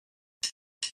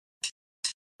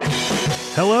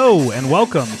Hello, and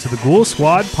welcome to the Ghoul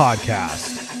Squad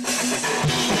podcast.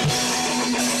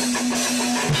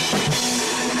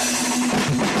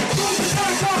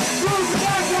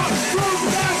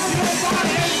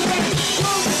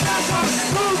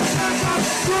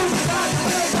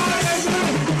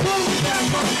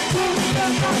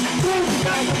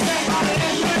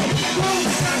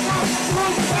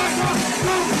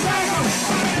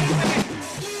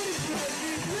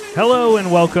 Hello and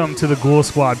welcome to the Ghoul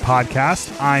Squad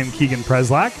podcast. I'm Keegan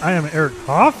Preslak. I am Eric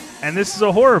Hoff. And this is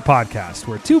a horror podcast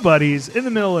where two buddies in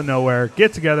the middle of nowhere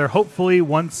get together, hopefully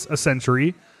once a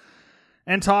century,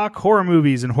 and talk horror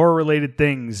movies and horror-related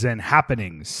things and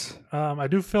happenings. I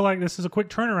do feel like this is a quick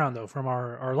turnaround, though, from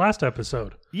our last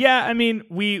episode. Yeah, I mean,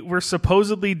 we're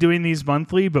supposedly doing these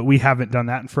monthly, but we haven't done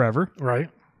that in forever. Right.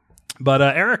 But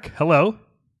Eric, hello.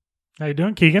 How you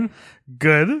doing, Keegan?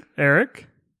 Good, Eric.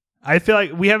 I feel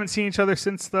like we haven't seen each other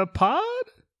since the pod?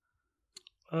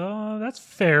 That's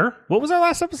fair. What was our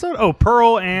last episode? Oh,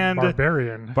 Pearl and...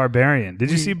 Barbarian. Did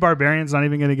you see Barbarian's not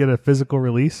even going to get a physical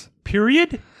release?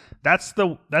 Period? That's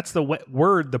the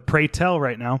word, the pray tell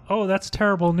right now. Oh, that's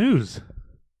terrible news.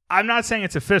 I'm not saying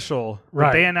it's official, right.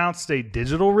 But they announced a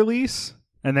digital release,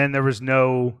 and then there was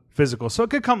no physical. So it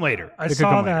could come later. I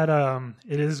saw that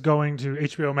it is going to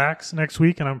HBO Max next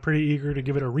week, and I'm pretty eager to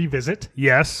give it a revisit.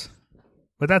 Yes.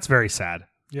 But that's very sad.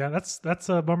 Yeah, that's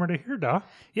a bummer to hear, duh.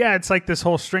 Yeah, it's like this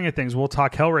whole string of things. We'll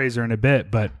talk Hellraiser in a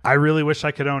bit, but I really wish I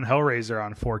could own Hellraiser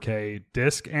on 4K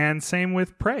disc, and same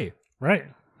with Prey. Right.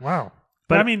 Wow.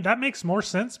 But I mean, that makes more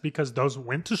sense because those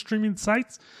went to streaming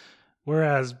sites,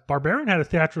 whereas Barbarian had a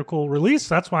theatrical release.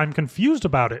 That's why I'm confused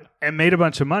about it. And made a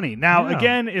bunch of money. Now,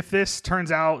 again, if this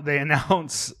turns out they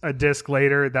announce a disc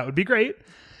later, that would be great.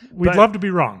 We'd love to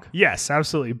be wrong. Yes,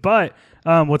 absolutely. But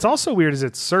what's also weird is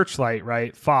it's Searchlight,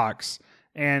 right? Fox.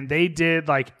 And they did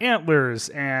like Antlers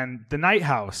and The Night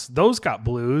House. Those got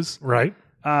blues. Right.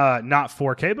 Not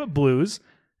 4K, but blues.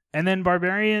 And then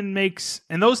Barbarian makes...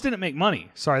 And those didn't make money.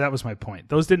 Sorry, that was my point.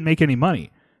 Those didn't make any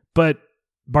money. But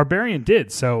Barbarian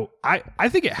did. So I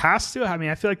think it has to. I mean,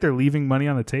 I feel like they're leaving money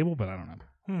on the table, but I don't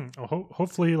know.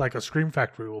 Hopefully like a Scream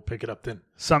Factory will pick it up then.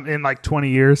 In like 20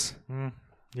 years.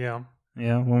 Yeah.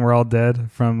 Yeah, when we're all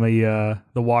dead from the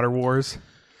Water Wars.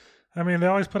 I mean, they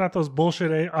always put out those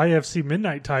bullshit IFC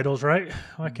Midnight titles, right?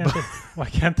 Why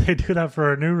can't they do that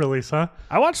for a new release, huh?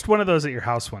 I watched one of those at your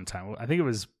house one time. I think it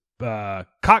was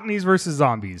Cockneys versus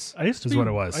Zombies. What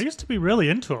it was. I used to be really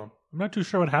into them. I'm not too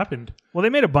sure what happened. Well, they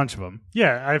made a bunch of them.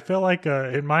 Yeah, I feel like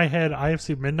in my head,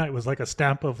 IFC Midnight was like a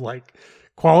stamp of like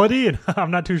quality, and I'm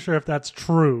not too sure if that's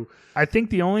true. I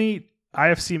think the only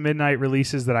IFC Midnight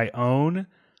releases that I own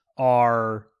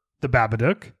are The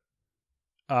Babadook,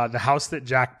 The House That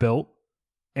Jack Built,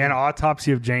 and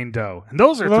Autopsy of Jane Doe. And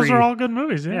those are all good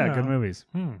movies. Yeah, good movies.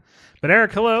 But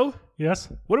Eric, hello. Yes.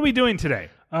 What are we doing today?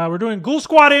 We're doing Ghoul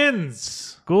Squad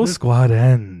Ends. Squad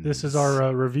Ends. This is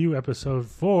our review episode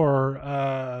for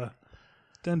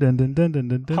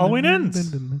Halloween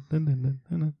Ends.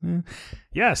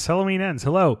 Yes, Halloween Ends.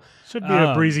 Hello. Should be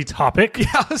a breezy topic. Yeah,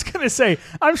 I was going to say,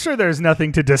 I'm sure there's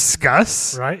nothing to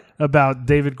discuss about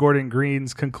David Gordon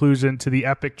Green's conclusion to the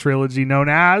epic trilogy known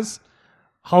as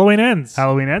Halloween Ends.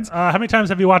 How many times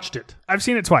have you watched it? I've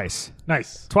seen it twice.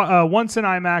 Nice. Once in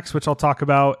IMAX, which I'll talk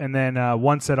about, and then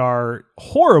once at our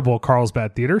horrible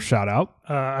Carlsbad Theater. Shout out.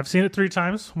 I've seen it 3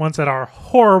 times. Once at our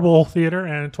horrible theater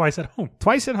and twice at home.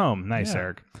 Twice at home. Nice, yeah.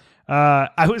 Eric.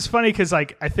 I was funny because I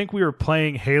think we were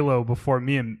playing Halo before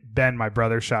me and Ben, my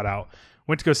brother, shout out,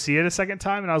 went to go see it a second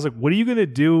time. And I was like, what are you going to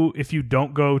do if you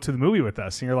don't go to the movie with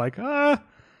us? And you're like,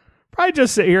 probably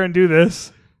just sit here and do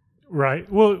this. Right.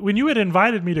 Well, when you had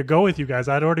invited me to go with you guys,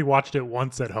 I'd already watched it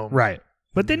once at home. Right.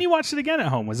 But then you watched it again at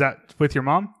home. Was that with your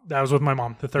mom? That was with my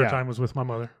mom. The third time was with my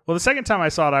mother. Well, the second time I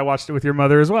saw it, I watched it with your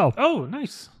mother as well. Oh,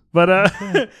 nice. But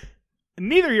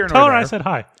neither here nor Tell her there. I said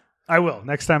hi. I will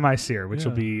next time I see her, which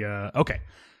will be okay.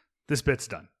 This bit's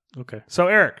done. Okay. So,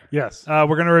 Eric. Yes. We're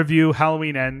going to review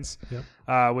Halloween Ends,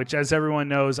 yep. Which, as everyone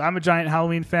knows, I'm a giant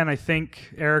Halloween fan. I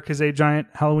think Eric is a giant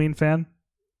Halloween fan.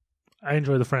 I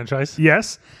enjoy the franchise.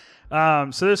 Yes. So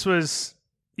this was,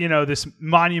 this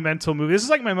monumental movie. This is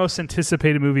like my most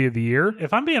anticipated movie of the year.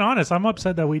 If I'm being honest, I'm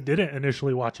upset that we didn't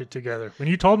initially watch it together. When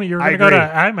you told me you were going to go to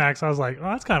IMAX, I was like, oh,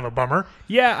 that's kind of a bummer.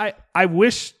 Yeah, I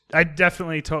wish, I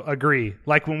definitely agree.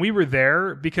 Like when we were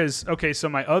there, because, okay, so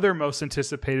my other most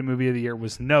anticipated movie of the year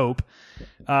was Nope.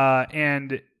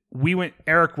 And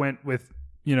Eric went with,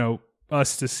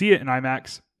 us to see it in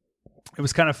IMAX. It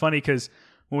was kind of funny because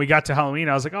when we got to Halloween,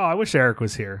 I was like, oh, I wish Eric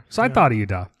was here. So I thought of you,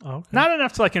 duh. Oh, okay. Not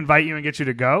enough to invite you and get you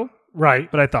to go. Right.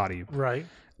 But I thought of you. Right.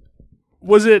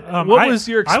 Was it? What was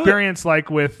your experience like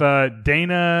with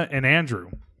Dana and Andrew?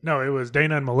 No, it was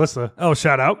Dana and Melissa. Oh,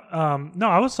 shout out. No,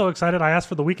 I was so excited. I asked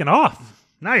for the weekend off.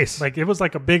 Nice. Like it was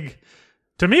like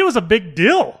to me, it was a big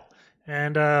deal.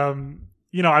 And,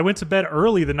 I went to bed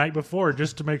early the night before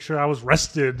just to make sure I was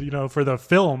rested, for the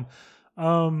film.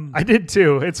 I did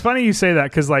too. It's funny you say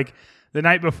that because like the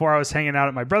night before I was hanging out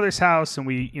at my brother's house and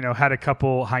we, had a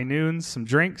couple high noons, some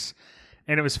drinks.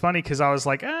 And it was funny because I was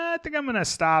like, I think I'm going to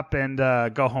stop and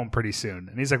go home pretty soon.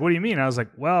 And he's like, what do you mean? I was like,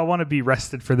 well, I want to be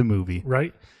rested for the movie.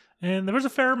 Right. And there was a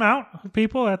fair amount of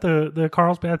people at the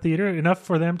Carlsbad Theater, enough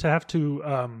for them to have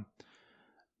to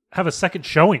have a second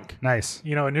showing. Nice.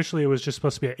 Initially it was just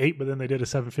supposed to be at 8, but then they did a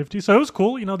 7:50. So it was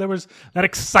cool. There was that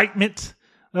excitement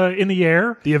in the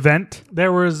air. The event.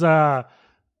 There was,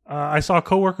 I saw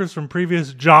coworkers from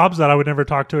previous jobs that I would never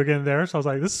talk to again there. So I was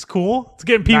like, this is cool. It's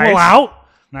getting people out.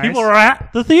 Nice. People are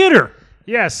at the theater.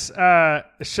 Yes.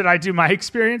 Should I do my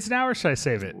experience now or should I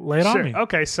save it? Lay it on me.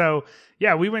 Okay. So,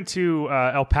 yeah, we went to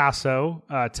El Paso,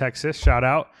 Texas, shout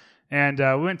out. And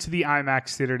we went to the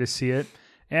IMAX theater to see it.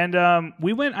 And I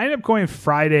ended up going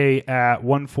Friday at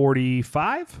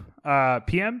 1:45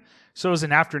 p.m. So it was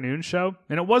an afternoon show.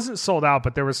 And it wasn't sold out,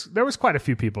 but there was quite a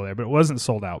few people there, but it wasn't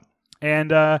sold out.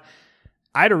 And I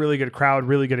had a really good crowd,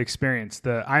 really good experience.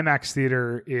 The IMAX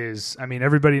theater is,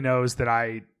 everybody knows that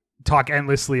I talk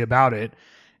endlessly about it.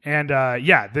 And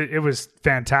it was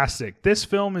fantastic. This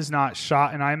film is not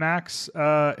shot in IMAX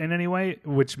in any way,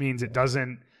 which means it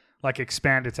doesn't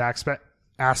expand its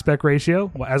aspect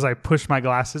ratio as I push my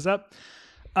glasses up.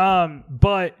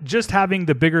 But just having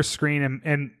the bigger screen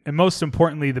and most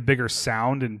importantly, the bigger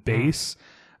sound and bass.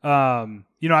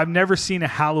 I've never seen a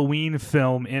Halloween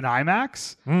film in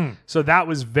IMAX. So that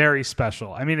was very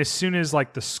special. As soon as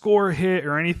the score hit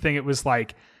or anything, it was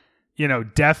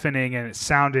deafening and it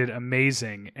sounded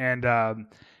amazing. And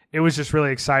it was just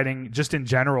really exciting just in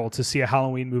general to see a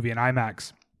Halloween movie in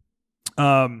IMAX.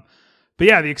 But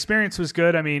yeah, the experience was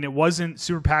good. It wasn't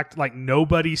super packed.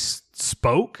 Nobody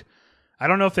spoke. I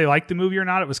don't know if they liked the movie or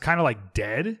not. It was kind of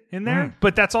dead in there,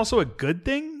 but that's also a good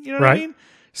thing. You know what I mean?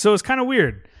 So it's kind of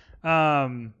weird.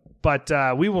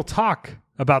 But we will talk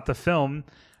about the film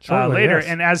later. Yes.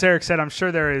 And as Eric said, I'm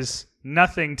sure there is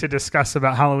nothing to discuss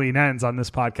about Halloween Ends on this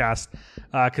podcast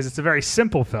because it's a very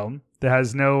simple film that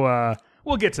has no...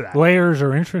 we'll get to that. Layers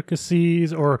or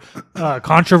intricacies or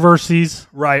controversies.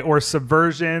 Right, or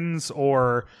subversions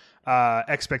or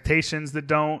expectations that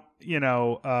don't,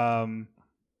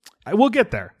 we'll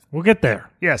get there. We'll get there.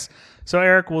 Yes. So,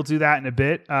 Eric, we'll do that in a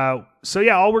bit. All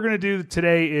we're going to do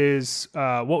today is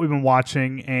what we've been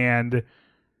watching and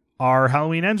our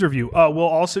Halloween Ends review. We'll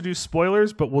also do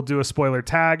spoilers, but we'll do a spoiler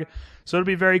tag. So it'll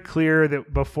be very clear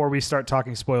that before we start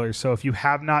talking spoilers. So if you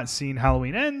have not seen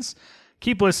Halloween Ends,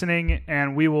 keep listening,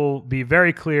 and we will be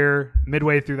very clear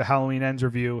midway through the Halloween Ends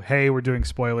review. Hey, we're doing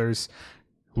spoilers.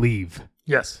 Leave.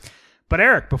 Yes. But,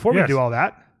 Eric, before we do all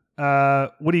that,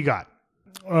 what do you got?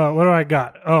 What do I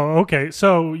got? Oh, okay.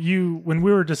 So when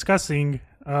we were discussing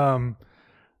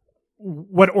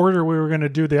what order we were going to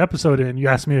do the episode in, you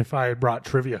asked me if I had brought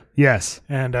trivia. Yes.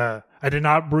 And I did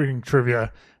not bring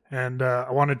trivia, and I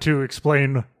wanted to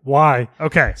explain why.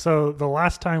 Okay. So the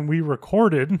last time we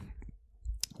recorded,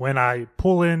 when I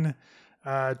pull in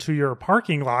to your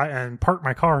parking lot and park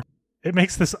my car, it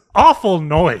makes this awful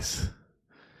noise.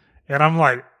 And I'm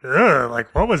like, ugh,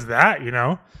 what was that,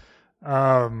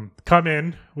 come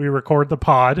in, we record the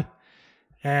pod,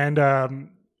 and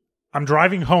I'm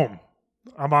driving home.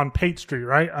 I'm on Pate Street,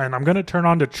 right? And I'm going to turn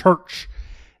on to Church.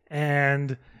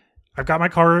 And I've got my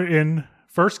car in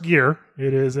first gear.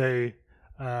 It is a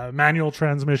manual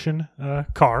transmission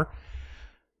car.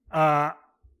 So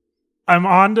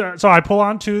I pull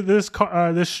onto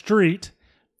this street.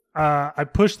 I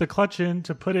push the clutch in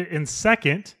to put it in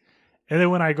second. And then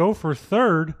when I go for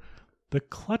third, the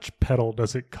clutch pedal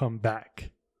doesn't come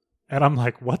back. And I'm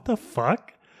like, what the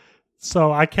fuck?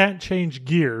 So I can't change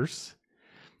gears.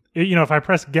 If I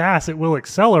press gas, it will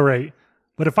accelerate.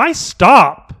 But if I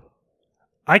stop,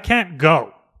 I can't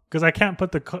go because I can't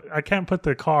put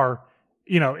the car,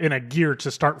 in a gear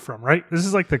to start from, right? This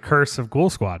is like the curse of Ghoul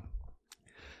Squad.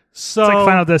 So it's like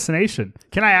Final Destination.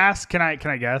 Can I ask, can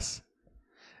I guess?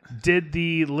 Did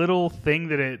the little thing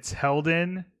that it's held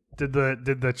in, did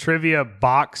the trivia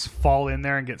box fall in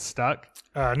there and get stuck?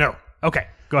 No. Okay,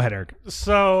 go ahead, Eric.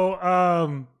 So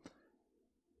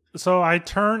I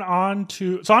turn on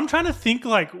to... So I'm trying to think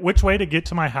which way to get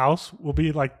to my house will be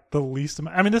the least...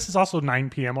 this is also 9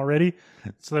 p.m. already,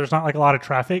 so there's not a lot of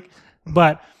traffic.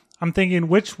 But I'm thinking,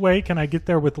 which way can I get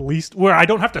there with least... Where I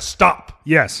don't have to stop.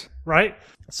 Yes. Right?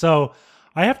 So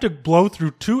I have to blow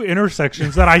through 2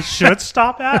 intersections that I should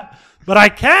stop at, but I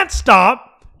can't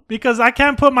stop because I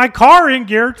can't put my car in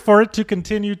gear for it to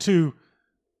continue to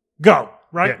go,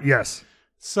 right? Yes.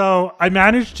 So I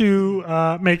managed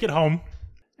to make it home,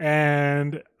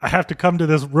 and I have to come to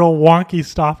this real wonky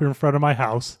stop in front of my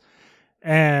house,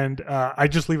 and I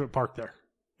just leave it parked there.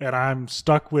 And I'm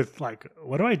stuck with, like,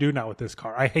 what do I do now with this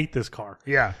car? I hate this car.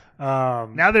 Yeah.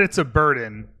 Now that it's a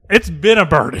burden. It's been a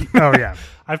burden. Oh, yeah.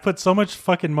 I've put so much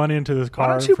fucking money into this car.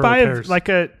 Why don't you for buy repairs.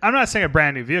 I'm not saying a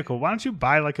brand new vehicle. Why don't you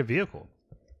buy like a vehicle?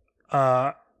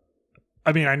 I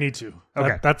mean, I need to.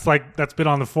 Okay. That's been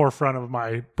on the forefront of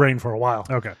my brain for a while.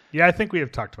 Okay. Yeah, I think we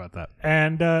have talked about that.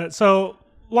 And so,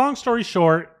 long story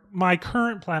short, my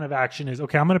current plan of action is,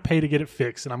 okay, I'm going to pay to get it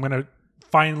fixed, and I'm going to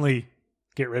finally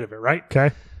get rid of it, right? Okay.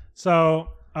 So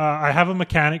I have a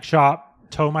mechanic shop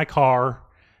tow my car.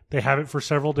 They have it for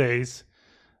several days.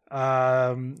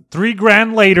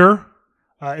 $3,000 later,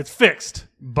 it's fixed.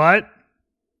 But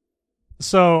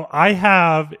So I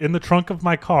have in the trunk of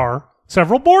my car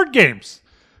several board games: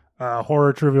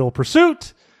 Horror Trivial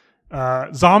Pursuit,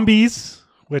 Zombies,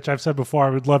 which I've said before I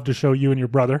would love to show you and your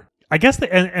brother. I guess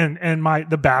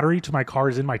the battery to my car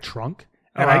is in my trunk,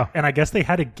 and I guess they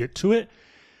had to get to it,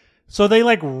 so they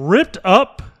like ripped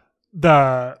up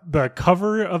the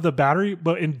cover of the battery,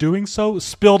 but in doing so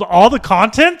spilled all the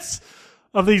contents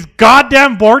of these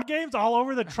goddamn board games all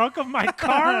over the trunk of my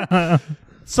car.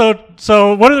 So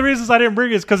one of the reasons I didn't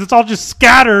bring it is because it's all just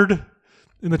scattered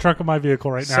in the trunk of my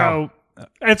vehicle right now.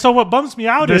 So what bums me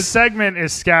out this is segment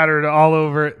is scattered all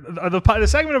over. The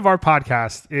segment of our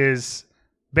podcast is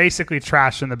basically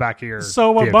trash in the back of your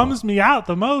what vehicle. bums me out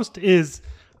the most is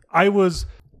I was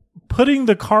putting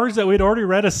the cards that we'd already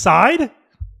read aside.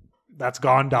 That's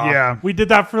gone, dog. Yeah. We did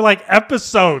that for like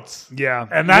episodes. Yeah.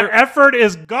 And that effort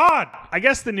is gone. I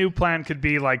guess the new plan could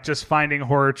be like just finding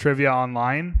horror trivia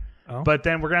online. Oh. But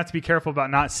then we're going to have to be careful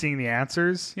about not seeing the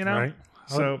answers, you know? Right.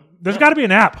 So There's got to be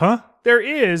an app, huh? there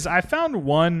is. I found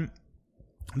one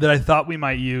that I thought we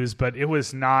might use, but it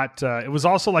was not. It was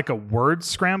also like a word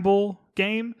scramble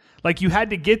game. Like you had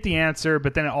to get the answer,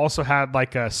 but then it also had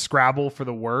like a Scrabble for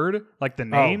the word, like the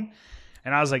name.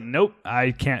 And I was like, nope,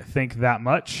 I can't think that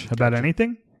much about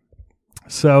anything.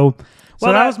 So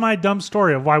That was my dumb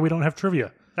story of why we don't have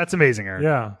trivia. That's amazing, Eric.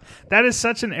 Yeah. That is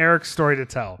such an Eric story to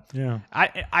tell. Yeah.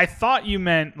 I thought you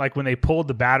meant like when they pulled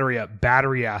the battery up,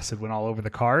 battery acid went all over the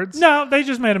cards. No, they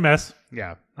just made a mess.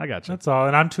 Yeah, I got you. That's all.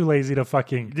 And I'm too lazy to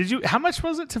fucking. How much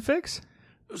was it to fix?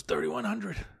 It was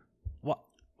 $3,100.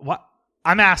 What?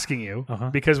 I'm asking you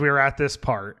Uh-huh. because we were at this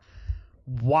part.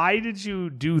 Why did you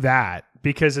do that?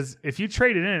 Because if you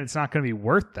trade it in, it's not going to be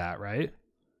worth that, right?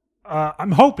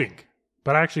 I'm hoping,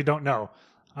 but I actually don't know.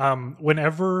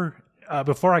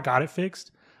 Before I got it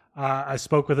fixed, I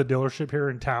spoke with a dealership here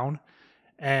in town,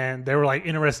 and they were like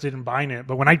interested in buying it.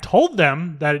 But when I told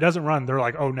them that it doesn't run, they're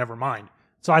like, "Oh, never mind."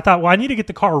 So I thought, well, I need to get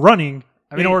the car running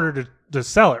in order to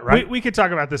sell it, right? We could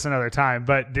talk about this another time,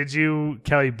 but did you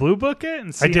Kelly Blue Book it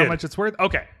and see I did. how much it's worth?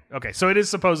 Okay. So it is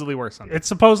supposedly worth something. It's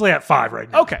supposedly at 5 right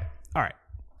now. Okay. All right.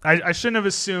 I shouldn't have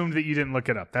assumed that you didn't look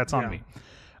it up. That's on Yeah. me.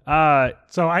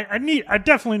 So I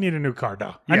definitely need a new car,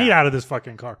 dog. I Yeah. need out of this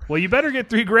fucking car. Well, you better get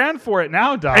 $3,000 for it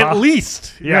now, dog. At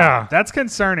least. Yeah. That's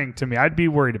concerning to me. I'd be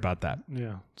worried about that.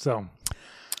 Yeah. So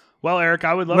Well, Eric,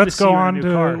 I would love let's to see go you in on a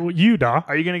new car. to you, dog.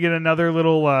 Are you going to get another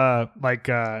little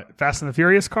Fast and the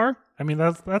Furious car? I mean,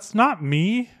 that's not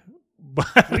me, but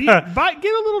Get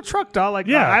a little truck, dog. Like,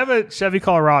 Yeah. I have a Chevy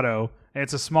Colorado, and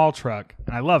it's a small truck,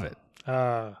 and I love it.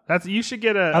 I You should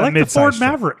get a like the mid-size Ford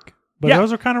truck. Maverick, but Yeah.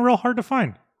 those are kind of real hard to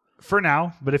find. For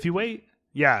now, but if you wait,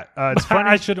 it's funny.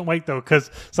 I shouldn't wait though,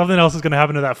 because something else is going to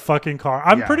happen to that fucking car.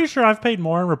 I'm Yeah. pretty sure I've paid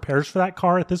more in repairs for that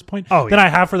car at this point Oh, than yeah. I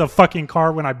have for the fucking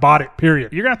car when I bought it.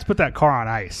 Period. You're going to have to put that car on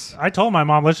ice. I told my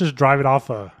mom, let's just drive it off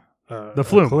The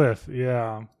flume. a cliff.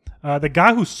 Yeah. The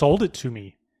guy who sold it to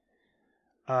me,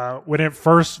 when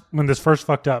this first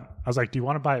fucked up, I was like, "Do you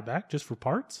want to buy it back just for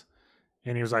parts?"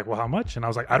 And he was like, "Well, how much?" And I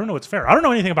was like, "I don't know what's fair. I don't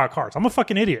know anything about cars. I'm a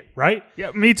fucking idiot, right?" Yeah,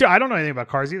 me too. I don't know anything about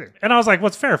cars either. And I was like,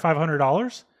 "What's fair?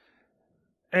 $500?"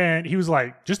 And he was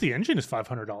like, "Just the engine is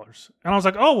 $500." And I was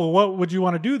like, "Oh, well, what would you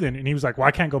want to do then?" And he was like, "Well,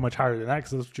 I can't go much higher than that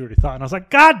because that's what you already thought." And I was like,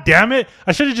 "God damn it!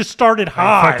 I should have just started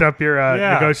high." Fucked up your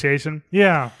Yeah. negotiation.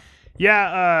 Yeah.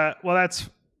 Yeah. Well, that's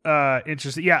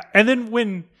interesting. Yeah. And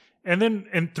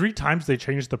then 3 times they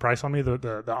changed the price on me,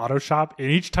 the auto shop.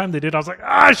 And each time they did, I was like,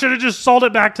 I should have just sold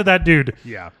it back to that dude.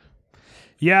 Yeah.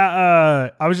 Yeah,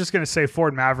 I was just going to say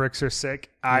Ford Mavericks are sick.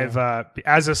 I've,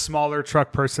 as a smaller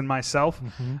truck person myself,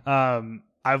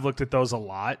 I've looked at those a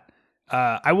lot.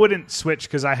 I wouldn't switch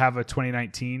because I have a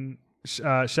 2019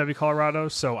 Chevy Colorado,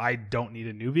 so I don't need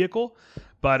a new vehicle.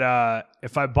 But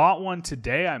if I bought one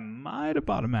today, I might have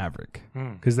bought a Maverick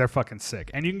because they're fucking sick.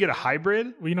 And you can get a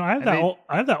hybrid. Well,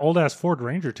 I have that old ass Ford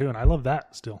Ranger too, and I love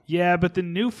that still. Yeah, but the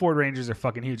new Ford Rangers are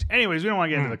fucking huge. Anyways, we don't want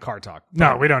to get into the car talk.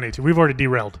 No, we don't need to. We've already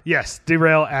derailed. Yes,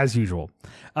 derail as usual.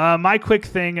 My quick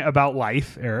thing about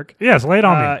life, Eric. Yes, lay it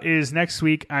on me. Is next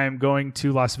week I am going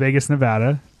to Las Vegas,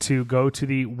 Nevada to go to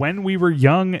the When We Were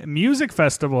Young Music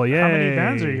Festival. Yay. How many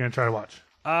bands are you going to try to watch?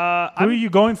 Who I'm- are you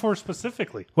going for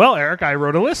specifically? Well, Eric, I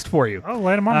wrote a list for you. Oh,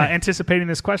 lay them on me. Anticipating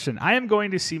this question. I am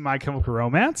going to see My Chemical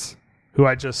Romance, who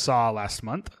I just saw last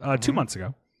month, 2 months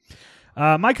ago.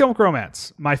 My Chemical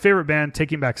Romance, my favorite band,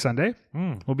 Taking Back Sunday,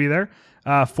 will be there.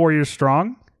 4 Years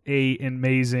Strong, an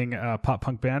amazing pop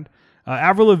punk band.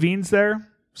 Avril Lavigne's there,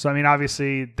 so I mean,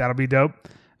 obviously that'll be dope.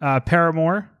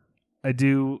 Paramore, I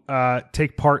do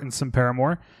take part in some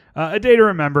Paramore. A Day to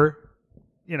Remember,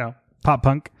 pop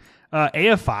punk.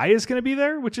 AFI is going to be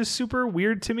there, which is super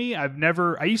weird to me. I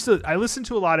listened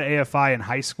to a lot of AFI in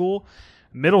high school,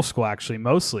 middle school actually,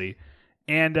 mostly.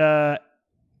 And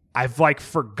I've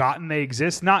forgotten they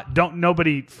exist.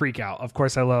 Nobody freak out. Of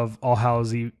course I love All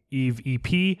Hallows Eve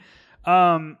EP.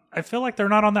 I feel like they're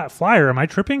not on that flyer. Am I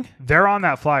tripping? They're on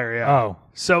that flyer, yeah. Oh.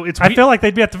 So it's I feel like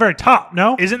they'd be at the very top,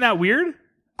 no? Isn't that weird?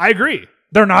 I agree.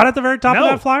 They're not at the very top No.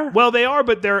 of that flyer? Well, they are,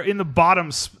 but they're in the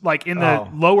bottoms, in the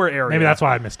lower area. Maybe that's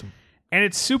why I missed them. And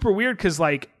it's super weird because,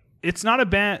 it's not a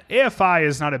band. AFI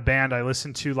is not a band I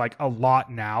listen to, a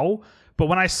lot now. But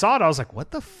when I saw it, I was like,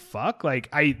 what the fuck?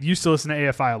 I used to listen to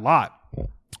AFI a lot.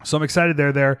 So I'm excited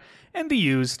they're there. And The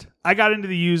Used. I got into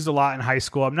The Used a lot in high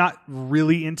school. I'm not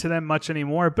really into them much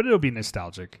anymore, but it'll be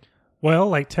nostalgic.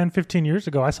 Well, 10, 15 years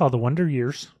ago, I saw the Wonder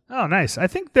Years. Oh, nice. I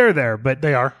think they're there, but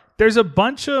They are. there's a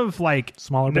bunch of,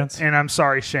 Smaller bands. And I'm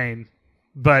sorry, Shane,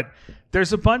 but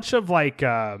there's a bunch of, I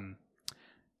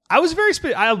was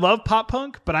I love pop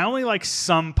punk, but I only like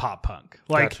some pop punk.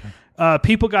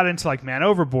 People got into Man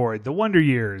Overboard, The Wonder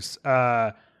Years.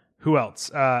 Who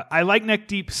else? I like Neck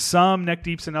Deep. Neck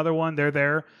Deep's another one. They're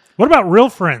there. What about Real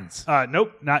Friends?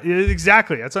 Nope, not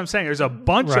exactly. That's what I'm saying. There's a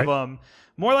bunch of them.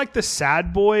 More like the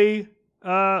sad boy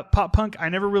pop punk. I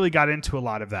never really got into a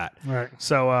lot of that. Right.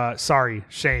 So sorry,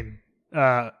 Shane.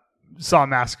 Saw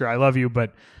Massacre. I love you,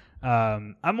 but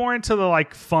I'm more into the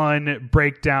fun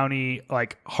breakdowny,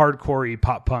 hardcore-y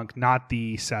pop punk, not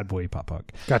the sad boy pop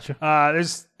punk. Gotcha.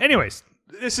 Anyways,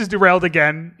 this is derailed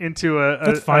again into a.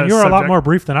 That's fine. You were a lot more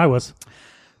brief than I was.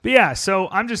 But yeah, so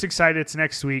I'm just excited. It's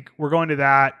next week. We're going to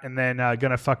that, and then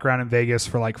gonna fuck around in Vegas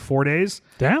for 4 days.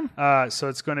 Damn. So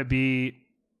it's gonna be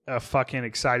a fucking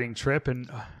exciting trip, and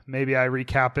maybe I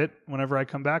recap it whenever I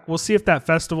come back. We'll see if that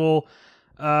festival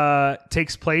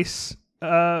takes place.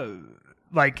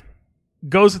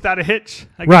 Goes without a hitch,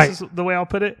 I guess is the way I'll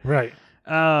put it. Right.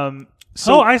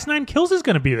 So Ice Nine Kills is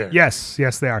going to be there. Yes,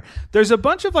 they are. There's a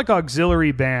bunch of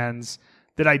auxiliary bands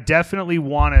that I definitely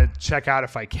want to check out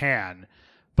if I can.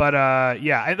 But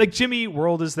Jimmy Eat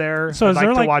World is there. So I'd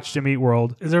like to watch Jimmy Eat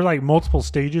World. Is there multiple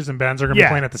stages and bands are going to be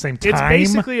playing at the same time? It's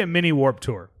basically a mini Warp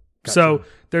Tour. Gotcha. So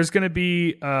there's going to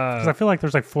be... Because I feel like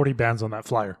there's 40 bands on that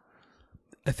flyer.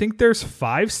 I think there's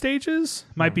 5 stages.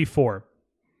 Might be 4.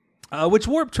 Which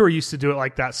Warp Tour used to do it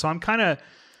like that. So I'm kind of...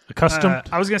 accustomed?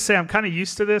 I was going to say, I'm kind of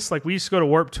used to this. We used to go to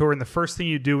Warp Tour, and the first thing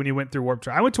you do when you went through Warp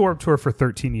Tour... I went to Warp Tour for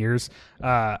 13 years.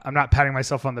 I'm not patting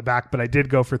myself on the back, but I did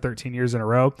go for 13 years in a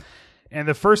row. And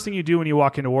the first thing you do when you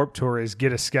walk into Warp Tour is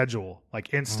get a schedule,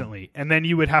 instantly. And then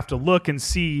you would have to look and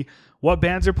see what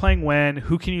bands are playing when,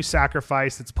 who can you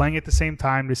sacrifice that's playing at the same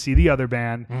time to see the other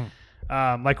band.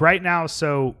 Right now,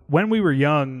 so When We Were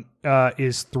Young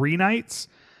is 3 nights.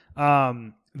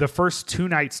 The first 2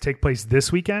 nights take place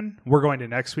this weekend. We're going to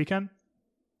next weekend.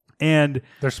 And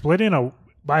they're splitting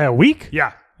by a week?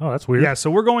 Yeah. Oh, that's weird. Yeah, so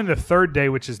we're going the 3rd day,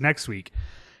 which is next week.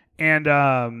 And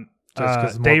just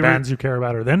because the more bands you care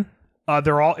about are then?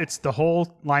 It's the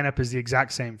whole lineup is the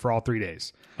exact same for all 3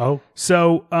 days. Oh.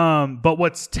 So, but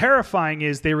what's terrifying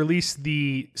is they released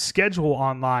the schedule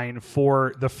online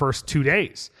for the first 2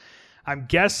 days. I'm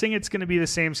guessing it's going to be the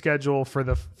same schedule for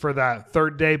that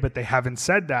 3rd day, but they haven't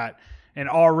said that. And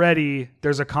already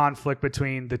there's a conflict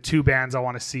between the 2 bands I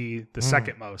want to see the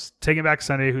second most. Taking Back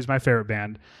Sunday, who's my favorite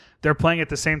band, they're playing at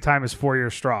the same time as 4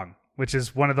 Years Strong, which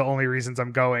is one of the only reasons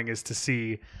I'm going is to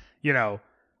see,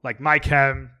 My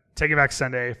Chem, Taking Back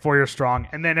Sunday, 4 Years Strong,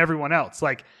 and then everyone else.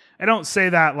 I don't say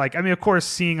that of course,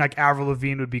 seeing Avril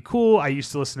Lavigne would be cool. I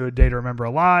used to listen to A Day to Remember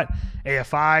a lot,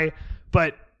 AFI,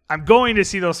 but I'm going to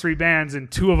see those 3 bands,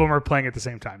 and 2 of them are playing at the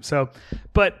same time. So,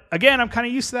 but again, I'm kind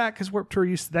of used to that because Warp Tour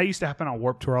used to happen on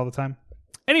Warp Tour all the time.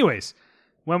 Anyways,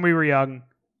 When We Were Young,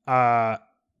 I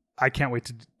I can't wait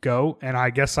to go, and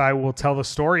I guess I will tell the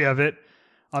story of it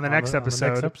on the next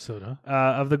episode,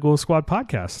 of the Ghoul Squad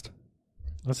podcast.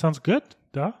 That sounds good.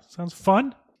 Duh. Sounds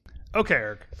fun. Okay,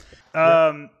 Eric.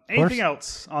 Anything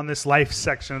else on this life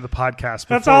section of the podcast?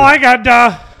 That's all I got,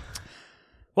 duh.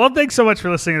 Well, thanks so much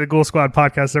for listening to the Ghoul Squad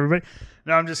podcast, everybody.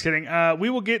 No, I'm just kidding. We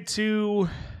will get to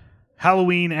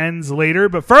Halloween Ends later,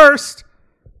 but first,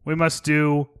 we must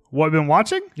do what we've been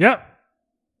watching. Yep.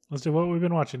 Let's do what we've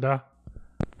been watching, duh.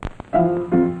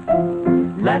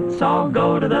 Let's all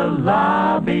go to the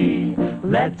lobby.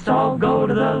 Let's all go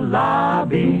to the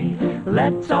lobby.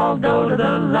 Let's all go to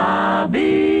the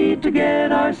lobby to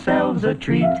get ourselves a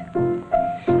treat.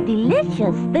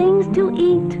 Delicious things to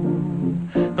eat.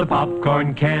 The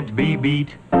popcorn can't be beat.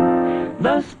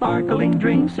 The sparkling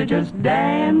drinks are just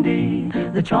dandy.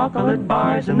 The chocolate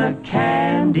bars and the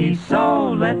candy.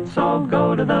 So let's all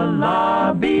go to the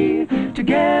lobby to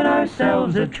get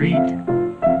ourselves a treat.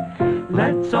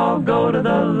 Let's all go to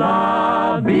the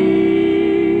lobby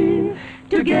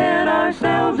to get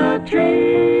ourselves a treat.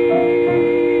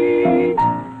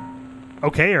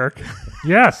 Okay, Eric.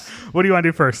 Yes. What do you want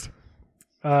to do first?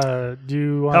 Do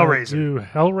you want Hellraiser. to do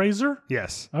Hellraiser?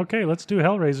 Yes. Okay, let's do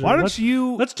Hellraiser. Why don't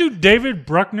you... Let's do David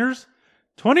Bruckner's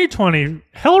 2020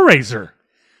 Hellraiser.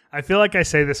 I feel like I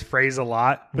say this phrase a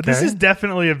lot, but this Okay. is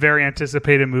definitely a very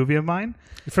anticipated movie of mine.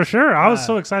 For sure. I was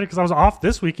so excited because I was off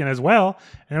this weekend as well.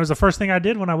 And it was the first thing I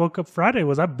did when I woke up Friday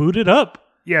was I booted up.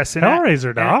 Yes, and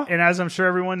Hellraiser, dawg. and as I'm sure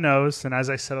everyone knows, and as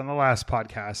I said on the last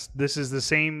podcast, this is the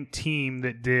same team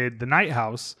that did The Night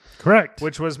House, Correct.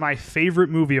 which was my favorite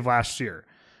movie of last year.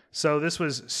 So this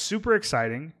was super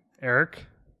exciting. Eric,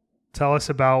 tell us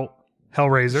about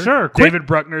Hellraiser. Sure, quick- David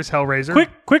Bruckner's Hellraiser.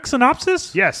 Quick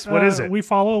synopsis. Yes, what is it? We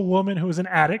follow a woman who is an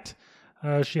addict.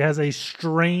 She has a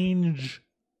strained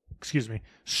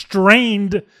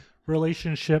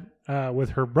relationship with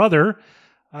her brother.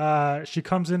 She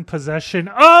comes in possession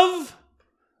of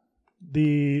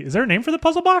is there a name for the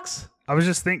puzzle box? I was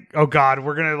just thinking, oh God,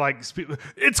 we're going to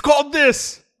it's called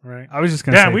this. Right. I was just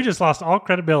going to say, we just lost all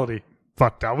credibility.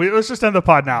 fuck that. Let's just end the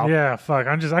pod now. Yeah, fuck.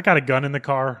 I got a gun in the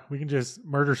car. We can just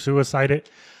murder-suicide it.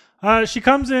 She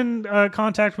comes in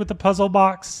contact with the puzzle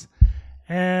box,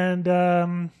 and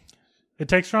it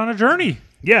takes her on a journey.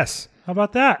 Yes. How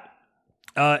about that?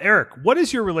 Eric, what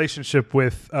is your relationship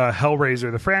with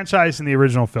Hellraiser, the franchise and the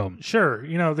original film? Sure.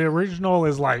 The original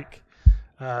is like,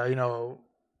 one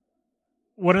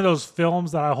of those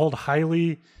films that I hold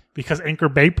highly because Anchor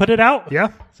Bay put it out. Yeah.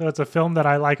 So it's a film that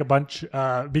I like a bunch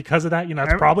because of that.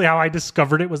 That's probably how I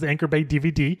discovered it was the Anchor Bay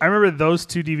DVD. I remember those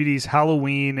two DVDs,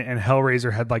 Halloween and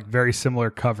Hellraiser, had very similar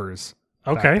covers.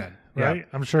 back Okay. then. Yeah. Right.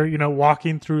 I'm sure,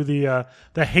 walking through the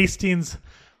Hastings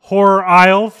horror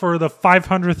aisle for the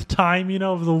 500th time,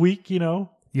 of the week,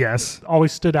 Yes.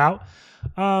 always stood out.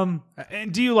 And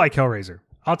do you like Hellraiser?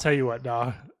 I'll tell you what,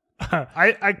 dog.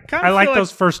 I kind of I like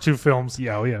those first two films.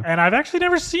 Yeah, oh yeah. And I've actually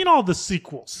never seen all the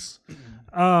sequels.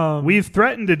 We've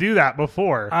threatened to do that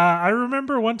before. I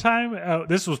remember one time,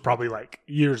 this was probably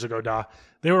years ago,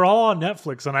 they were all on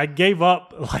Netflix, and I gave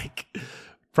up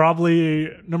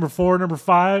probably number 4, number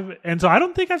 5. And so I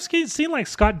don't think I've seen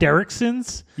Scott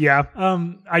Derrickson's. Yeah.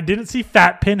 I didn't see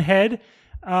Fat Pinhead.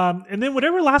 And then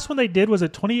whatever last one they did was a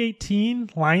 2018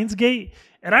 Lionsgate.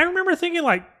 And I remember thinking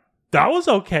that was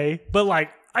okay, but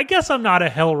I guess I'm not a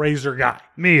Hellraiser guy.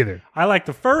 Me either. I like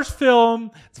the first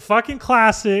film. It's a fucking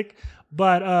classic,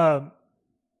 but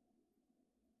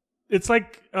it's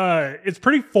it's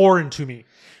pretty foreign to me.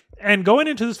 And going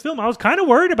into this film, I was kind of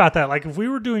worried about that. If we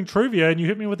were doing trivia and you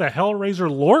hit me with a Hellraiser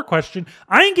lore question,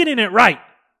 I ain't getting it right.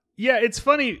 Yeah, it's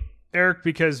funny, Eric,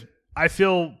 because I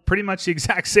feel pretty much the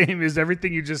exact same as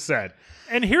everything you just said.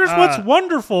 And here's what's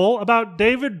wonderful about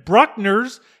David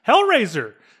Bruckner's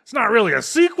Hellraiser. It's not really a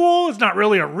sequel. It's not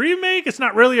really a remake. It's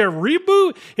not really a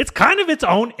reboot. It's kind of its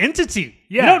own entity.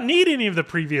 Yeah. You don't need any of the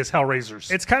previous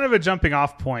Hellraisers. It's kind of a jumping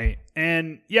off point.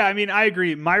 And yeah, I mean, I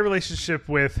agree. My relationship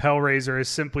with Hellraiser is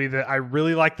simply that I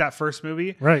really like that first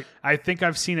movie. Right. I think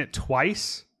I've seen it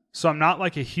twice, so I'm not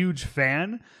a huge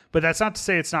fan, but that's not to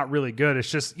say it's not really good. It's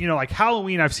just,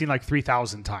 Halloween I've seen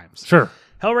 3,000 times. Sure.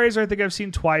 Hellraiser I think I've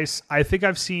seen twice. I think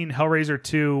I've seen Hellraiser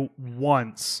 2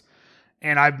 once,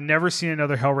 and I've never seen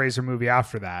another Hellraiser movie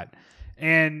after that.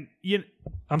 And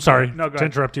I'm sorry No, go to ahead.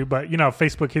 interrupt you, but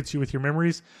Facebook hits you with your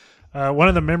memories. One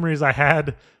of the memories I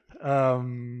had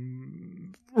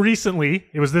recently,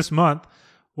 it was this month,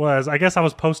 was I guess I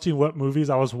was posting what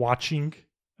movies I was watching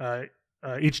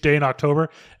each day in October,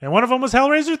 and one of them was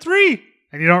Hellraiser 3.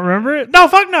 And you don't remember it? No,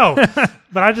 fuck no.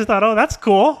 But I just thought, oh, that's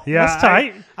cool. Yeah, That's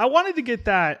tight. I wanted to get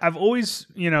that. I've always,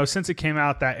 since it came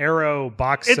out, that Arrow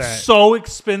box It's set. so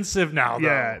expensive now, though.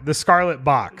 Yeah, the Scarlet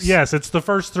box. Yes, it's the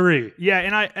first 3. Yeah,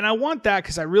 and I want that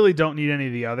because I really don't need any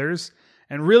of the others.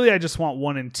 And really, I just want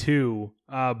 1 and 2.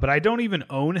 But I don't even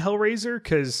own Hellraiser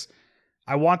because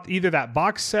I want either that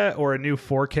box set or a new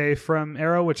 4K from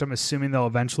Arrow, which I'm assuming they'll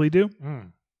eventually do.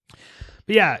 Mm.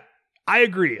 But yeah, I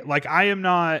agree. Like, I am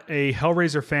not a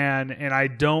Hellraiser fan, and I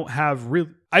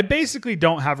basically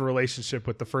don't have a relationship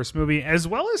with the first movie, as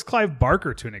well as Clive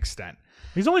Barker to an extent.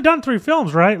 He's only done 3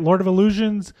 films, right? Lord of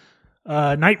Illusions,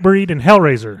 Nightbreed, and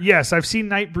Hellraiser. Yes, I've seen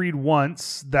Nightbreed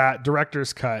once, that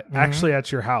director's cut, actually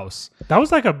at your house. That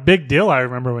was like a big deal, I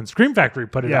remember, when Scream Factory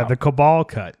put it Yeah, out. the Cabal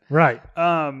cut. Right.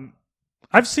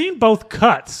 I've seen both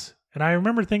cuts, and I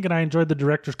remember thinking I enjoyed the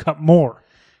director's cut more.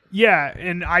 Yeah,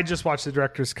 and I just watched the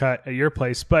director's cut at your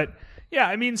place. But yeah,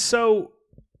 I mean, so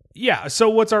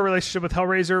what's our relationship with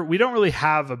Hellraiser? We don't really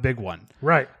have a big one.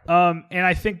 Right. And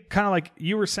I think kind of like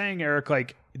you were saying, Eric,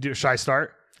 like, should I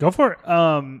start? Go for it.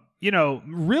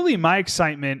 Really my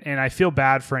excitement, and I feel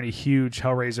bad for any huge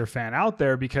Hellraiser fan out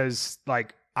there because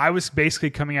like I was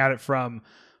basically coming at it from,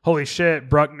 holy shit,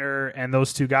 Bruckner and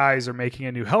those 2 guys are making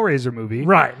a new Hellraiser movie.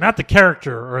 Right. Not the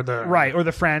character or the... Right, or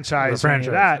the franchise. Or any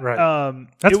of that. Right.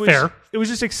 That's fair. It was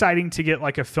just exciting to get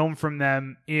like a film from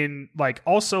them in like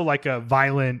also like a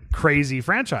violent, crazy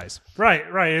franchise. Right.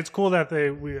 It's cool that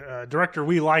the director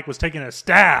we like was taking a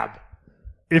stab,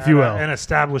 if you will, an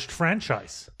established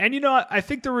franchise. And I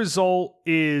think the result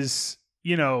is,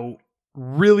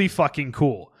 really fucking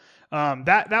cool.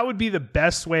 That would be the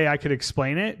best way I could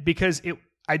explain it because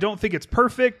I don't think it's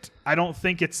perfect. I don't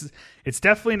think it's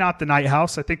definitely not The Night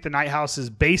House. I think The Night House is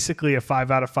basically a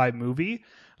 5 out of 5 movie.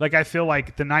 Like I feel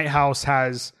like The Night House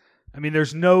has,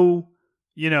 there's no,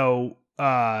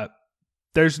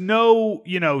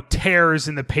 tears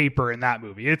in the paper in that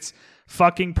movie. It's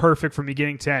fucking perfect from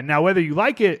beginning to end. Now, whether you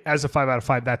like it as a 5 out of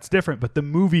 5, that's different, but the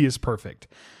movie is perfect.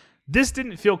 This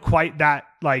didn't feel quite that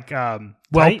like,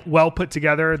 well put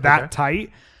together, that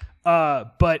tight.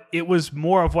 But it was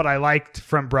more of what I liked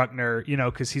from Bruckner,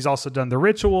 because he's also done The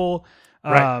Ritual,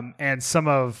 and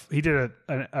he did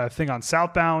a thing on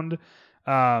Southbound,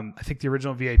 I think the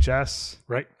original VHS,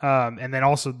 right, and then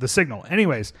also The Signal.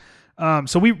 Anyways,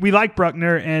 so we like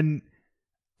Bruckner, and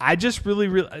I just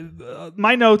really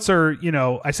my notes are,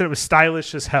 I said it was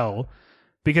stylish as hell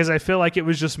because I feel like it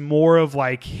was just more of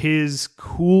like his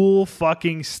cool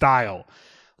fucking style,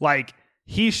 like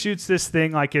he shoots this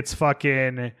thing like it's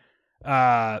fucking.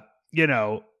 A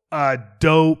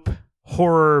dope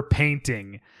horror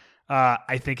painting.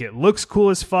 I think it looks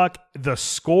cool as fuck. The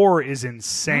score is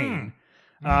insane.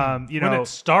 When it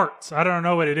starts, I don't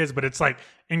know what it is, but it's like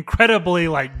incredibly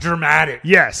like dramatic.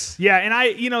 Yes. Yeah. And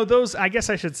I guess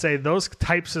I should say those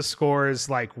types of scores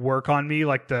like work on me,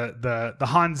 like the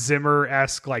Hans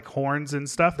Zimmer-esque like horns and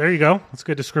stuff. There you go. That's a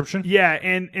good description. Yeah.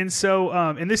 And so,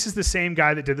 and this is the same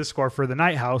guy that did the score for The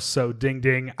Night House. So ding,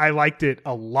 ding. I liked it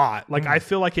a lot. Like I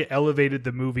feel like it elevated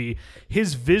the movie.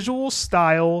 His visual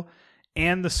style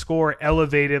and the score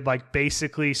elevated like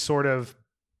basically sort of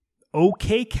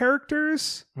okay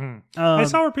characters. I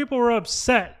saw where people were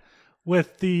upset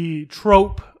with the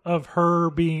trope of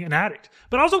her being an addict,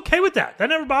 but I was okay with that. That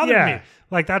never bothered me.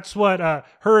 Like that's what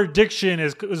her addiction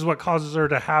is what causes her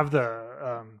to have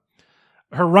the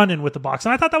her run-in with the box,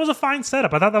 and I thought that was a fine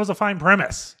setup. I thought that was a fine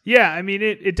premise. Yeah, I mean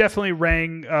it definitely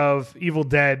rang of Evil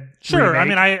Dead. Sure, remake. I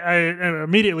mean I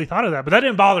immediately thought of that, but that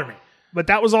didn't bother me. But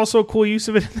that was also a cool use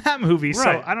of it in that movie. Right. So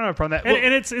I don't have a problem with that.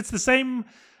 And it's the same,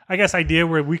 I guess, idea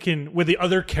where the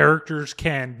other characters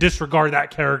can disregard that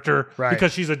character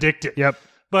because she's addicted. Yep.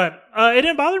 But it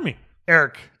didn't bother me.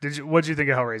 Eric, what did you think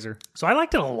of Hellraiser? So I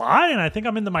liked it a lot, and I think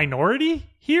I'm in the minority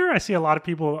here. I see a lot of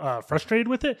people frustrated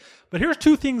with it. But here's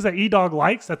 2 things that E-Dog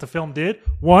likes that the film did.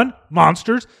 1,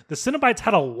 monsters. The Cenobites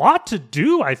had a lot to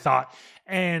do, I thought.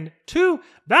 And 2,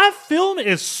 that film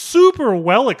is super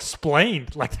well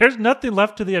explained. Like, there's nothing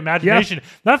left to the imagination. Yeah.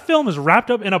 That film is wrapped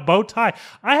up in a bow tie.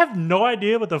 I have no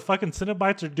idea what the fucking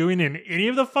Cenobites are doing in any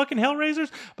of the fucking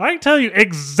Hellraisers, but I can tell you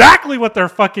exactly what they're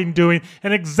fucking doing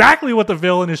and exactly what the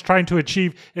villain is trying to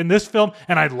achieve in this film,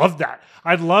 and I love that.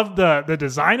 I love the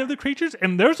design of the creatures,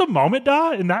 and there's a moment,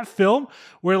 in that film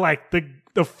where, like,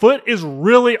 the foot is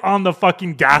really on the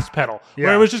fucking gas pedal,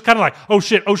 where it was just kind of like, oh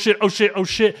shit, oh shit, oh shit, oh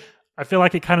shit. I feel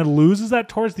like it kind of loses that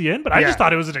towards the end, but I just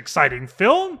thought it was an exciting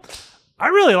film. I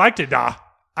really liked it,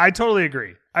 I totally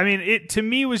agree. I mean, it to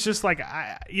me was just like,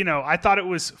 I thought it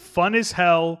was fun as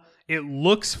hell. It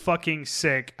looks fucking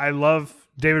sick. I love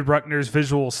David Bruckner's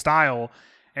visual style.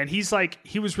 And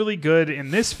he was really good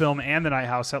in this film and The Night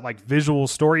House at like visual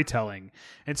storytelling.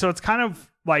 And so it's kind of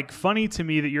like funny to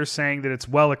me that you're saying that it's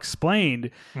well explained,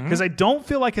 because I don't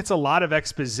feel like it's a lot of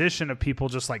exposition of people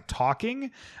just like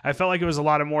talking. I felt like it was a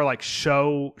lot of more like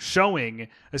showing,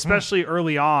 especially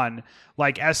early on.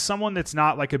 Like, as someone that's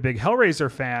not like a big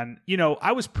Hellraiser fan, you know,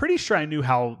 I was pretty sure I knew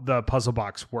how the puzzle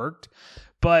box worked,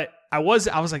 but I was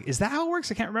like, is that how it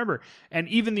works? I can't remember. And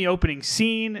even the opening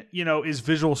scene, you know, is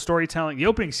visual storytelling. The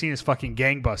opening scene is fucking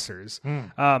gangbusters.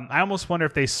 I almost wonder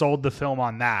if they sold the film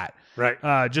on that.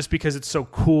 Right. Just because it's so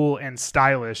cool and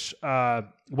stylish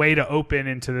way to open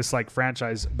into this like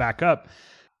franchise back up.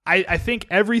 I think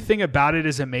everything about it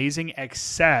is amazing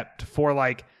except for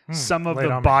like some of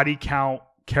the body count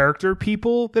character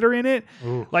people that are in it.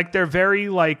 Ooh. Like, they're very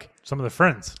like, some of the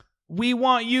friends. we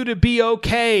want you to be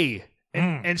okay.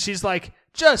 And she's like,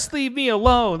 just leave me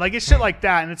alone. Like, it's shit like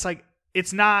that. And it's like,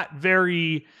 it's not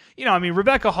very, you know, I mean,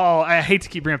 Rebecca Hall, I hate to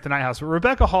keep bringing up The Night House, but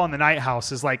Rebecca Hall in The Night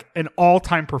House is like an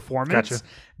all-time performance. Gotcha.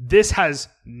 This has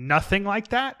nothing like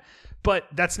that, but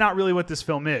that's not really what this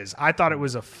film is. I thought it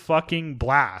was a fucking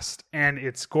blast, and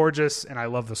it's gorgeous, and I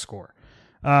love the score.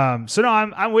 So no,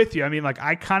 I'm with you. I mean, like,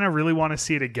 I kind of really want to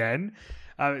see it again.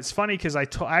 It's funny because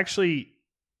actually,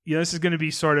 you know, this is going to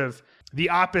be sort of the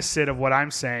opposite of what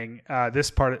I'm saying,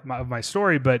 this part of my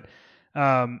story, but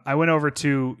I went over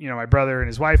to, you know, my brother and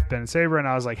his wife, Ben and Saber, and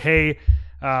I was like, hey,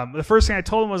 the first thing I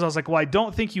told him was, I was like, well, I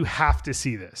don't think you have to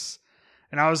see this.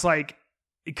 And I was like,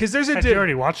 because there's Had you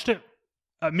already watched it?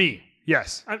 Me,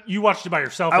 yes. You watched it by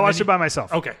yourself? I watched it by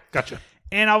myself. Okay, gotcha.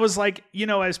 And I was like, you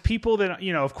know, as people that,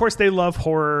 you know, of course they love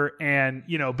horror, and,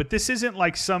 you know, but this isn't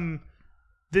like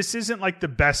the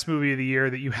best movie of the year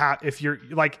that you have, if you're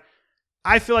like,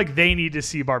 I feel like they need to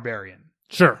see Barbarian.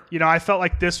 Sure. You know, I felt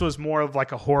like this was more of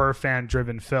like a horror fan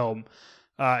driven film,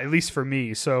 at least for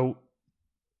me. So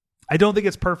I don't think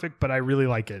it's perfect, but I really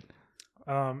like it.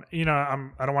 You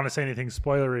know, I don't want to say anything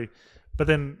spoilery, but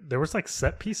then there was like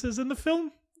set pieces in the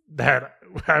film that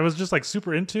I was just like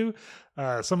super into.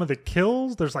 Some of the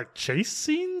kills, there's like chase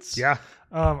scenes. Yeah.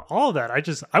 All of that.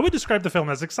 I would describe the film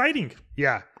as exciting.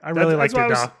 Yeah. I really liked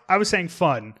it. I was saying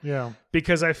fun. Yeah.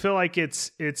 Because I feel like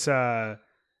it's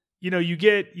you know, you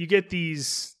get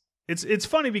these, it's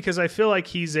funny because I feel like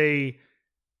he's a,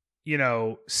 you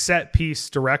know, set piece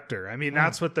director. I mean,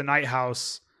 that's what The Night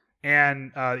House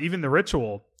and even The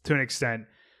Ritual, to an extent,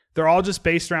 they're all just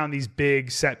based around these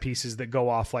big set pieces that go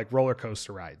off like roller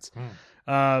coaster rides.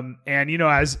 And you know,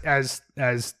 as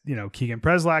you know, Keegan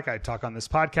Preslak, I talk on this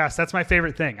podcast, that's my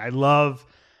favorite thing. I love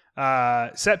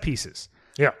set pieces.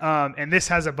 Yeah. And this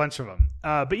has a bunch of them.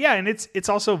 But yeah, and it's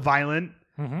also violent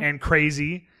and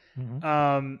crazy.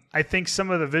 I think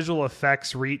some of the visual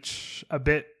effects reach a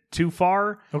bit too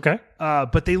far. Okay.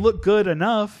 But they look good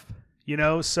enough, you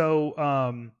know?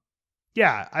 So,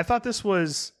 yeah, I thought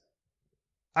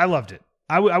I loved it.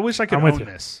 I wish I could own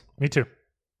this. Me too.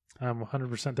 I'm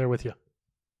 100% there with you.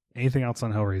 Anything else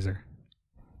on Hellraiser?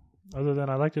 Other than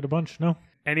I liked it a bunch, no.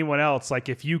 Anyone else, like,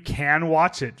 if you can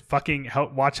watch it, fucking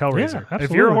watch Hellraiser. Yeah,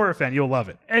 if you're a horror fan, you'll love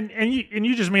it. And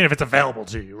you just mean if it's available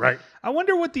to you, right? I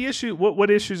wonder what the issue, what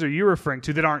issues are you referring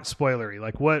to that aren't spoilery?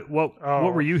 Like, what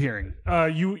were you hearing?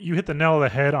 You hit the nail on the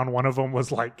head on one of them.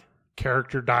 Was like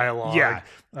character dialogue. Yeah.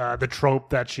 The trope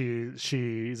that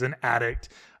she's an addict.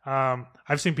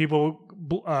 I've seen people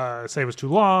say it was too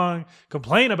long,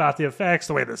 complain about the effects,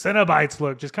 the way the Cenobites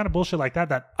look, just kind of bullshit like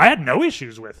that I had no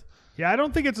issues with. Yeah, I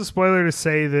don't think it's a spoiler to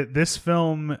say that this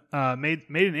film made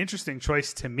an interesting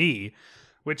choice to me,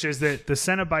 which is that the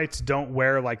Cenobites don't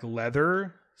wear like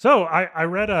leather. So I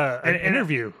read an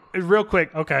interview. Real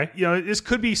quick. Okay. You know, this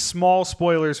could be small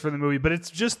spoilers for the movie, but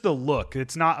it's just the look.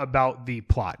 It's not about the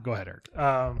plot. Go ahead, Eric.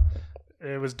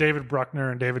 It was David Bruckner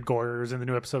and David Goyer in the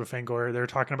new episode of Fangoria. They were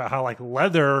talking about how like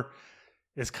leather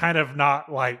is kind of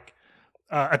not like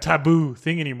a taboo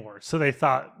thing anymore. So they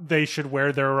thought they should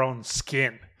wear their own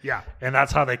skin. Yeah. And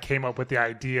that's how they came up with the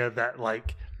idea that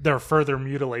like they're further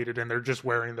mutilated and they're just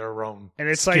wearing their own and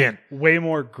it's skin. Like way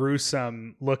more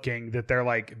gruesome looking that they're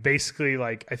like basically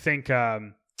like I think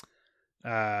well,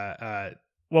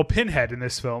 Pinhead in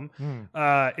this film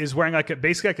is wearing like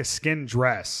basically like a skin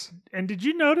dress. And did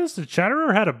you notice the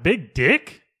Chatterer had a big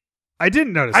dick? I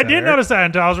didn't notice. I did notice that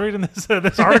until I was reading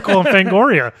this article in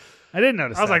Fangoria. I didn't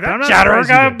notice. I was like, that Chatterer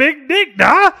got a big dick,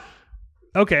 nah.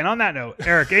 Okay, and on that note,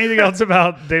 Eric, anything else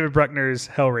about David Bruckner's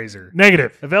Hellraiser?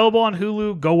 Negative. Available on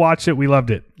Hulu. Go watch it. We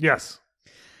loved it. Yes.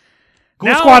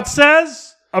 Cool Squad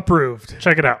says approved.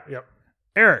 Check it out. Yep.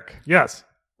 Eric. Yes.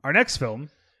 Our next film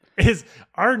is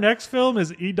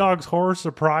E-Dog's horror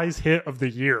surprise hit of the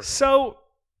year. So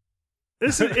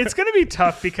it's going to be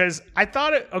tough because I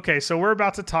thought it. Okay, so we're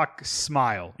about to talk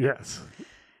Smile. Yes.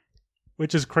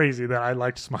 Which is crazy that I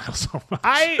liked Smile so much.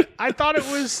 I thought it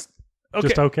was okay.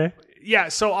 Just okay? Yeah,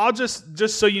 so I'll just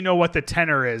so you know what the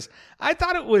tenor is. I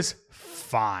thought it was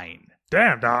fine.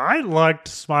 Damn, dog, I liked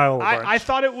Smile a bunch. I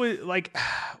thought it was like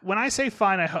when I say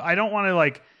fine, I don't want to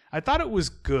like. I thought it was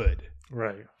good.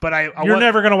 Right. But you're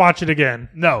never going to watch it again.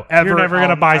 No, ever. You're never going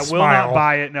to buy Smile. I will not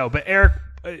buy it. No, but Eric.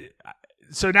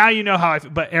 So now you know how I.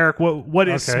 But Eric, what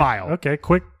is Smile? Okay,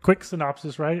 quick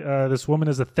synopsis. Right. This woman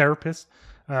is a therapist.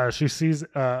 She sees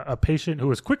a patient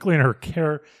who is quickly in her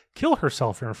care kill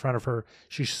herself in front of her.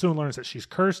 She soon learns that she's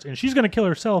cursed, and she's going to kill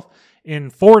herself in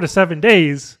 4 to 7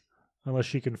 days, unless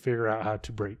she can figure out how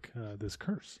to break this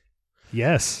curse.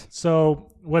 Yes.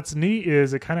 So what's neat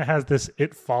is it kind of has this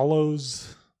It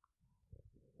Follows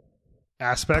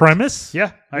aspect premise.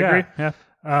 Yeah, I agree.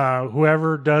 Yeah.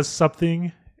 Whoever does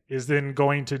something is then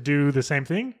going to do the same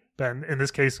thing, then in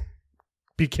this case,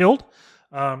 be killed.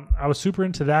 I was super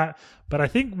into that, but I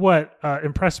think what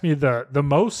impressed me the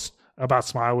most about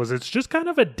Smile was it's just kind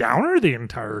of a downer the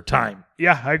entire time.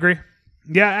 Yeah, I agree.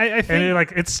 Yeah, I think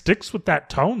and it sticks with that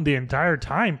tone the entire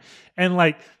time, and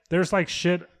like there's like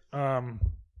shit. I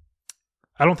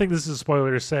don't think this is a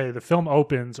spoiler to say the film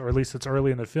opens, or at least it's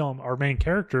early in the film. Our main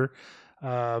character,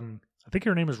 I think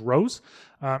her name is Rose.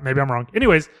 Maybe I'm wrong.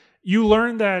 Anyways, you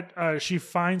learn that she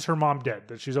finds her mom dead,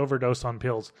 that she's overdosed on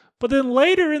pills. But then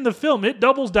later in the film, it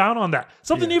doubles down on that.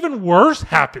 Something even worse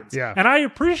happens. Yeah. And I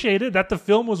appreciated that the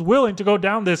film was willing to go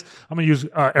down this, I'm going to use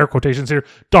air quotations here,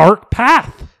 dark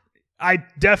path. I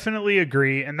definitely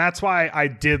agree. And that's why I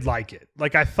did like it.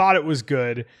 Like, I thought it was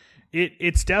good.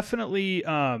 It's definitely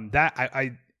that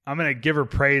I'm going to give her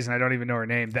praise, and I don't even know her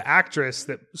name. The actress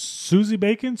that... Sosie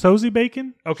Bacon?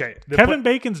 Okay. Kevin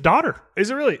Bacon's daughter. Is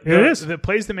it really? It is. That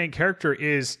plays the main character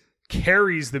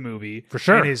carries the movie. For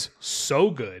sure. And is so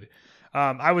good.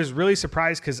 I was really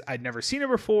surprised because I'd never seen her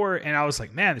before, and I was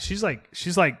like, man, she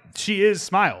is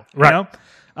Smile. You right.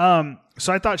 know?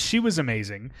 So I thought she was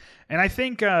amazing. And I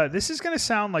think this is going to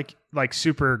sound like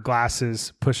super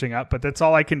glasses pushing up, but that's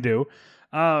all I can do.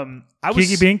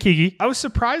 Kiki being Kiki. I was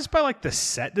surprised by like the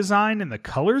set design and the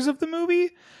colors of the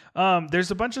movie.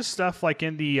 There's a bunch of stuff like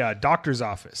in the doctor's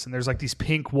office, and there's like these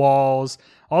pink walls,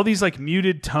 all these like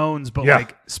muted tones, but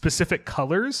like specific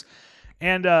colors.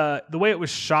 And the way it was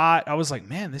shot, I was like,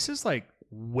 man, this is like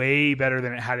way better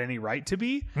than it had any right to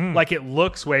be. Like it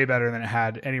looks way better than it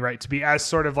had any right to be as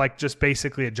sort of like just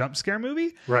basically a jump scare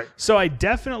movie. Right. So I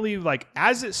definitely like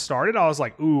as it started, I was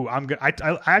like, ooh, I'm good.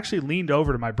 I actually leaned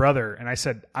over to my brother and I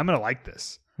said, I'm going to like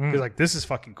this. Because like, this is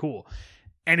fucking cool.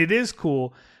 And it is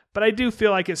cool, but I do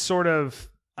feel like it's sort of,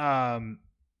 I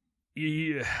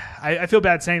feel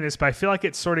bad saying this, but I feel like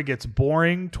it sort of gets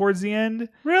boring towards the end.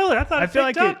 Really? I feel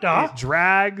like it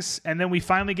drags, and then we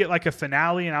finally get like a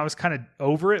finale, and I was kind of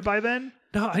over it by then.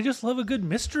 No, I just love a good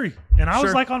mystery, and I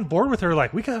was like on board with her.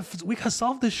 Like we gotta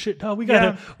solve this shit. No, we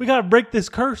gotta break this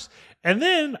curse. And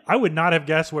then I would not have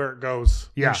guessed where it goes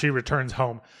when she returns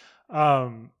home.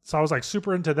 So I was like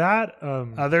super into that.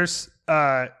 There's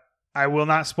I will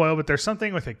not spoil, but there's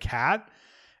something with a cat.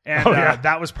 And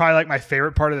that was probably like my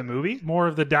favorite part of the movie. More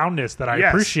of the downness that I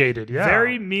appreciated. Yeah.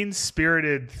 Very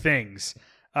mean-spirited things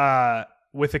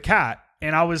with a cat.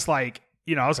 And I was like,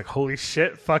 holy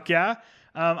shit, fuck yeah.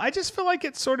 I just feel like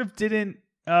it sort of didn't,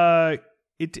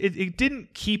 it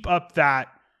didn't keep up that.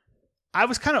 I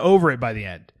was kind of over it by the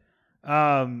end.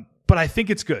 But I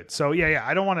think it's good. So yeah.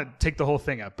 I don't want to take the whole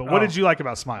thing up. But what did you like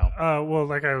about Smile? Well,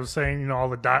 like I was saying, all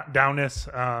the downness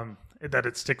that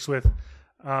it sticks with.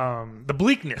 The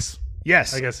bleakness,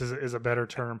 yes, I guess is a better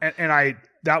term, and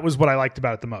that was what I liked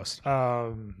about it the most.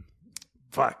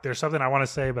 There's something I want to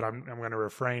say, but I'm going to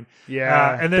refrain.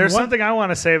 Yeah, and then there's something I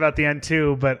want to say about the end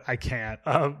too, but I can't.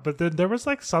 But then there was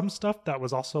like some stuff that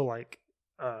was also like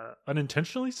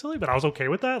unintentionally silly, but I was okay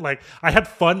with that. Like I had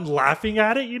fun laughing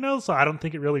at it, so I don't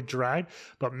think it really dragged.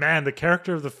 But man, the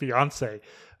character of the fiance,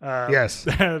 yes,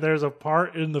 there's a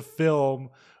part in the film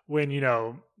when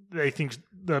they think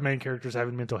the main character is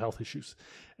having mental health issues,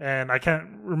 and I can't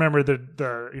remember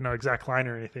the exact line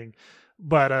or anything,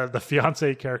 but the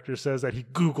fiance character says that he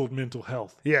Googled mental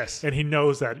health. Yes, and he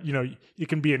knows that it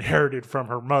can be inherited from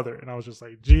her mother. And I was just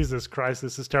like, Jesus Christ,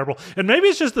 this is terrible. And maybe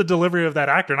it's just the delivery of that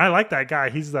actor. And I like that guy.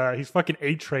 He's fucking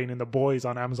A-Train in The Boys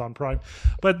on Amazon Prime.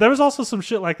 But there was also some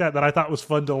shit like that I thought was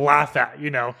fun to laugh at.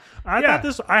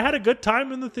 I had a good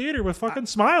time in the theater with fucking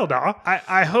Smile, dog.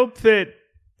 I hope that.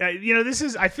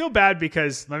 I feel bad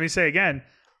because, let me say again,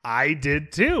 I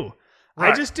did too.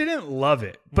 Right. I just didn't love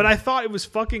it, but I thought it was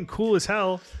fucking cool as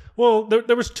hell. Well,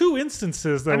 there was two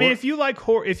instances. If you like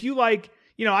horror, if you like,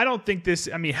 I don't think this.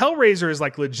 I mean, Hellraiser is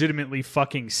like legitimately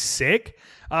fucking sick.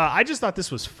 I just thought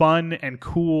this was fun and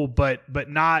cool, but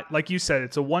not like you said.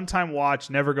 It's a one-time watch,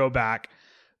 never go back.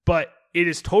 But it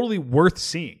is totally worth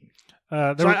seeing.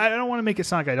 I don't want to make it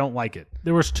sound like I don't like it.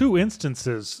 There was 2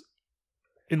 instances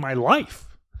in my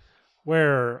life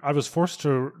where I was forced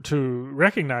to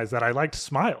recognize that I liked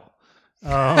Smile.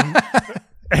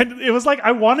 And it was like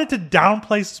I wanted to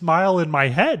downplay Smile in my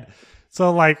head.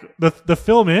 So like the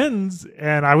film ends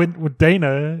and I went with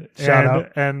Dana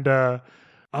and I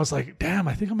was like, damn,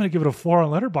 I think I'm going to give it a 4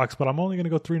 on Letterboxd, but I'm only going to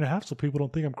go 3.5 so people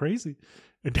don't think I'm crazy.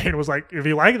 And Dana was like, if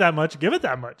you like it that much, give it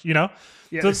that much, Yeah,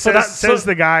 so says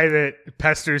the guy that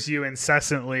pesters you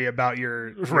incessantly about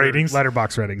your ratings,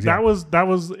 Letterboxd ratings. Yeah. That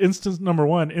was instance number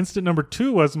 1. Instant number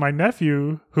 2 was my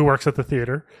nephew who works at the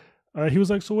theater. He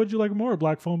was like, so what'd you like more,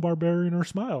 Black Phone Barbarian or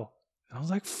Smile? And I was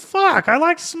like, fuck, I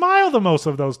like Smile the most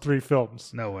of those 3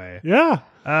 films. No way. Yeah.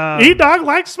 E-Dog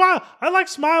likes Smile. I like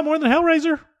Smile more than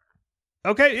Hellraiser.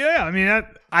 Okay, yeah. I mean,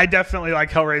 I definitely like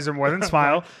Hellraiser more than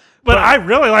Smile. But I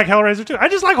really like Hellraiser too. I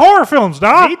just like horror films,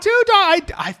 dog. Me too,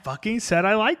 dog. I fucking said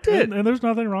I liked it. And there's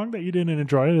nothing wrong that you didn't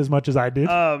enjoy it as much as I did.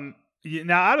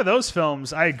 Now, out of those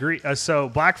films, I agree. So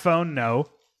Black Phone, no.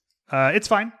 It's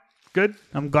fine. Good.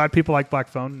 I'm glad people like Black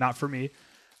Phone. Not for me.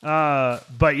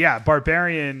 But yeah,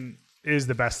 Barbarian is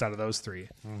the best out of those 3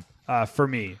 for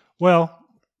me. Well,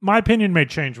 my opinion may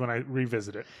change when I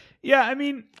revisit it. Yeah, I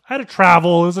mean, I had to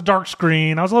travel. It was a dark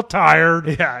screen. I was a little tired.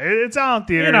 Yeah, it's out in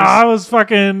theaters. I was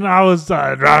driving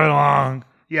along.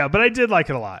 Yeah, but I did like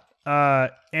it a lot.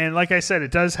 And like I said, it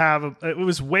does have. It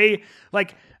was way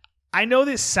like. I know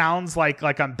this sounds like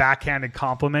I'm backhanded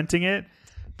complimenting it,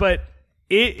 but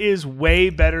it is way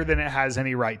better than it has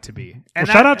any right to be. And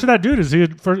shout out to that dude. Is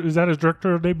that his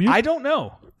director debut? I don't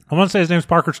know. I want to say his name's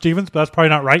Parker Stevens, but that's probably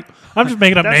not right. I'm just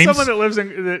making up names. That's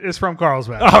someone that is from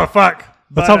Carlsbad. Oh fuck.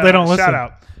 Let's hope they don't listen. Shout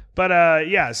out. But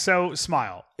yeah, so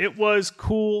Smile. It was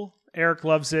cool. Eric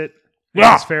loves it.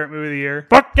 Yeah. His favorite movie of the year.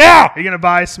 Fuck yeah! Are you gonna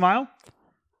buy Smile?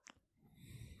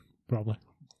 Probably.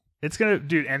 It's gonna,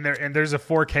 dude. And there's a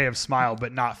 4K of Smile,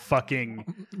 but not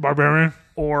fucking Barbarian.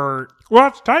 Or well,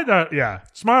 it's tight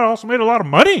that Smile also made a lot of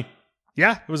money.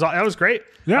 Yeah, that was great.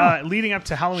 Yeah, leading up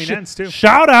to Halloween Ends too.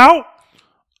 Shout out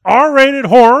R-rated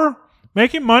horror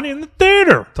making money in the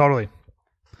theater. Totally,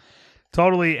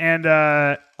 and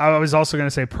I was also going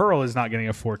to say Pearl is not getting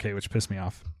a 4K, which pissed me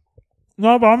off.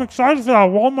 No, but I'm excited for that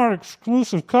Walmart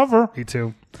exclusive cover. Me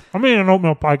too. I'm eating an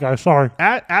oatmeal pie, guy. Sorry.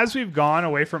 As we've gone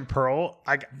away from Pearl,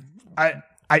 I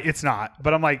it's not,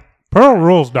 but I'm like Pearl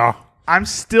rules, da. I'm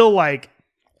still like,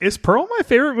 is Pearl my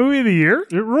favorite movie of the year?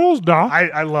 It rules, da.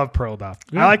 I love Pearl, da.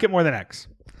 Yeah. I like it more than X.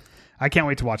 I can't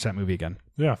wait to watch that movie again.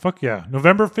 Yeah, fuck yeah.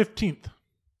 November 15th.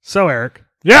 So, Eric.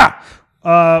 Yeah.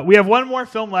 We have one more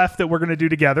film left that we're going to do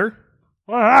together.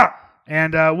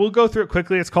 And we'll go through it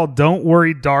quickly. It's called Don't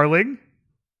Worry, Darling.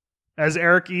 As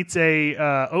Eric eats a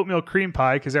oatmeal cream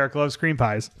pie, because Eric loves cream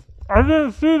pies. I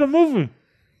didn't see the movie.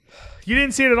 You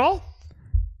didn't see it at all?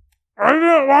 I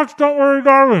didn't watch Don't Worry,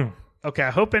 Darling. Okay,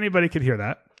 I hope anybody could hear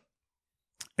that.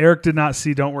 Eric did not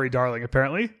see Don't Worry, Darling,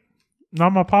 apparently.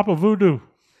 Not my Papa Voodoo.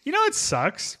 You know, it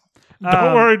sucks.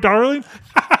 Don't worry, darling.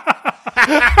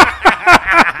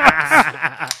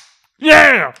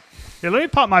 Yeah. Let me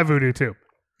pop my voodoo, too.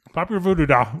 Pop your voodoo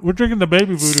doll. We're drinking the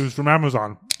baby voodoos from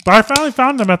Amazon. But I finally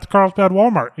found them at the Carlsbad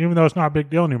Walmart, even though it's not a big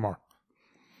deal anymore.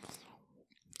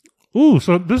 Ooh,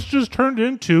 so this just turned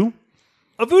into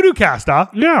a voodoo cast, huh?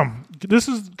 Yeah. This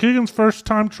is Keegan's first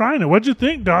time trying it. What'd you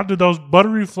think, Doc? Did those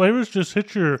buttery flavors just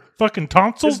hit your fucking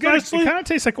tonsils nicely? It kind of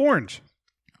tastes like orange.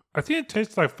 I think it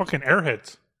tastes like fucking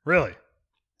Airheads. Really?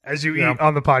 As you eat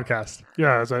on the podcast.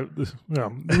 Yeah.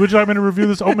 Would you like me to review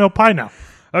this oatmeal pie now?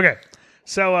 Okay.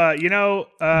 So, do you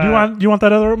want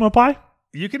that other oatmeal pie?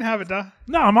 You can have it, duh.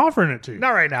 No, I'm offering it to you. Not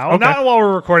right now. Okay. Not while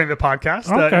we're recording the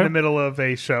podcast in the middle of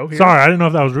a show. Here. Sorry, I didn't know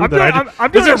if that was rude.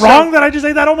 Is it wrong that I just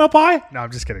ate that oatmeal pie? No,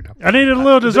 I'm just kidding. No. I needed a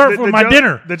little dessert for my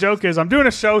dinner. The joke is I'm doing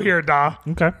a show here, da.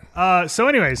 Okay. So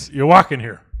anyways. You're walking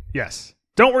here. Yes.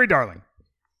 Don't worry, darling.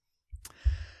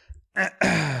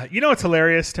 You know what's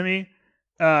hilarious to me?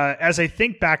 As I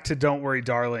think back to Don't Worry,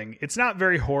 Darling, it's not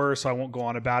very horror, so I won't go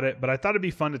on about it, but I thought it'd be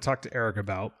fun to talk to Eric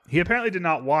about. He apparently did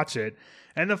not watch it.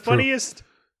 And the funniest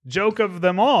joke of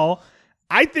them all,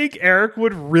 I think Eric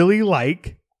would really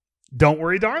like Don't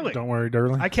Worry, Darling. Don't Worry,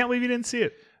 Darling. I can't believe you didn't see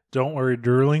it. Don't Worry,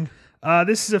 Darling.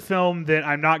 This is a film that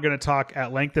I'm not going to talk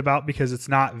at length about because it's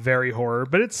not very horror,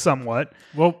 but it's somewhat.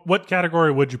 Well, what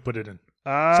category would you put it in?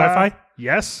 Sci-fi?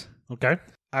 Yes. Okay.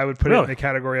 I would put it in the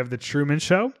category of The Truman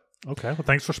Show. Okay, well,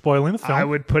 thanks for spoiling the I film.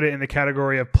 would put it in the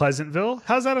category of Pleasantville.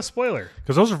 How's that a spoiler?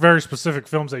 Because those are very specific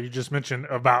films that you just mentioned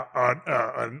about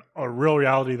a real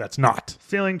reality that's not.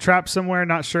 Feeling trapped somewhere,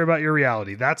 not sure about your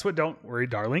reality. That's what Don't Worry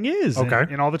Darling is Okay.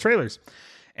 in all the trailers.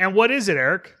 And what is it,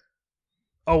 Eric?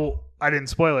 Oh, I didn't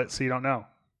spoil it, so you don't know.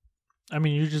 I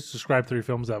mean, you just described 3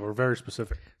 films that were very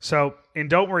specific. So in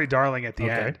Don't Worry Darling at the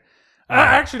Okay. end, I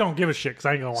actually don't give a shit because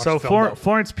I ain't going to watch so the film. though.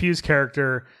 Florence Pugh's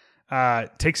character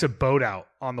takes a boat out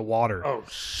on the water. Oh,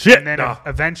 shit. And then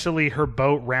eventually her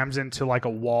boat rams into like a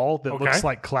wall that Okay. looks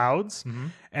like clouds.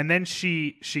 And then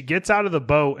she gets out of the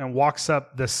boat and walks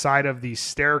up the side of the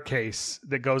staircase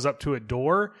that goes up to a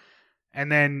door.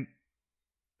 And then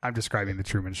I'm describing the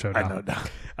Truman Show now. I know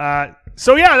now.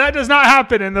 So yeah, that does not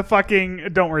happen in the fucking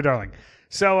Don't Worry Darling.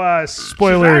 So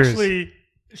spoilers.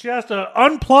 She has to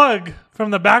unplug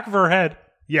from the back of her head.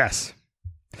 Yes.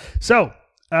 So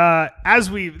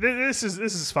this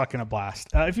is fucking a blast.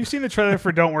 If you've seen the trailer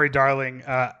for Don't Worry Darling,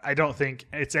 I don't think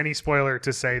it's any spoiler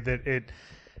to say that it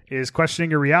is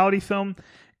questioning a reality film.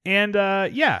 And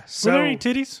yeah, so Were there any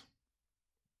titties?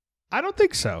 I don't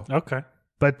think so. Okay.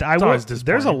 But always there's a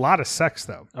disappointing. lot of sex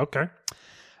though. Okay.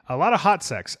 A lot of hot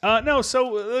sex. No,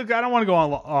 so look, I don't want to go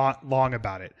on long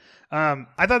about it.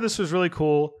 I thought this was really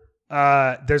cool.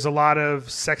 There's a lot of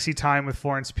sexy time with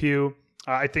Florence Pugh.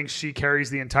 I think she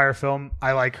carries the entire film.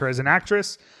 I like her as an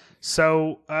actress.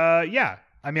 So, yeah.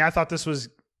 I mean, I thought this was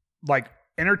like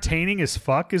entertaining as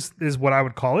fuck is what I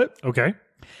would call it. Okay.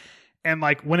 And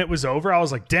like when it was over, I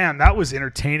was like, damn, that was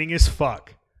entertaining as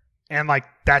fuck. And like,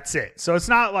 that's it. So it's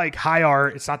not like high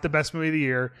art. It's not the best movie of the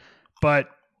year, but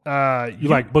You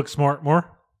like Booksmart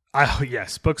more?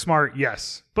 Yes. Booksmart.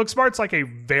 Yes. Booksmart's like a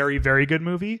very, very good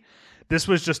movie. This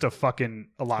was just a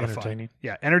lot of Entertaining. fun.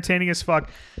 Yeah. Entertaining as fuck.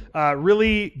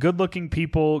 Really good looking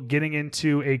people getting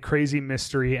into a crazy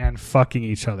mystery and fucking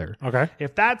each other. Okay.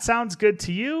 If that sounds good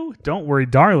to you, Don't Worry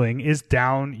Darling is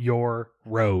down your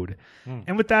road.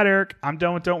 And with that, Eric, I'm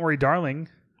done with Don't Worry Darling.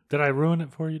 Did I ruin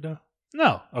it for you, though?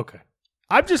 No. Okay.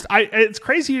 It's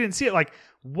crazy you didn't see it. Like,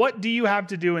 what do you have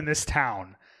to do in this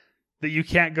town that you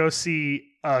can't go see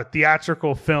a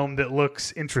theatrical film that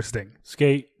looks interesting?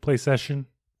 Skate, play session,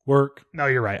 work, No,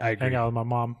 you're right. I agree. hang out with my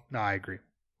mom. No, I agree.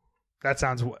 That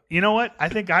sounds... You know what? I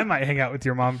think I might hang out with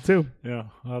your mom, too. Yeah,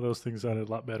 all those things sounded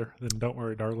a lot better than Don't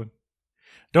Worry, Darling.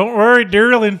 Don't worry,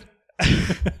 darling.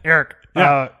 Eric,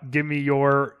 Yeah. give me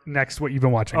your next what you've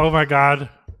been watching. Oh, my God.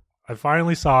 I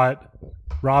finally saw it.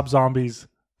 Rob Zombie's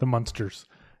The Munsters.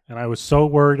 And I was so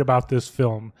worried about this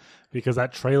film because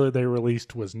that trailer they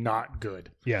released was not good.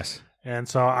 Yes. And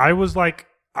so I was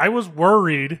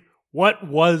worried, what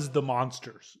was The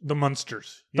Monsters? The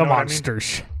Munsters. You The know what I mean?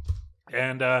 Monsters.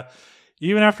 And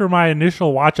even after my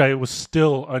initial watch, I was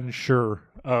still unsure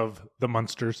of The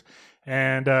Munsters.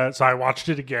 And so I watched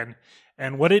it again.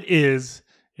 And what it is,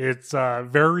 it's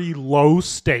very low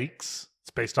stakes. It's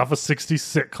based off a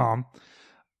 60s sitcom.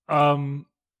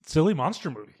 Silly monster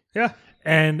movie. Yeah.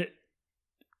 And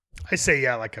I say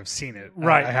yeah like I've seen it.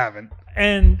 Right. I haven't.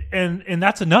 and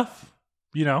that's enough,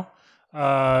 you know.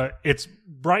 It's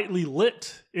brightly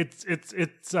lit.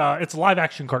 It's a live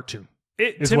action cartoon.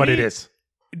 Is To what me, it is.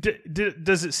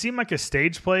 Does it seem like a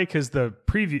stage play? Because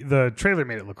the trailer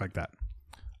made it look like that.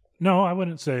 No, I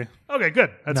wouldn't say. Okay,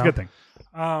 good. That's a No. good thing.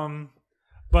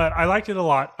 But I liked it a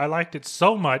lot. I liked it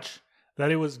so much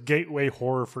that it was gateway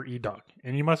horror for E-Dog.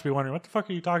 And you must be wondering, what the fuck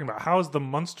are you talking about? How is The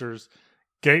Munsters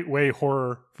gateway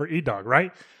horror for E-Dog,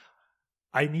 right?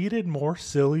 I needed more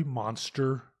silly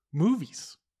monster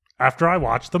movies after I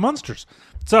watched The Munsters.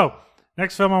 So,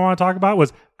 next film I want to talk about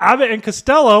was Abbott and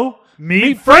Costello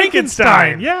Meet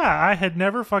Frankenstein. Yeah, I had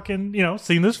never fucking,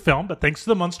 seen this film, but thanks to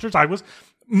The Munsters, I was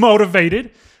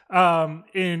motivated.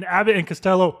 In Abbott and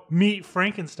Costello Meet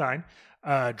Frankenstein,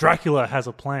 Dracula has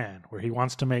a plan where he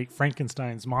wants to make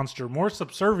Frankenstein's monster more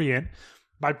subservient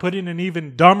by putting an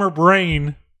even dumber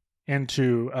brain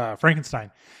into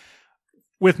Frankenstein.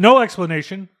 With no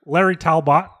explanation, Larry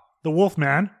Talbot, the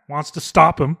Wolfman, wants to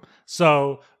stop him.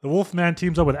 So the Wolfman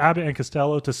teams up with Abbott and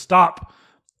Costello to stop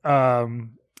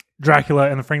Dracula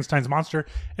and the Frankenstein's monster.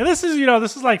 And this is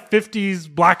like 50s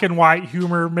black and white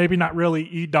humor, maybe not really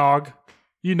E-Dog,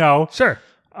 Sure.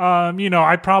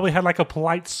 I probably had like a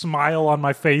polite smile on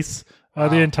my face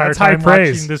the entire that's high time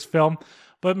praise. watching this film.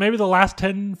 But maybe the last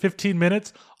 10, 15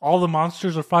 minutes, all the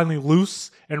monsters are finally loose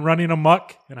and running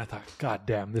amok. And I thought, God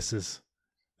damn, this is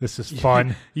This is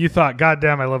fun. You thought, God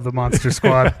damn, I love the Monster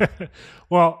Squad.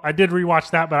 Well, I did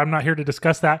rewatch that, but I'm not here to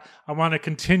discuss that. I want to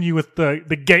continue with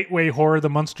the gateway horror the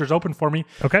Munsters opened for me.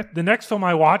 Okay. The next film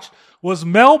I watched was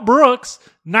Mel Brooks'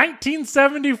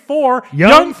 1974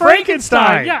 Young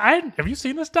Frankenstein. Yeah, have you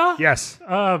seen this, Da? Yes.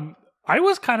 I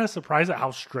was kind of surprised at how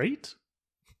straight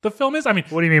the film is. I mean,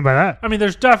 What do you mean by that?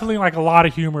 there's definitely like a lot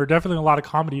of humor, definitely a lot of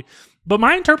comedy. But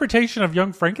my interpretation of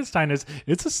Young Frankenstein is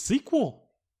it's a sequel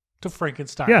to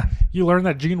Frankenstein. Yeah. You learn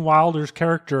that Gene Wilder's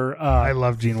character, I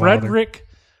love Gene Wilder. Frederick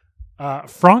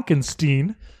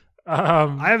Frankenstein.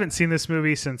 I haven't seen this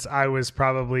movie since I was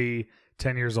probably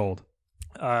 10 years old.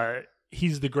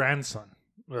 He's the grandson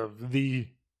of the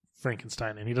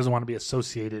Frankenstein, and he doesn't want to be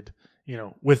associated,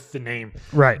 with the name.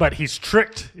 Right. But he's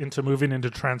tricked into moving into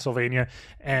Transylvania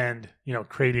and,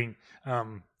 creating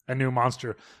a new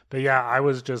monster. But yeah, I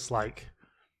was just like,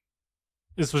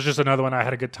 this was just another one I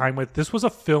had a good time with. This was a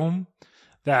film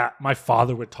that my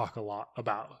father would talk a lot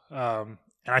about. And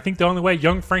I think the only way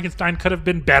Young Frankenstein could have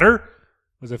been better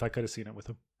was if I could have seen it with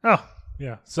him. Oh,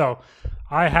 Yeah. So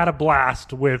I had a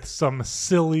blast with some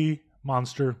silly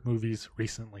monster movies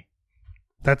recently.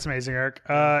 that's amazing, Eric.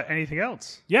 Anything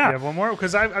else? Yeah. You have one more?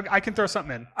 Because I can throw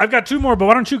something in. I've got two more, but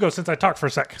why don't you go since I talked for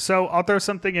a sec? So I'll throw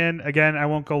something in. Again, I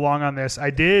won't go long on this. I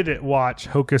did watch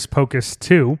Hocus Pocus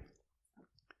 2.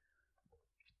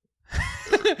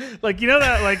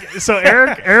 So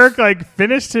Eric like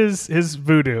finished his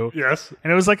voodoo. Yes.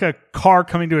 And it was like a car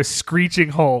coming to a screeching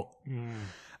halt.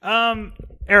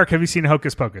 Eric, have you seen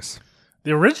Hocus Pocus?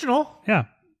 The original? Yeah.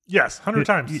 Yes, 100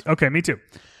 times. Okay, me too.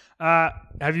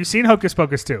 Have you seen Hocus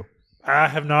Pocus 2? I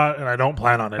have not, and I don't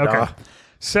plan on it. Okay.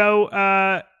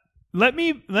 So let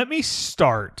me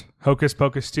start Hocus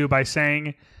Pocus 2 by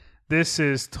saying this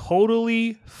is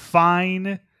totally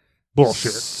fine,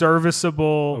 Bullshit.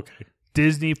 serviceable Okay.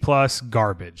 Disney Plus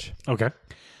garbage. Okay.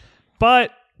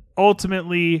 But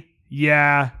ultimately,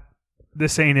 yeah,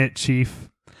 this ain't it, Chief.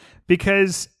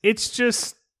 Because it's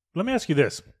just Let me ask you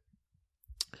this.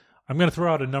 I'm going to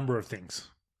throw out a number of things.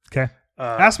 okay.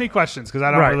 Ask me questions because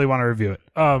I don't right. really want to review it.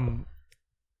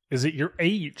 Is it your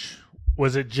age?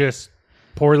 Was it just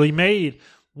poorly made?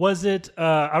 Was it,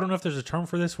 I don't know if there's a term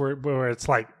for this where it's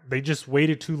like they just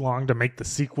waited too long to make the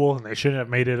sequel and they shouldn't have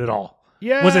made it at all.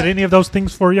 Yeah. Was it any of those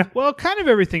things for you? Well, kind of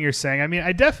everything you're saying. I mean,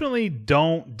 I definitely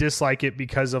don't dislike it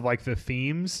because of like the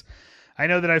themes. I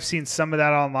know that I've seen some of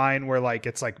that online where like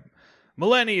it's like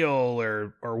millennial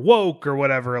or woke or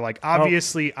whatever. Like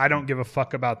obviously I don't give a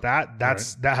fuck about that.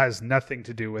 That has nothing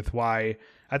to do with why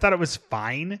I thought it was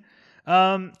fine.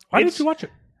 Why did you watch it?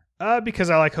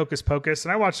 Because I like Hocus Pocus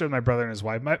and I watched it with my brother and his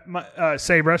wife. My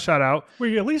Sabra, shout out. Were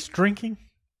you at least drinking?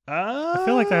 I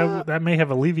feel like that may have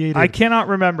alleviated. I cannot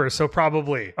remember, so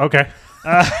probably. Okay.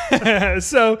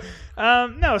 So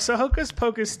Hocus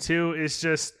Pocus 2 is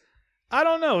just, I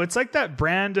don't know. It's like that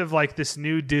brand of like this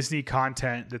new Disney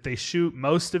content that they shoot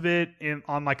most of it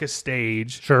on like a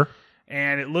stage. Sure.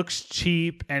 And it looks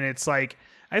cheap. And it's like,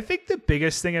 I think the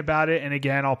biggest thing about it, and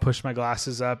again, I'll push my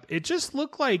glasses up. It just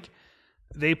looked like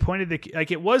they pointed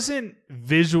like it wasn't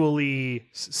visually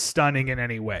stunning in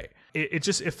any way. It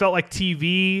felt like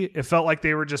TV. It felt like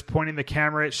they were just pointing the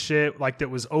camera at shit like that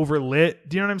was overlit.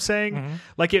 Do you know what I'm saying? Mm-hmm.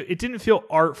 Like it didn't feel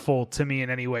artful to me in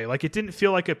any way. Like it didn't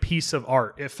feel like a piece of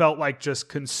art. It felt like just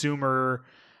consumer,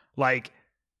 like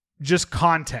just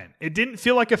content. It didn't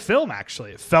feel like a film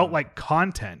actually. It felt like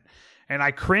content. And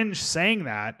I cringe saying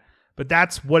that, but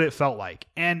that's what it felt like.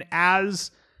 And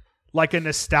as like a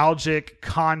nostalgic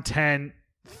content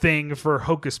thing for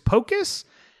Hocus Pocus,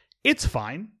 it's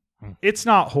fine. It's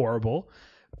not horrible,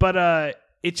 but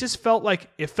it just felt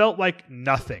like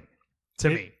nothing to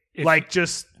me. Like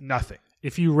just nothing.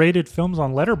 If you rated films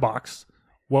on Letterboxd,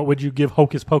 what would you give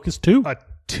Hocus Pocus 2? A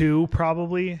 2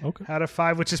 probably Okay. out of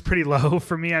 5, which is pretty low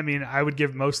for me. I mean, I would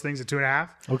give most things a 2.5.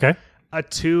 Okay. A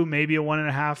 2, maybe a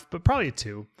 1.5, but probably a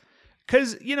 2.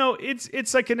 Because,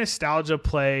 it's like a nostalgia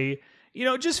play.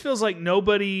 It just feels like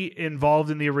nobody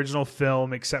involved in the original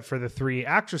film except for the 3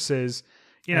 actresses.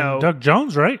 And Doug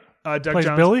Jones, right? Doug Plays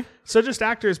Jones. Billy? So just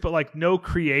actors, but like no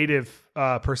creative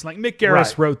person. Like Mick Garris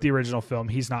Right. wrote the original film.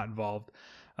 He's not involved.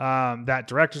 That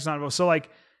director's not involved. So like,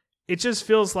 it just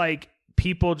feels like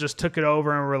people just took it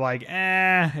over and were like,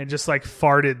 and just like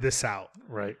farted this out.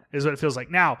 Right. Is what it feels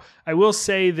like. Now, I will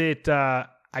say that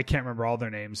I can't remember all their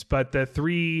names, but the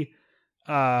 3...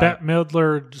 Bette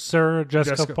Midler, Sarah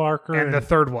Jessica Parker. And the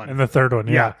third one. And the third one,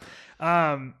 yeah.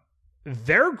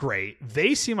 They're great.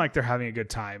 They seem like they're having a good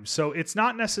time. So it's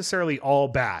not necessarily all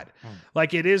bad.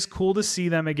 Like it is cool to see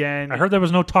them again. I heard there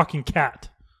was no talking cat.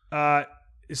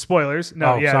 Spoilers.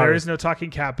 No, Oh, yeah, sorry. there is no talking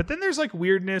cat. But then there's like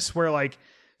weirdness where like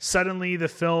suddenly the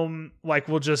film like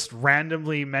will just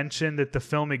randomly mention that the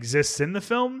film exists in the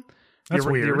film. That's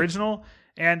weird. The original.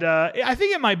 And I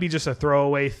think it might be just a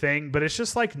throwaway thing, but it's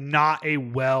just like not a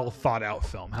well thought out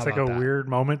film. How It's like about a that? weird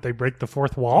moment. They break the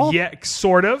fourth wall. Yeah,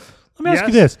 sort of. Let me ask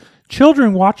you this.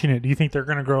 Children watching it, do you think they're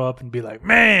going to grow up and be like,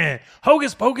 man,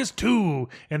 Hocus Pocus 2?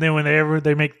 And then whenever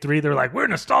they make 3, they're like, we're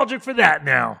nostalgic for that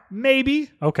now.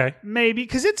 Maybe. Okay. Maybe.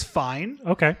 Because it's fine.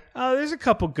 Okay. There's a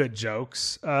couple good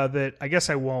jokes that I guess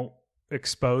I won't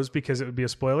expose because it would be a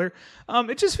spoiler.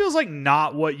 It just feels like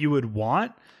not what you would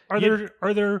want. Are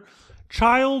there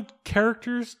child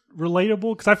characters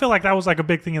relatable? Because I feel like that was like a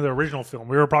big thing in the original film.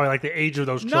 We were probably like the age of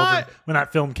those children when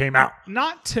that film came out.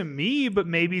 Not to me, but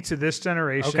maybe to this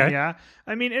generation. Okay. Yeah.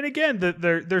 I mean, and again,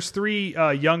 there's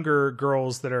 3 younger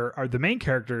girls that are the main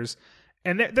characters,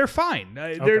 and they're fine.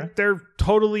 They're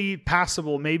totally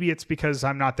passable. Maybe it's because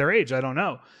I'm not their age. I don't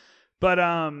know. But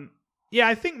yeah,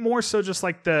 I think more so just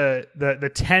like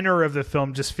the tenor of the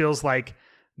film just feels like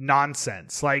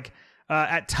nonsense. Like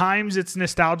at times it's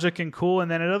nostalgic and cool, and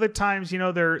then at other times,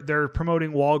 they're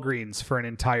promoting Walgreens for an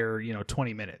entire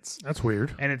 20 minutes. That's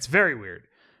weird. And it's very weird.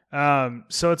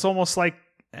 So it's almost like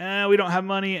we don't have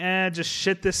money, just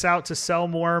shit this out to sell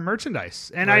more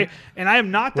merchandise. And right. I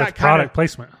am not With that kind product of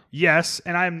placement. Yes,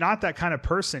 and I am not that kind of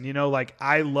person. Like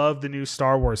I love the new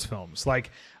Star Wars films.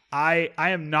 Like I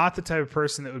am not the type of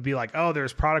person that would be like, oh,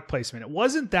 there's product placement. It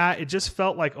wasn't that. It just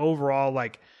felt like overall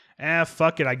like,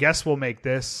 fuck it. I guess we'll make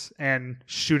this and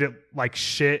shoot it like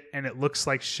shit, and it looks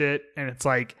like shit, and it's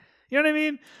like, you know what I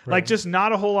mean? Right. Like just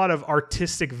not a whole lot of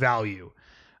artistic value.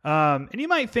 And you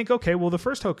might think, okay, well, the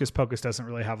first Hocus Pocus doesn't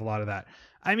really have a lot of that.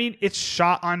 I mean, it's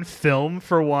shot on film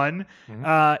for one.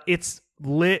 Mm-hmm. It's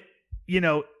lit,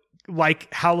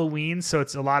 like Halloween, so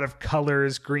it's a lot of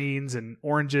colors, greens and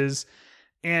oranges.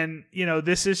 And,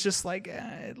 this is just like,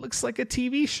 it looks like a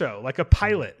TV show, like a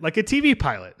pilot, like a TV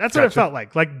pilot. That's what it felt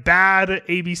like bad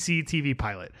ABC TV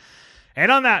pilot.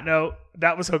 And on that note,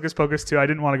 that was Hocus Pocus 2. I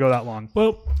didn't want to go that long.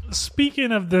 Well,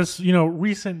 speaking of this,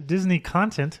 recent Disney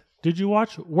content, did you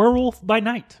watch Werewolf by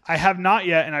Night? I have not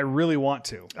yet, and I really want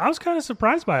to. I was kind of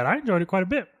surprised by it. I enjoyed it quite a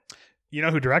bit. You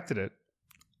know who directed it?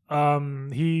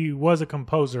 He was a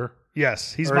composer.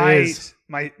 Yes, he's is.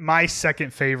 my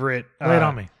second favorite. Lay it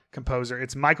on me. Composer.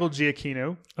 It's Michael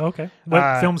Giacchino. Okay.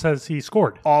 What films has he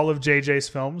scored? All of JJ's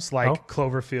films, like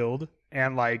Cloverfield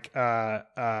and like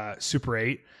Super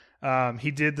 8.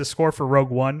 He did the score for Rogue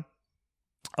One.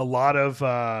 A lot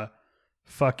of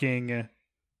fucking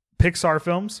Pixar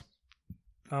films.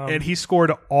 And he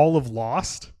scored all of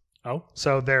Lost. Oh.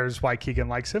 So there's why Keegan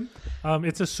likes him.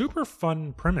 It's a super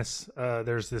fun premise.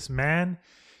 There's this man.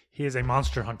 He is a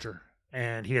monster hunter,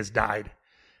 and he has died.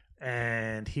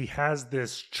 And he has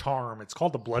this charm. It's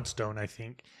called the Bloodstone, I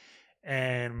think.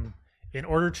 And in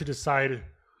order to decide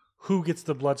who gets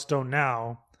the Bloodstone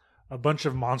now, a bunch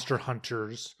of monster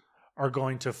hunters are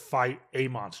going to fight a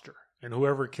monster. And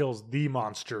whoever kills the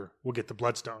monster will get the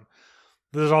Bloodstone.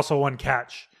 There's also one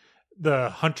catch. The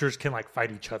hunters can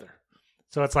fight each other.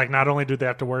 So it's like not only do they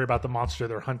have to worry about the monster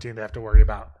they're hunting, they have to worry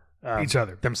about each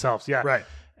other themselves. Yeah. Right.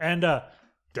 And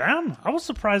damn, I was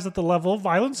surprised at the level of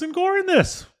violence and gore in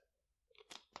this.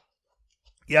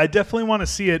 Yeah, I definitely want to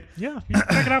see it. Yeah, you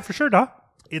check it out for sure,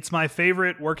 Doc. It's my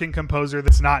favorite working composer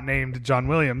that's not named John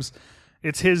Williams.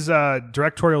 It's his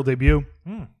directorial debut.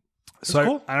 So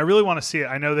cool. I really want to see it.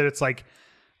 I know that it's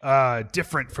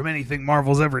different from anything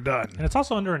Marvel's ever done. And it's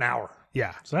also under an hour.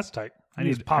 Yeah. So that's tight. I need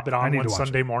need to pop it on one to watch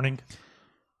Sunday morning.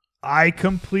 I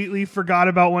completely forgot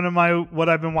about what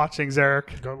I've been watching,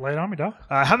 Zarek. Go lay it on me, Doc.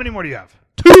 How many more do you have?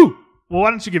 2! Well, why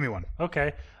don't you give me one?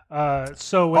 Okay.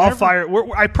 So I'll fire.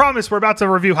 I promise we're about to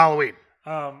review Halloween.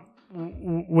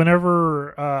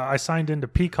 Whenever I signed into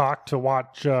Peacock to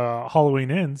watch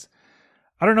Halloween Ends,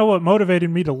 I don't know what motivated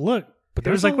me to look, but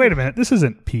There's wait a minute, this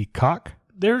isn't Peacock.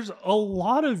 There's a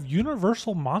lot of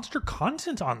Universal Monster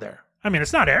content on there. I mean,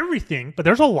 it's not everything, but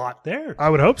there's a lot there. I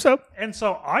would hope so. And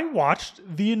so I watched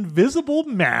The Invisible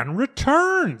Man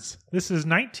Returns. This is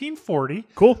 1940.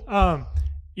 Cool.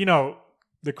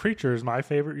 The Creature is my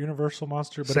favorite Universal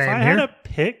monster, but Same if I here. had to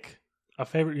pick a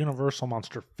favorite Universal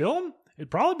monster film,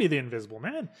 it'd probably be The Invisible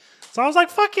Man. So I was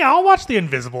like, fuck yeah, I'll watch The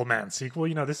Invisible Man sequel.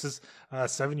 This is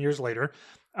 7 years later.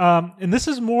 And this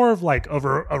is more of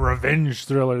a revenge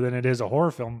thriller than it is a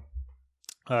horror film.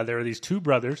 There are these 2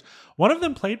 brothers. One of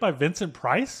them played by Vincent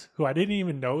Price, who I didn't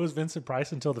even know was Vincent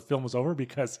Price until the film was over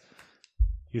because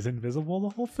he's invisible the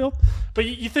whole film. But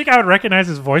you think I would recognize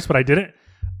his voice, but I didn't.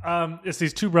 It's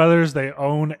these 2 brothers. They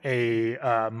own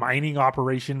a mining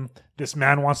operation. This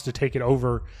man wants to take it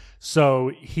over. So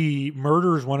he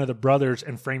murders one of the brothers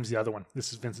and frames the other one.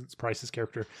 This is Vincent Price's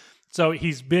character. So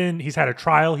he's had a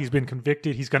trial. He's been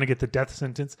convicted. He's going to get the death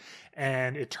sentence.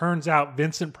 And it turns out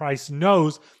Vincent Price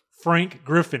knows Frank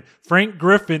Griffin. Frank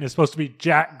Griffin is supposed to be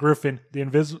Jack Griffin,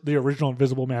 the original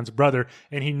Invisible Man's brother,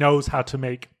 and he knows how to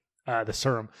make the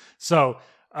serum. So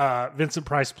Vincent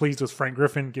Price pleads with Frank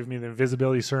Griffin, give me the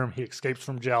invisibility serum. He escapes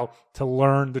from jail to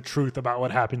learn the truth about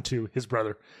what happened to his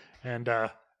brother. And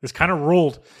it's kind of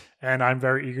ruled, and I'm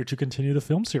very eager to continue the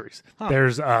film series.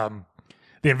 There's The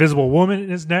Invisible Woman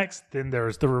is next. Then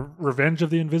there's The Revenge of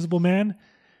the Invisible Man.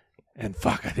 And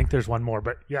fuck, I think there's one more.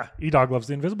 But yeah, E-Dog loves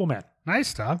The Invisible Man. Nice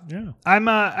stuff. Yeah.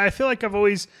 I feel like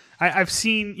I've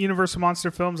seen Universal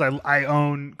Monster films. I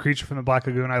own Creature from the Black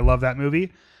Lagoon. I love that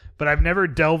movie. But I've never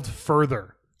delved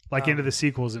further, into the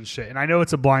sequels and shit. And I know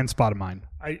it's a blind spot of mine.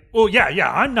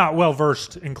 Yeah. I'm not well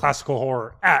versed in classical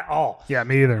horror at all. Yeah,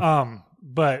 me either.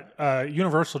 But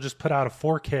Universal just put out a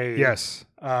 4K yes.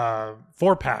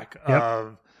 4-pack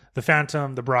of The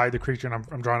Phantom, The Bride, The Creature, and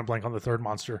I'm drawing a blank on the third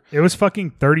monster. It was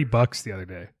fucking $30 the other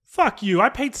day. Fuck you. I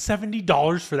paid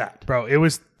 $70 for that. Bro, it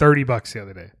was $30 the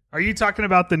other day. Are you talking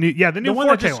about the new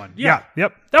 4K one? Yeah.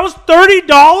 Yep. That was $30?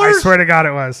 I swear to God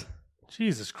it was.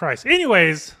 Jesus Christ.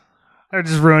 Anyways. I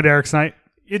just ruined Eric's night.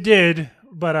 It did,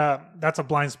 but that's a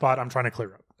blind spot I'm trying to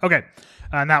clear up. Okay.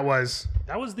 And that was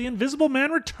The Invisible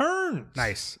Man Returns.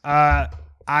 Nice.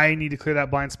 I need to clear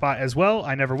that blind spot as well.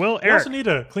 I never will. You Eric. also need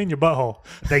to clean your butthole.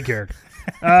 Thank you, Eric.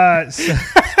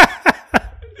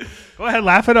 Go ahead,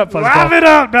 laugh it up, Fuzzball. Laugh it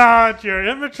up, Dodge. Your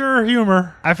immature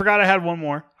humor. I forgot I had one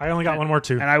more. I only got one more,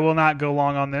 too. And I will not go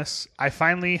long on this. I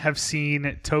finally have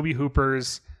seen Tobe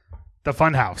Hooper's The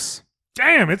Funhouse.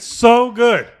 Damn, it's so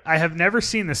good. I have never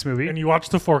seen this movie. And you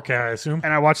watched the 4K, I assume?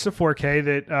 And I watched the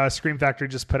 4K that Scream Factory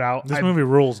just put out. This movie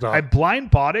rules, dog. I blind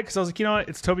bought it because I was like, you know what?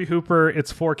 It's Tobe Hooper.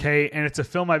 It's 4K. And it's a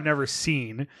film I've never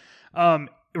seen.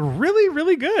 Really,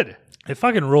 really good. It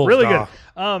fucking rules, really dog.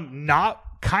 Good.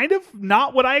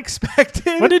 Not what I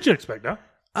expected. What did you expect, dog?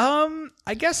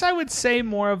 I guess I would say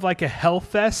more of like a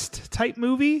Hellfest type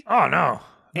movie. Oh, no.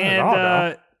 Not at all,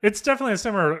 dog. It's definitely a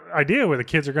similar idea where the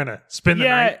kids are going to spend the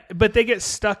night. Yeah, but they get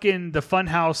stuck in the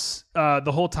funhouse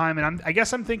the whole time. And I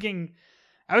was thinking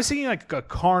like a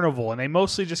carnival, and they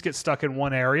mostly just get stuck in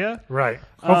one area. Right.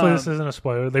 Hopefully this isn't a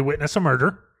spoiler. They witness a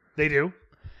murder. They do.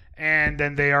 And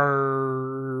then they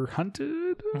are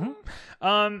hunted.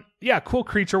 Mm-hmm. Yeah, cool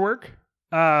creature work.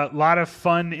 A lot of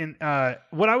fun. In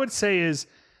what I would say is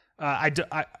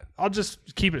I'll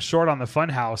just keep it short on the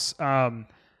funhouse.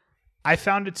 I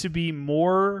found it to be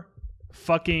more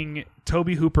fucking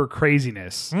Tobe Hooper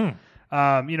craziness.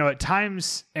 At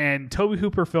times, and Tobe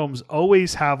Hooper films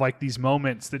always have like these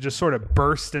moments that just sort of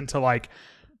burst into like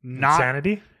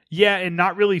insanity. Yeah, and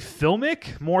not really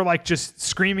filmic, more like just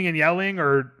screaming and yelling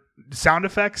or sound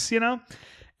effects,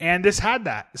 And this had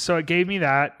that, so it gave me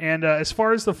that. And as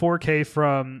far as the 4K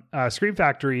from Scream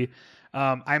Factory,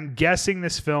 I'm guessing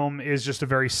this film is just a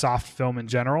very soft film in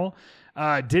general.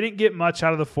 Didn't get much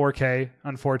out of the 4K,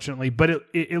 unfortunately, but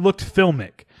it looked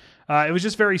filmic. It was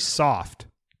just very soft.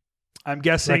 I'm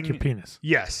guessing... Like your penis.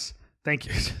 Yes. Thank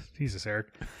you. Jesus, Eric.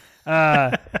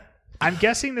 I'm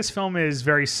guessing this film is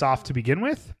very soft to begin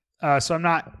with, so I'm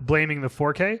not blaming the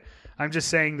 4K. I'm just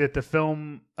saying that the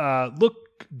film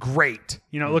looked great.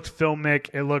 It looked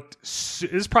filmic. This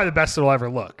is probably the best it'll ever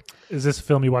look. Is this a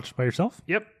film you watched by yourself?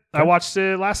 Yep. Okay. I watched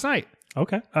it last night.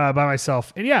 Okay. By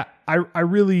myself. And yeah, I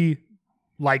really...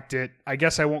 liked it. I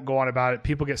guess I won't go on about it.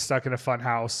 People get stuck in a fun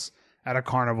house at a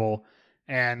carnival,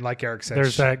 and like Eric said,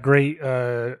 there's that great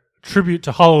tribute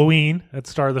to Halloween at the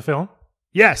start of the film.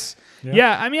 Yes.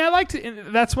 Yeah. I mean, I liked it.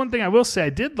 And that's one thing I will say. I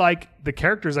did like the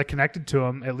characters. I connected to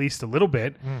them at least a little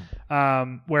bit.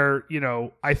 Where,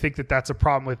 I think that's a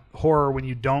problem with horror when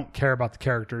you don't care about the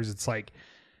characters. It's like,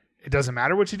 it doesn't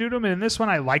matter what you do to them. And in this one,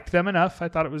 I liked them enough. I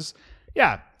thought it was...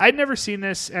 Yeah, I'd never seen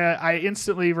this. I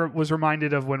instantly was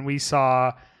reminded of when we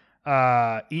saw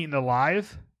Eaten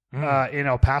Alive in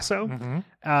El Paso,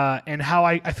 and how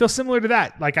I feel similar to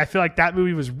that. Like, I feel like that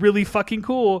movie was really fucking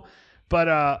cool, but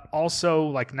also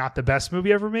like not the best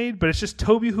movie ever made. But it's just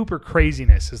Tobe Hooper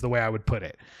craziness is the way I would put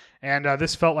it. And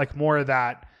this felt like more of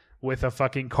that with a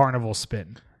fucking carnival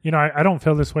spin. I don't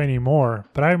feel this way anymore,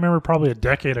 but I remember probably a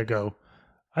decade ago,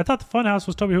 I thought The Funhouse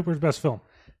was Tobe Hooper's best film.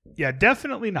 Yeah,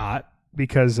 definitely not.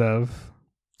 Because of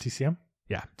TCM?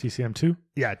 Yeah. TCM 2?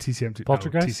 Yeah, TCM 2.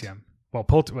 Poltergeist? TCM. Well,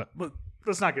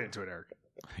 let's not get into it, Eric.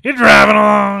 You're driving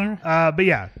along. But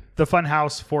yeah, the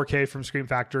Funhouse 4K from Scream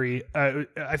Factory.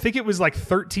 I think it was like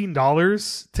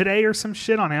 $13 today or some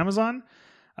shit on Amazon.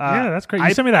 Yeah, that's great.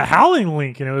 You sent me that Howling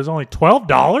link and it was only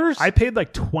 $12? I paid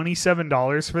like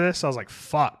 $27 for this. I was like,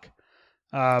 fuck.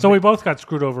 So we both got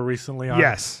screwed over recently on,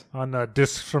 yes. on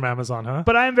discs from Amazon, huh?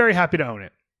 But I am very happy to own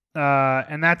it.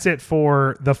 And that's it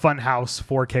for the Funhouse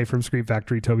 4K from Scream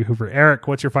Factory, Toby Hooper. Eric,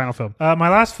 what's your final film? My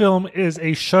last film is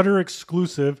a Shudder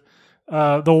exclusive,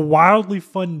 the wildly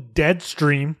fun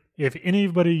Deadstream. If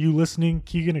anybody you listening,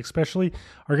 Keegan especially,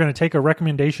 are going to take a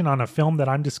recommendation on a film that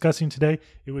I'm discussing today,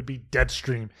 it would be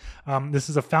Deadstream. This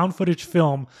is a found footage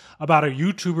film about a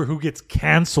YouTuber who gets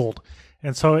canceled.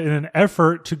 And so in an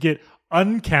effort to get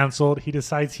uncanceled, he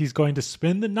decides he's going to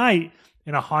spend the night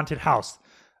in a haunted house.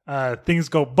 Things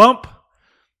go bump.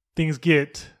 Things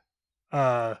get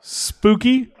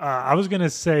spooky. I was going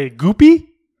to say goopy.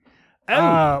 Oh.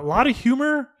 A lot of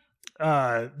humor.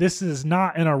 This is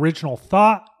not an original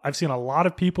thought. I've seen a lot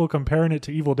of people comparing it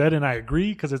to Evil Dead, and I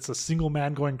agree because it's a single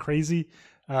man going crazy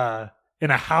in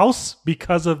a house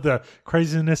because of the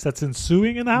craziness that's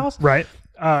ensuing in the house. Right.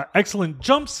 Excellent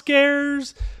jump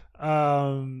scares.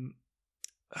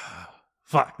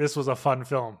 Fuck, this was a fun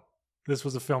film. This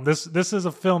was a film. This is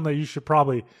a film that you should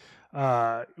probably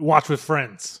watch with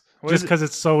friends just because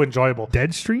it's so enjoyable.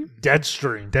 Deadstream?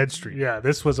 Deadstream. Yeah,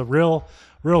 this was a real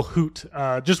hoot.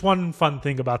 Just one fun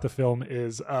thing about the film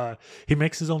is he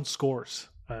makes his own scores.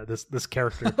 This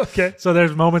character. Okay. So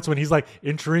there's moments when he's like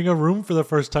entering a room for the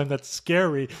first time that's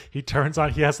scary. He turns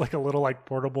on. He has like a little like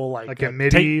portable like a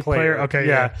MIDI tape player. Okay.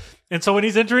 Yeah. And so when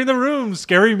he's entering the room,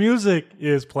 scary music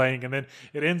is playing, and then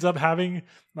it ends up having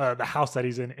the house that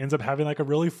he's in ends up having like a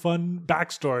really fun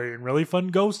backstory and really fun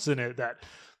ghosts in it that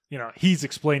he's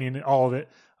explaining all of it.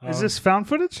 Is this found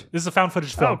footage? This is a found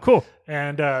footage film. Oh, cool.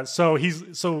 And so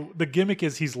the gimmick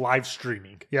is he's live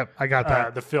streaming. Yep, I got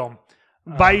that. The film.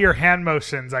 By your hand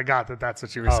motions, I got that. That's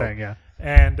what you were saying. Yeah.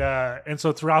 And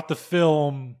so throughout the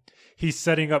film, he's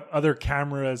setting up other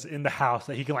cameras in the house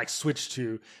that he can like switch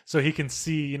to, so he can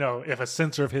see, if a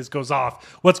sensor of his goes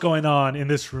off, what's going on in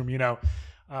this room.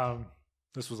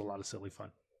 This was a lot of silly fun.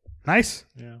 Nice.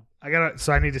 Yeah.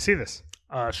 So I need to see this.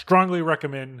 Strongly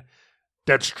recommend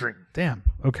Deadstream. Damn.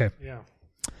 Okay. Yeah.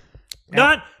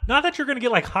 Not that you're gonna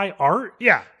get like high art.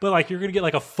 Yeah. But like you're gonna get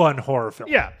like a fun horror film.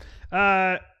 Yeah.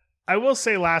 I will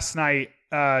say last night,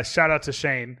 shout out to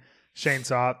Shane. Shane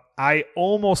saw it. I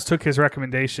almost took his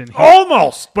recommendation.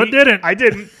 But didn't. I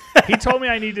didn't. He told me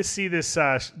I need to see this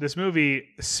this movie,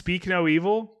 Speak No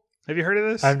Evil. Have you heard of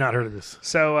this? I've not heard of this.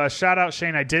 So shout out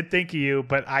Shane. I did think of you,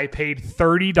 but I paid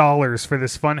 $30 for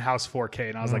this Funhouse 4K,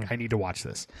 and I was like, I need to watch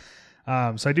this.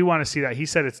 So I do want to see that. He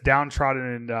said it's downtrodden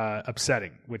and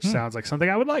upsetting, which sounds like something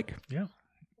I would like. Yeah.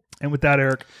 And with that,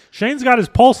 Eric, Shane's got his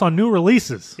pulse on new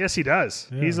releases. yes, he does.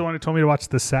 Yeah. He's the one who told me to watch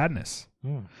The Sadness.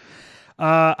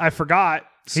 I forgot.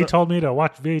 He told me to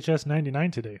watch VHS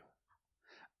 99 today,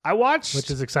 I watched.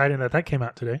 which is exciting that came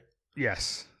out today.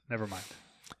 Yes. Never mind.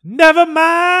 Never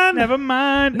mind. Never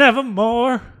mind.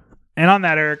 Nevermore. And on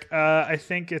that, Eric, I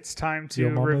think it's time to Your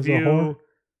mama's a review, whore.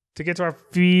 to get to our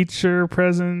feature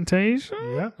presentation.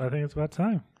 Yeah, I think it's about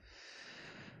time.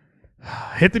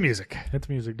 Hit the music. Hit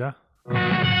the music, duh.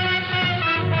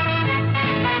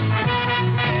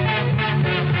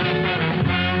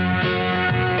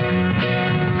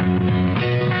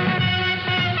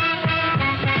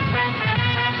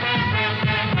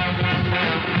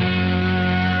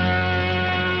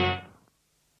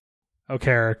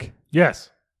 Okay, Eric. Yes.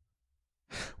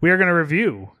 We are going to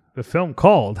review the film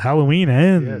called Halloween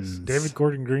Ends. Yes. David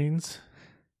Gordon Green's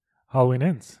Halloween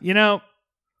Ends.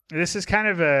 This is kind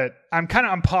of I'm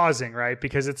pausing, right?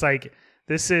 Because it's like,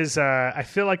 this is, I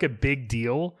feel like a big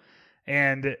deal,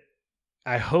 and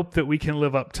I hope that we can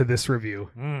live up to this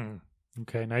review.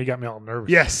 Okay, now you got me all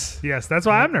nervous. Yes, that's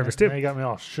why I'm nervous too. Now you got me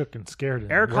all shook and scared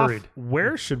and Eric worried. Hoff,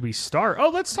 where should we start? Oh,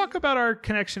 let's talk about our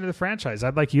connection to the franchise.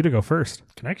 I'd like you to go first.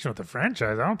 Connection with the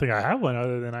franchise? I don't think I have one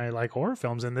other than I like horror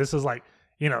films, and this is like,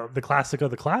 the classic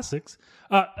of the classics.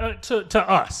 To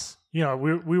us,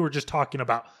 we were just talking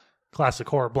about classic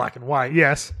horror, black and white.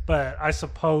 Yes. But I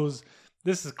suppose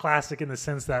this is classic in the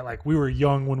sense that like we were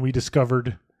young when we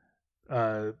discovered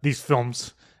these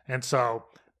films, and so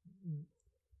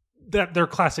that they're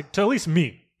classic to at least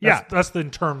me. That's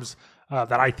in terms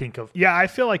that I think of. Yeah, I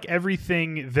feel like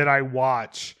everything that I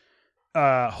watch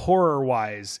horror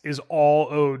wise is all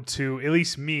owed to at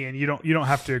least me, and you don't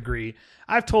have to agree.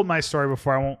 I've told my story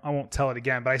before. I won't tell it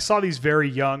again, but I saw these very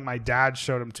young. My dad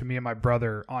showed them to me and my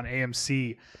brother on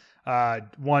AMC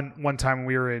one time when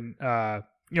we were in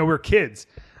we were kids.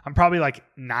 I'm probably like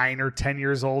 9 or 10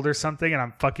 years old or something, and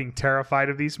I'm fucking terrified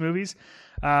of these movies.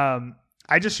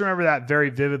 I just remember that very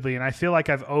vividly, and I feel like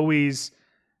I've always,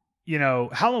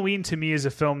 Halloween to me is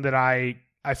a film that I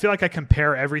feel like I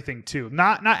compare everything to,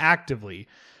 not actively,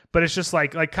 but it's just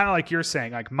like kind of like you're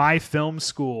saying, like my film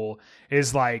school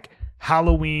is like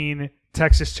Halloween,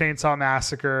 Texas Chainsaw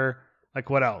Massacre, like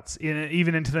what else?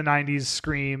 Even into the 90s,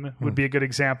 Scream would be a good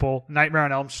example. Nightmare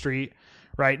on Elm Street,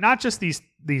 right? Not just these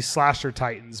slasher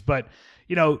titans, but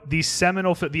these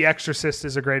seminal. The Exorcist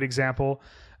is a great example,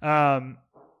 and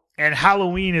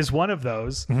Halloween is one of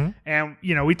those. And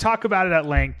we talk about it at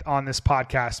length on this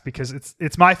podcast because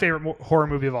it's my favorite horror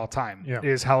movie of all time.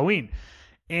 Is Halloween,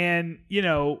 and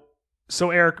So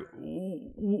Eric,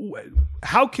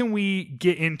 how can we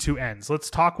get into Ends? Let's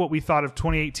talk what we thought of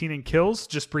 2018 and Kills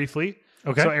just briefly.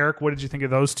 Okay. So Eric, what did you think of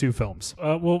those two films?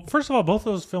 Well, first of all, both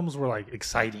of those films were like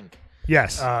exciting.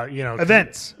 Yes.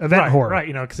 Event horror. Right.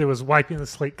 Because it was wiping the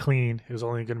slate clean. It was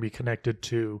only going to be connected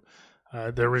to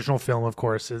the original film, of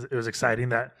course. It was exciting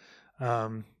that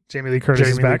Jamie Lee Curtis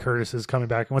is back. Curtis is coming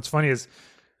back. And what's funny is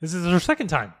this is her second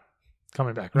time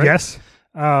coming back, right? Yes.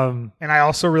 And I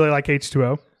also really like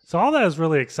H2O. So all that is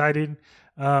really exciting.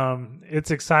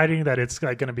 It's exciting that it's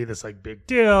like going to be this like big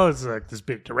deal. It's like this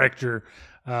big director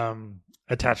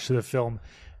attached to the film.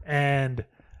 And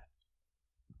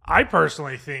I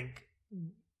personally think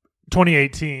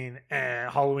 2018 and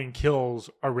Halloween Kills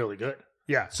are really good.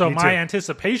 Yeah. So my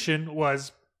anticipation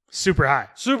was super high.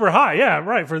 Super high. Yeah,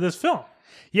 right. For this film.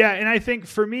 Yeah. And I think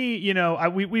for me,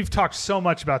 we've talked so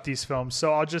much about these films.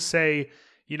 So I'll just say,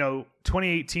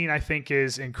 2018 I think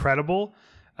is incredible.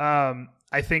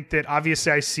 I think that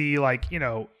obviously I see like,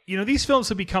 these films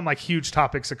have become like huge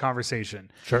topics of conversation.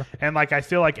 Sure. And like, I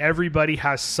feel like everybody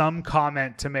has some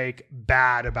comment to make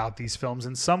bad about these films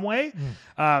in some way.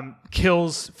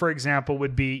 Kills, for example,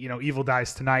 would be, Evil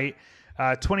Dies Tonight.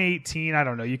 2018, I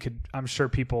don't know. I'm sure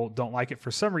people don't like it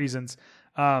for some reasons.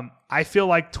 I feel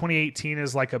like 2018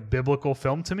 is like a biblical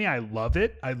film to me. I love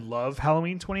it. I love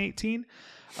Halloween 2018.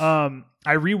 I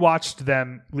rewatched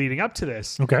them leading up to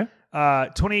this. Okay.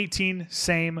 2018,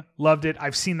 same, loved it.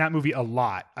 I've seen that movie a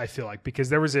lot, I feel like, because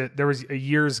there was a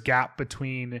year's gap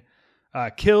between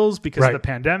Kills because of the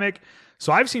pandemic.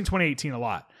 So I've seen 2018 a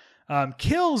lot.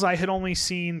 Kills I had only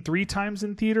seen 3 times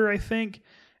in theater, I think.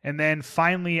 And then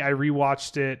finally I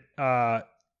rewatched it I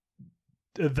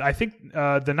think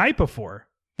the night before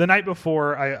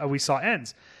we saw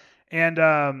Ends. And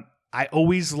I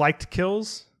always liked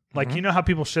Kills. Like, how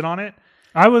people shit on it?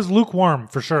 I was lukewarm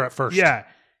for sure at first. Yeah.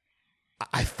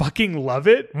 I fucking love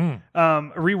it.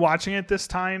 Rewatching it this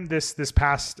time, this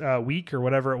past week or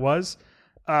whatever it was,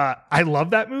 I love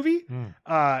that movie.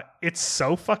 It's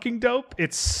so fucking dope.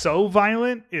 It's so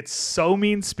violent. It's so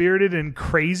mean-spirited and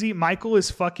crazy. Michael is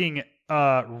fucking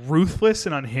ruthless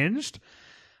and unhinged.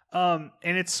 And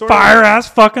it's sort fire ass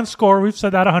fucking score. We've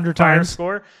said that 100 fire times.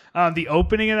 Score. The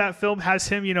opening of that film has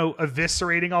him,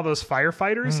 eviscerating all those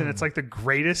firefighters, and it's like the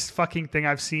greatest fucking thing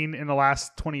I've seen in the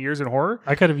last 20 years in horror.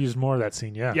 I could have used more of that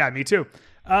scene. Yeah. Yeah, me too.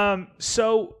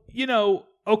 So,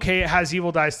 okay, it has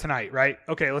Evil Dies Tonight, right?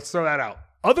 Okay, let's throw that out.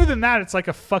 Other than that, it's like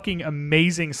a fucking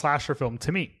amazing slasher film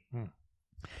to me.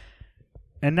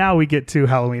 And now we get to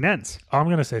Halloween Ends. I'm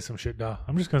going to say some shit, duh.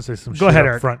 I'm just going to say some shit Go ahead, up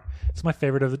Eric. front. It's my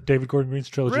favorite of the David Gordon Green's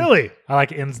trilogy. Really? I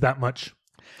like Ends that much.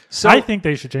 So I think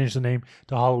they should change the name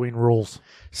to Halloween Rules.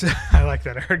 So, I like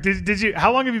that, Eric. Did you?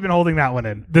 How long have you been holding that one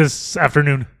in? This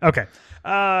afternoon. Okay.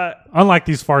 Unlike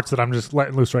these farts that I'm just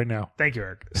letting loose right now. Thank you,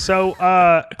 Eric. So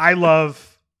I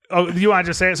love... Oh, you want to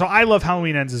just say it? So I love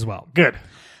Halloween Ends as well. Good.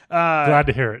 Glad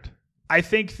to hear it. I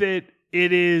think that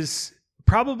it is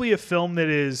probably a film that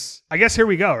is... I guess here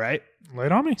we go, right? Lay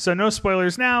it on me. So no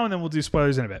spoilers now, and then we'll do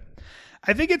spoilers in a bit.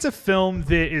 I think it's a film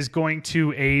that is going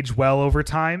to age well over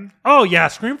time. Oh, yeah.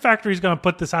 Scream Factory's going to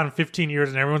put this out in 15 years,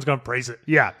 and everyone's going to praise it.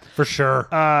 Yeah. For sure.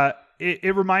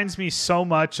 It reminds me so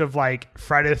much of like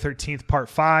Friday the 13th Part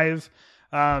 5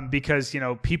 because,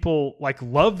 people like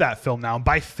love that film now and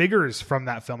buy figures from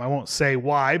that film. I won't say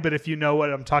why, but if you know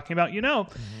what I'm talking about,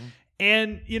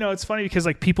 And, it's funny because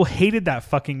like people hated that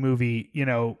fucking movie,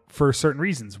 for certain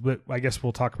reasons, but I guess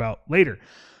we'll talk about later.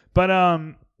 But,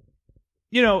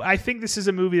 I think this is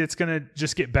a movie that's going to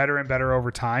just get better and better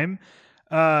over time.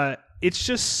 It's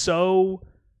just so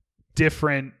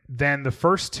different than the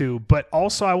first two, but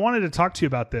also I wanted to talk to you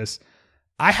about this.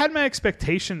 I had my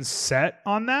expectations set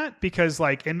on that because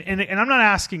like, and I'm not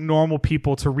asking normal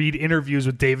people to read interviews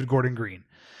with David Gordon Green,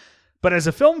 but as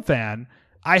a film fan,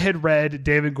 I had read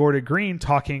David Gordon Green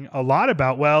talking a lot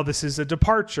about, well, this is a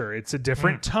departure. It's a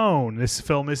different tone. This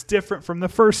film is different from the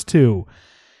first two.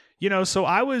 So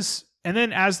I was, and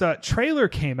then as the trailer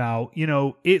came out,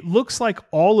 it looks like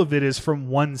all of it is from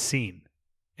one scene,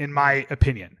 in my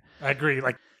opinion. I agree.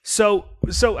 Like, so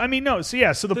I mean, no. So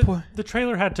yeah. So the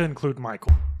trailer had to include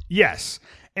Michael.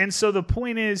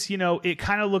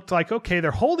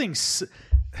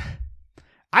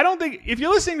 I don't think if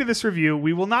you're listening to this review,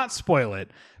 we will not spoil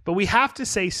it, but we have to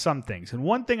say some things. And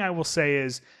one thing I will say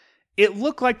is it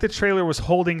looked like the trailer was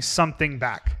holding something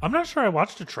back. I'm not sure I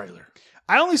watched the trailer.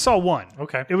 I only saw one.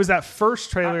 Okay. It was that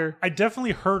first trailer. I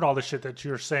definitely heard all the shit that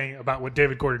you're saying about what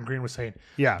David Gordon Green was saying.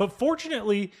 Yeah. But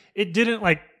fortunately, it didn't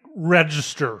like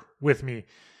register with me.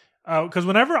 Because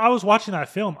whenever I was watching that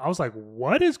film, I was like,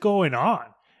 what is going on?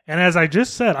 And as I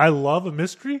just said, I love a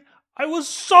mystery. I was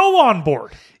so on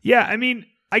board. Yeah, I mean,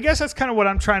 I guess that's kind of what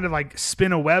I'm trying to like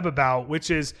spin a web about,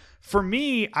 which is for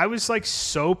me, I was like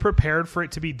so prepared for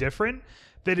it to be different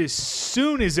that as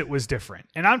soon as it was different,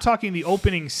 and I'm talking the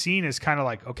opening scene is kind of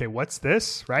like, okay, what's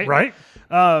this? Right? Right.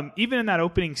 Even in that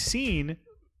opening scene.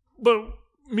 But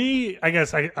me, I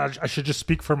guess I should just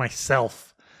speak for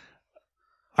myself.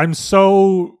 I'm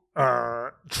so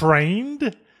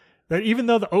trained that even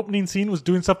though the opening scene was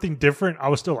doing something different, I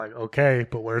was still like, okay,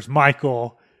 but where's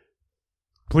Michael?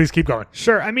 Please keep going.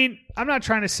 Sure. I mean, I'm not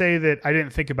trying to say that I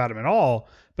didn't think about him at all,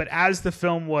 but as the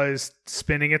film was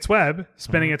spinning its web,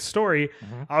 spinning its story,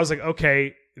 I was like,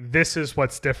 okay, this is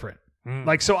what's different.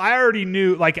 Like, so I already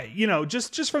knew, like, you know,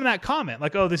 just from that comment,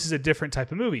 like, oh, this is a different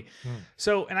type of movie.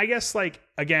 So, and I guess, like,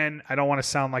 again, I don't want to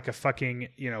sound like a fucking,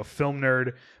 you know, film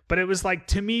nerd, but it was like,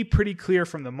 to me, pretty clear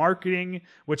from the marketing,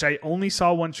 which I only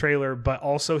saw one trailer, but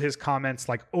also his comments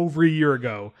like over a year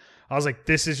ago. I was like,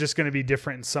 this is just going to be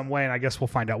different in some way, and I guess we'll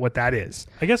find out what that is.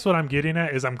 I guess what I'm getting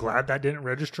at is I'm glad that didn't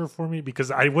register for me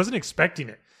because I wasn't expecting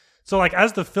it. So, like,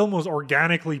 as the film was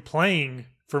organically playing,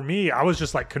 for me, I was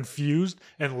just, like, confused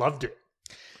and loved it.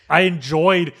 I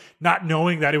enjoyed not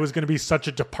knowing that it was going to be such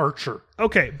a departure.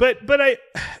 Okay, but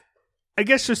I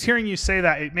guess just hearing you say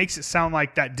that, it makes it sound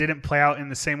like that didn't play out in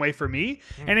the same way for me,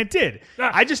 and it did.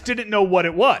 I just didn't know what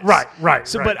it was. Right.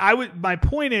 So, right. but my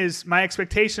point is, my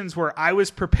expectations were I was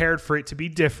prepared for it to be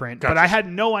different, but I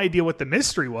had no idea what the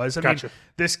mystery was. I mean,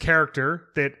 this character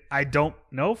that I don't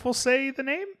know if we'll say the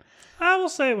name. I will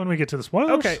say it when we get to the spoilers.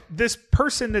 Okay, this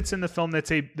person that's in the film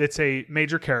that's a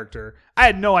major character, I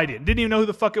had no idea. Didn't even know who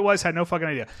the fuck it was. Had no fucking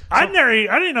idea. So, I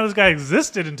didn't know this guy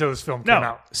existed until this film came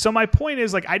out. So my point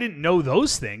is, like, I didn't know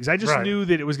those things. I just knew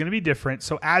that it was going to be different.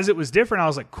 So as it was different, I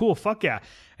was like, cool, fuck yeah.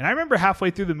 And I remember halfway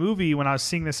through the movie when I was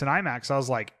seeing this in IMAX, I was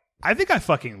like, I think I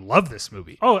fucking love this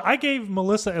movie. Oh, I gave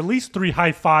Melissa at least 3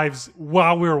 high fives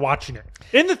while we were watching it.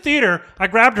 In the theater, I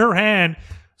grabbed her hand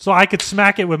so I could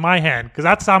smack it with my hand because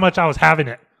that's how much I was having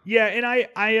it. Yeah, and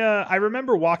I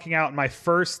remember walking out, and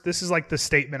this is like the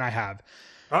statement I have.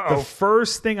 Uh-oh. The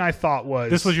first thing I thought was...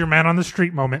 This was your man on the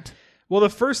street moment. Well, the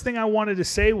first thing I wanted to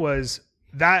say was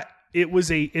that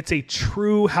it's a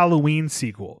true Halloween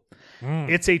sequel.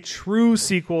 It's a true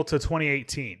sequel to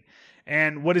 2018.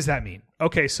 And what does that mean?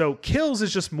 Okay, so Kills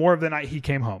is just more of the night he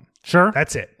came home. Sure.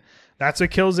 That's it. That's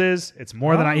what Kills is. It's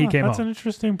more the night he came home. That's an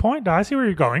interesting point. I see where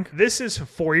you're going. This is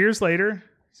 4 years later.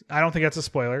 I don't think that's a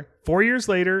spoiler. 4 years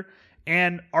later,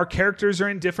 and our characters are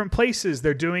in different places.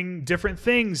 They're doing different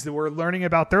things. That we're learning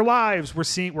about their lives.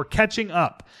 We're catching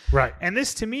up. Right. And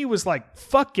this to me was like,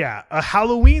 fuck yeah, a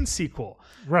Halloween sequel.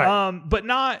 Right. But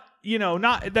not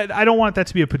that. I don't want that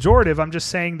to be a pejorative. I'm just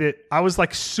saying that I was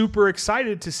like super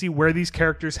excited to see where these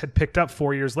characters had picked up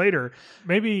 4 years later.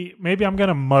 Maybe I'm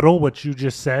gonna muddle what you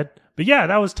just said, but yeah,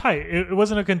 that was tight. It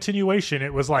wasn't a continuation.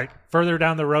 It was like further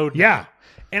down the road. Yeah.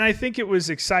 And I think it was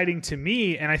exciting to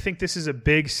me, and I think this is a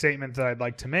big statement that I'd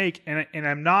like to make, and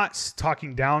I'm not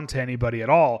talking down to anybody at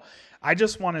all. I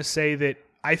just want to say that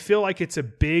I feel like it's a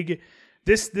big...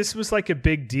 This was like a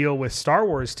big deal with Star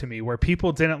Wars to me, where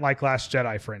people didn't like Last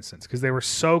Jedi, for instance, because they were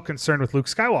so concerned with Luke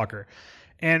Skywalker.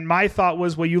 And my thought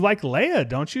was, well, you like Leia,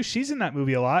 don't you? She's in that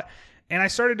movie a lot. And I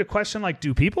started to question, like,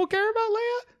 do people care about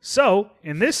Leia? So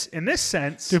in this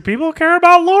sense... Do people care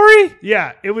about Laurie?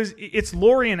 Yeah, it's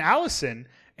Laurie and Allison.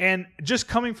 And just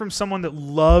coming from someone that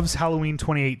loves Halloween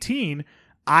 2018,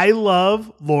 I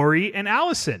love Laurie and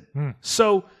Allison.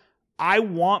 So I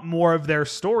want more of their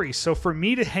story. So for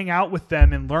me to hang out with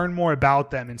them and learn more about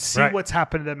them and see what's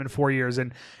happened to them in 4 years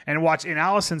and watch, in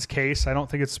Allison's case, I don't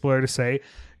think it's spoiler to say,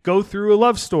 go through a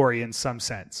love story in some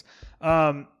sense.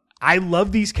 I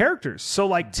love these characters. So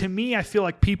like, to me, I feel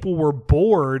like people were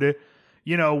bored.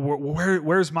 You know,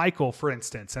 where's Michael, for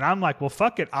instance? And I'm like, well,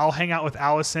 fuck it. I'll hang out with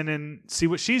Allison and see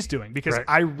what she's doing because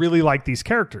I really like these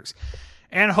characters.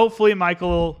 And hopefully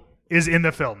Michael is in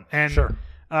the film. And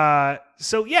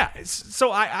so, yeah.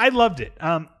 So I loved it.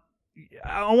 I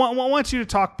want you to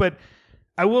talk, but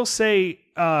I will say,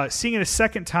 seeing it a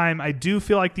second time, I do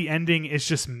feel like the ending is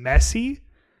just messy.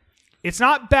 It's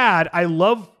not bad. I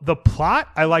love the plot.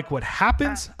 I like what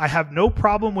happens. I have no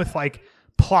problem with like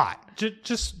plot.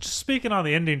 Just speaking on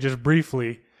the ending just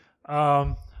briefly,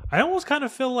 I almost kind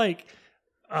of feel like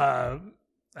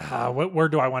what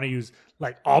word do I want to use?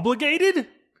 Like obligated?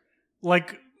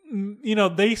 Like,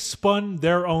 they spun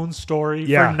their own story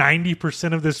for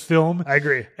 90% of this film. I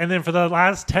agree. And then for the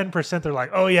last 10%, they're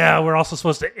like, oh yeah, we're also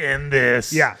supposed to end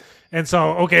this. Yeah. And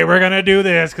so, okay, we're going to do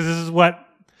this because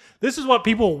this is what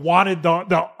people wanted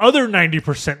the other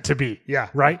 90% to be. Yeah.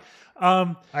 Right?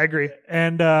 I agree.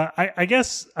 And I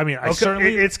guess, I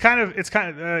certainly... It's kind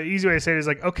of easy way to say it is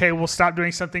like, okay, we'll stop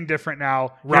doing something different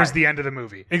now. Right. Here's the end of the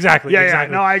movie. Exactly. Yeah,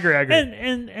 exactly. yeah. No, I agree.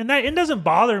 And that it doesn't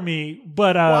bother me,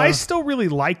 but... well, I still really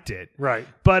liked it. Right.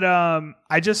 But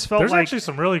I just felt There's like... actually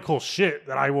some really cool shit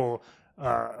that I will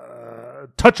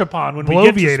touch upon when we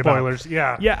get to spoilers.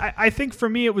 Yeah. Yeah, I think for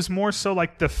me it was more so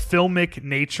like the filmic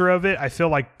nature of it. I feel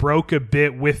like broke a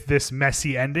bit with this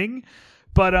messy ending.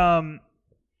 But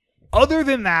other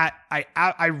than that,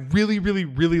 I really, really,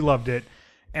 really loved it.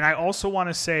 And I also want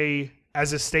to say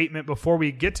as a statement before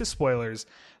we get to spoilers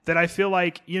that I feel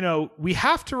like, we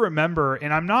have to remember,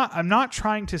 and I'm not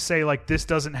trying to say like this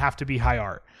doesn't have to be high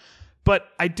art, but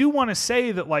I do want to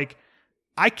say that like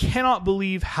I cannot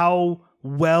believe how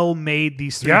well made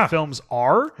these three films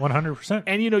are. 100%.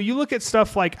 And you look at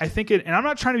stuff like I think it, and I'm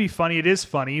not trying to be funny, it is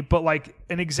funny, but like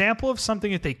an example of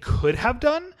something that they could have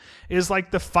done is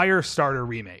like the Firestarter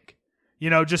remake.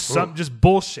 Just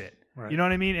bullshit. Right. You know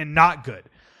what I mean? And not good.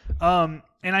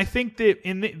 And I think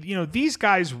that these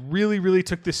guys really, really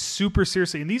took this super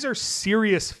seriously, and these are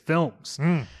serious films.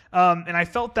 And I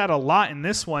felt that a lot in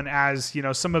this one as,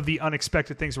 some of the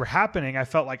unexpected things were happening. I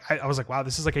felt like I was like, wow,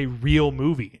 this is like a real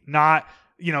movie, not,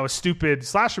 a stupid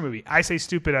slasher movie. I say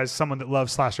stupid as someone that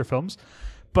loves slasher films,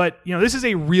 but this is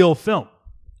a real film.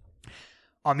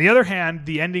 On the other hand,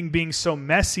 the ending being so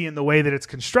messy in the way that it's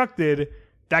constructed,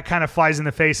 that kind of flies in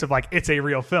the face of like, it's a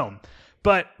real film.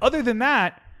 But other than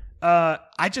that,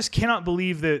 I just cannot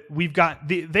believe that we've got,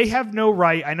 they have no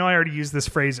right. I know I already used this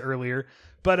phrase earlier,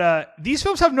 but these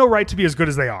films have no right to be as good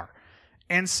as they are.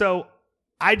 And so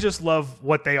I just love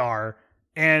what they are.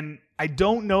 And I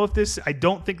don't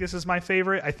think this is my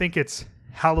favorite. I think it's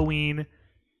Halloween,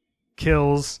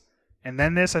 Kills, and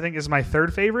then this I think is my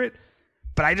third favorite.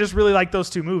 But I just really like those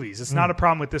two movies. It's not a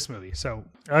problem with this movie. So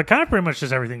kind of pretty much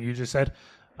just everything you just said.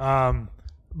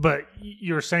 But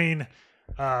you're saying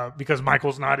because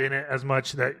Michael's not in it as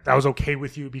much that was okay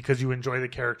with you because you enjoy the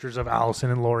characters of Allison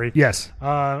and Laurie. Yes.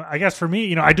 I guess for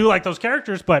me, I do like those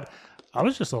characters, but I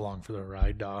was just along for the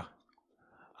ride.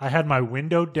 I had my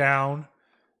window down.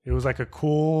 It was like a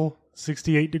cool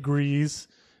 68 degrees.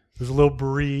 There's a little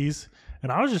breeze.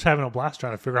 And I was just having a blast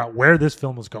trying to figure out where this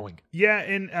film was going. Yeah,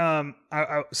 and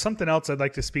something else I'd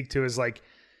like to speak to is like,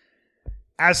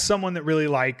 as someone that really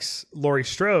likes Laurie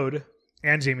Strode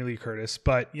and Jamie Lee Curtis,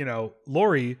 but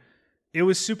Laurie, it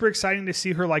was super exciting to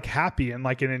see her like happy and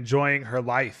like enjoying her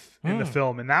life in the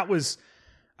film, and I was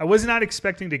not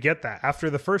expecting to get that after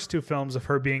the first two films of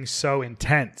her being so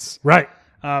intense. Right.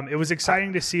 It was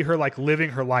exciting to see her like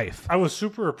living her life. I was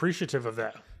super appreciative of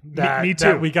that. Me too.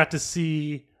 That we got to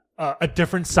see a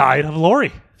different side of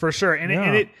Laurie. For sure.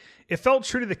 And it felt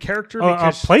true to the character.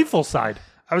 Because a playful side.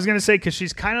 I was going to say, because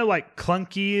she's kind of like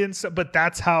clunky and stuff, but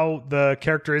that's how the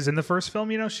character is in the first film.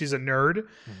 She's a nerd.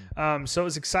 Mm-hmm. So it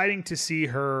was exciting to see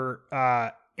her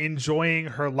enjoying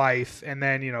her life. And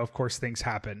then, of course, things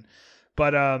happen.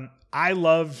 But I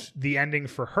loved the ending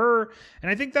for her.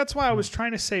 And I think that's why I was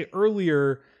trying to say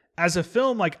earlier, as a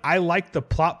film, like I like the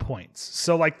plot points.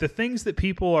 So like the things that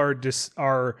people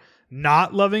are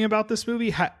not loving about this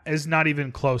movie is not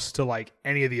even close to like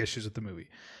any of the issues with the movie.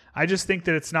 I just think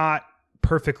that it's not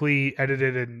perfectly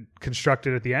edited and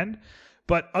constructed at the end.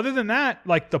 But other than that,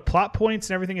 like the plot points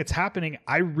and everything that's happening,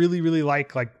 I really, really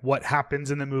like what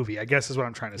happens in the movie, I guess is what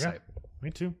I'm trying to say. Me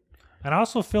too. And I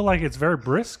also feel like it's very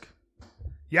brisk.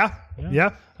 Yeah.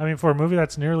 I mean, for a movie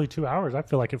that's nearly 2 hours, I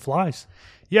feel like it flies.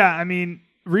 Yeah. I mean,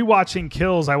 rewatching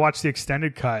Kills, I watched the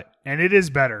extended cut, and it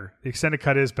is better. The extended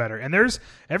cut is better. And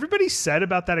everybody said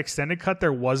about that extended cut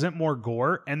there wasn't more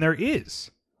gore, and there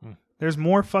is. There's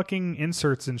more fucking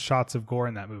inserts and shots of gore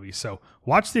in that movie. So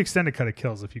watch the extended cut of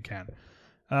Kills if you can.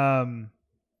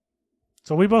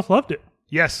 So we both loved it.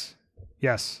 Yes.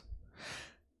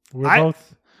 We're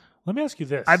both. Let me ask you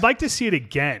this. I'd like to see it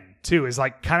again too. Is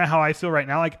like kind of how I feel right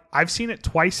now. Like I've seen it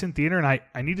twice in theater, and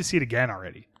I need to see it again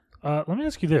already. Let me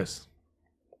ask you this.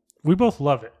 We both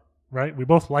love it, right? We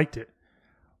both liked it.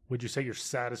 Would you say you're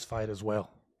satisfied as well?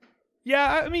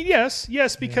 Yeah, I mean,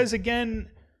 yes, because again,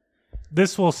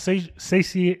 this will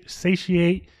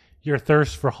satiate your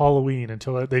thirst for Halloween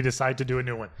until they decide to do a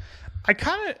new one. I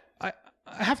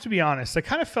have to be honest. I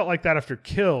kind of felt like that after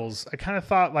Kills. I kind of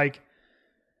thought like,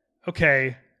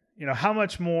 okay, how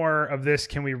much more of this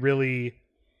can we really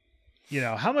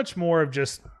how much more of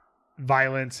just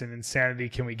violence and insanity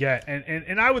can we get?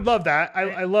 And I would love that.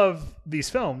 I love these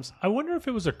films. I wonder if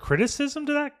it was a criticism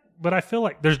to that, but I feel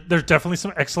like there's definitely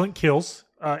some excellent kills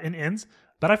in Ends,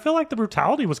 but I feel like the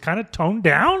brutality was kind of toned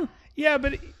down. Yeah,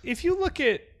 but if you look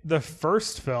at the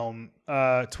first film,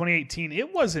 2018,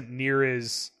 it wasn't near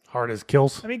as hard as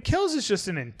Kills. I mean, Kills is just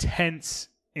an intense,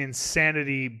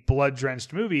 insanity,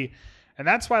 blood-drenched movie. And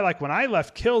that's why, like, when I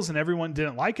left Kills and everyone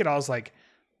didn't like it, I was like,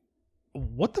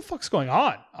 what the fuck's going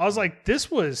on? I was like, this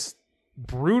was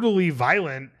brutally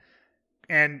violent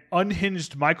and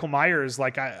unhinged Michael Myers,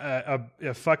 like a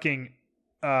fucking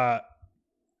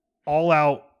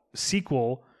all-out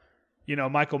sequel,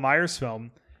 Michael Myers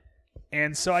film.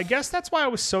 And so I guess that's why I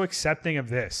was so accepting of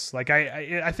this. Like,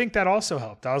 I think that also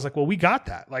helped. I was like, well, we got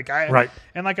that. Like, right.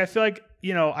 And like, I feel like,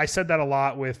 I said that a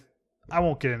lot with, I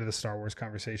won't get into the Star Wars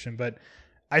conversation, but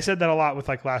I said that a lot with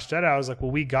like Last Jedi. I was like,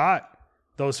 well, we got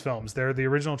those films. They're the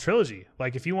original trilogy.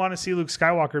 Like, if you want to see Luke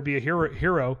Skywalker be a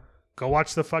hero, go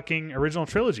watch the fucking original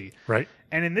trilogy. Right.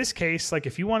 And in this case, like,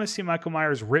 if you want to see Michael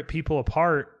Myers rip people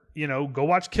apart, go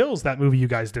watch Kills, that movie you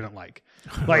guys didn't like.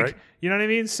 Like, right. You know what I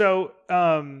mean? So,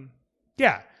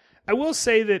 yeah, I will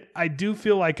say that I do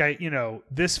feel like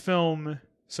this film,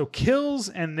 so Kills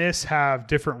and this have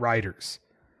different writers.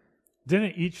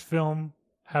 Didn't each film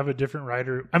have a different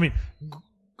writer? I mean,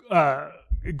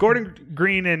 Gordon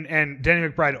Green and Danny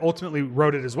McBride ultimately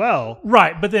wrote it as well.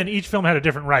 Right, but then each film had a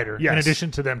different writer Yes. in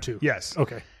addition to them two. Yes.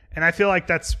 Okay. And I feel like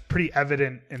that's pretty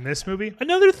evident in this movie.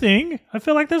 Another thing, I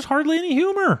feel like there's hardly any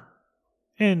humor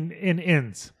in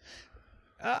Ends.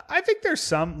 I think there's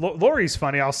some. Lori's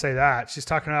funny, I'll say that. She's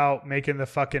talking about making the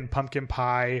fucking pumpkin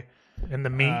pie. And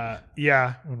the meat.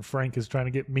 Yeah. When Frank is trying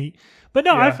to get meat. But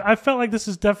no, Yeah. I felt like this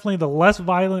is definitely the less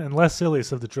violent and less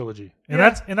silliest of the trilogy. And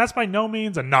Yeah. that's by no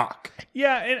means a knock.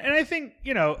 Yeah, and I think,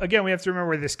 again, we have to remember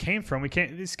where this came from.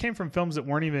 This came from films that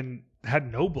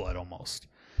had no blood almost.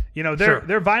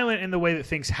 They're violent in the way that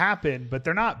things happen, but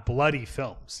they're not bloody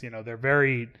films. They're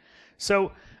very,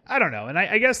 so I don't know. And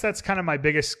I guess that's kind of my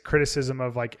biggest criticism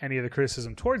of like any of the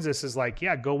criticism towards this is like,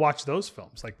 yeah, go watch those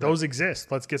films. Like those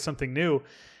exist. Let's get something new.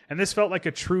 And this felt like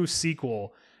a true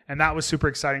sequel. And that was super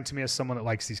exciting to me as someone that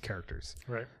likes these characters.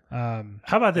 Right. How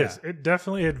about this? Yeah. It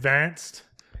definitely advanced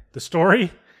the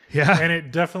story. Yeah. And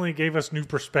it definitely gave us new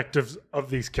perspectives of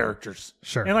these characters.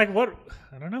 Sure. And like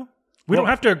I don't know. We don't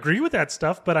have to agree with that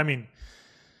stuff, but I mean,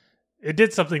 it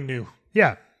did something new.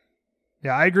 Yeah.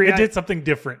 Yeah, I agree. It did something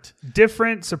different.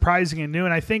 Different, surprising, and new.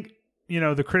 And I think,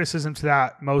 the criticism to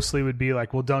that mostly would be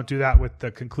like, well, don't do that with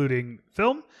the concluding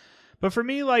film. But for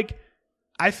me, like,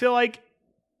 I feel like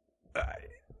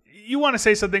you want to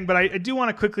say something, but I do want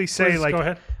to quickly say, Please, like, go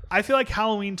ahead. I feel like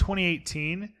Halloween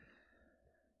 2018,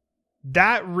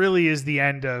 that really is the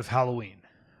end of Halloween.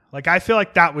 Like, I feel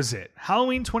like that was it.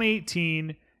 Halloween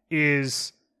 2018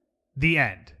 is the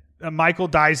end. Michael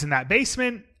dies in that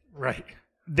basement. Right.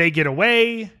 They get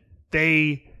away.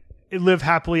 They live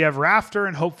happily ever after,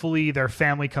 and hopefully their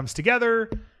family comes together,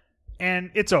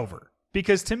 and it's over.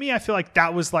 Because to me, I feel like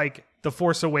that was like The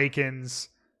Force Awakens,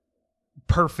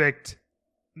 perfect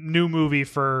new movie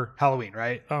for Halloween,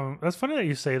 right? That's funny that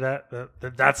you say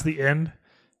that's the end,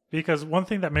 because one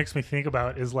thing that makes me think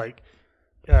about is like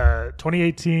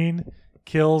 2018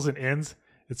 Kills and Ends.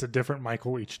 It's a different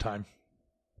Michael each time.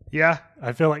 Yeah.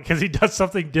 I feel like because he does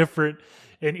something different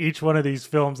in each one of these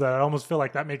films that I almost feel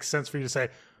like that makes sense for you to say,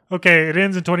 okay, it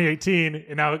ends in 2018,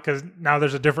 and now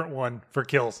there's a different one for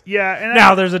Kills. Yeah, and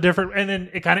now there's a different, and then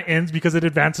it kind of ends because it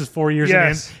advances 4 years and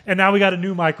ends, and now we got a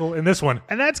new Michael in this one.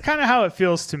 And that's kind of how it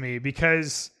feels to me,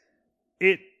 because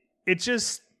it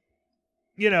just,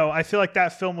 I feel like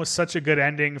that film was such a good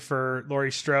ending for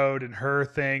Laurie Strode and her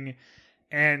thing,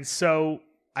 and so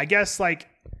I guess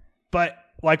but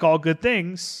like all good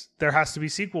things, there has to be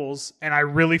sequels, and I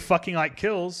really fucking like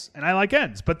Kills, and I like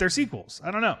Ends, but they're sequels.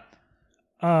 I don't know.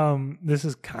 This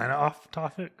is kind of off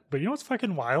topic, but you know what's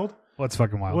fucking wild? What's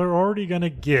fucking wild? We're already going to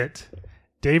get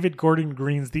David Gordon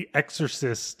Green's The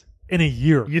Exorcist in a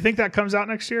year. You think that comes out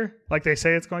next year? Like they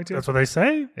say it's going to? That's what they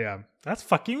say? Yeah. That's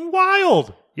fucking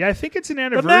wild. Yeah, I think it's an The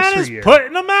anniversary man is year.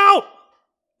 putting them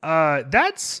out.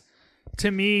 That's,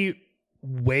 to me,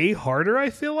 way harder, I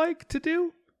feel like, to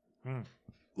do.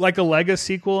 Like a Lego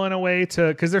sequel in a way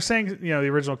because they're saying, the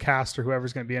original cast or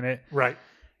whoever's going to be in it. Right.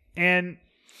 And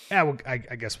yeah, well, I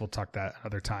guess we'll talk that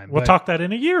another time. We'll talk that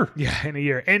in a year. Yeah, in a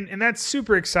year. And that's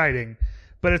super exciting.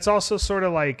 But it's also sort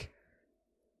of like,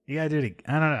 yeah, dude,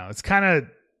 I don't know. It's kind of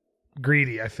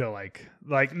greedy, I feel like.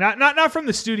 Like, not from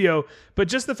the studio, but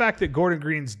just the fact that Gordon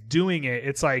Green's doing it.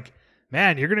 It's like,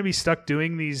 man, you're going to be stuck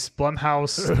doing these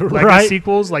Blumhouse Lego Right.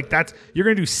 sequels. Like you're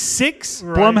going to do 6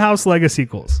 Right. Blumhouse Lego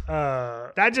sequels.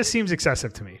 Uh, That just seems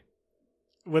excessive to me.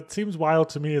 what seems wild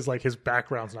to me is like his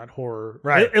background's not horror.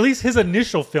 Right. At least his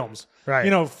initial films. Right.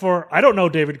 You know, I don't know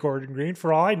David Gordon Green.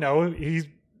 For all I know, he's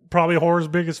probably horror's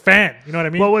biggest fan. You know what I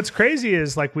mean? Well, what's crazy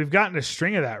is like we've gotten a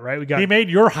string of that, right? We got He made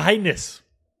Your Highness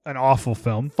an awful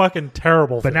film. fucking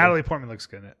terrible. But film. Natalie Portman looks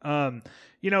good in it.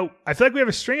 I feel like we have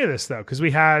a string of this though, because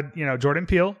we had, Jordan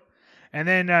Peele, and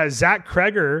then Zach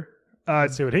Kreger.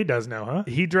 Let's see what he does now, huh?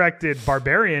 He directed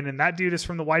Barbarian, and that dude is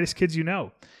from The Whitest Kids You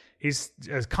Know. He's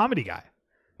a comedy guy.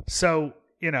 So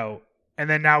and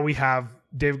then now we have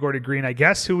David Gordon Green, I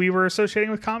guess, who we were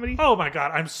associating with comedy. Oh my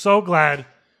god, I'm so glad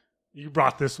you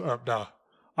brought this up. Duh.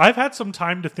 I've had some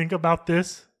time to think about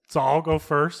this, so I'll go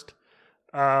first.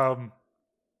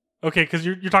 Okay, because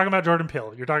you're talking about Jordan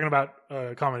Peele. You're talking about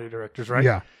comedy directors, right?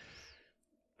 Yeah.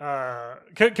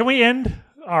 Can we end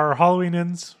our Halloween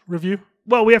Ends review?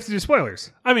 Well, we have to do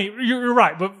spoilers. I mean, you're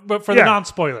right, but for the Yeah.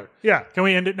 non-spoiler, Yeah. can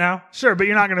we end it now? Sure, but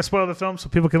you're not going to spoil the film so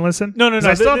people can listen? No. 'Cause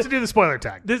I still have to do the spoiler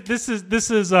tag. This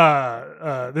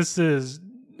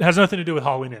has nothing to do with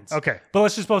Halloween Ends. Okay. But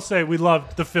let's just both say we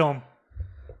loved the film.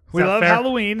 We that love fair?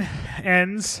 Halloween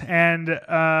Ends, and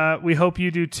we hope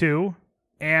you do too.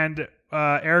 And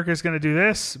Erica's going to do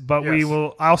this, but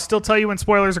Yes. I'll still tell you when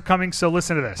spoilers are coming, so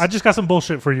listen to this. I just got some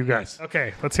bullshit for you guys.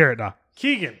 Okay, let's hear it now.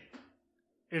 Keegan,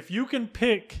 if you can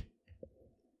pick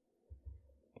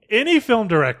any film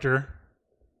director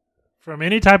from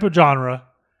any type of genre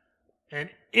and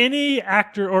any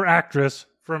actor or actress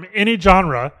from any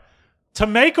genre to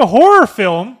make a horror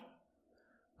film,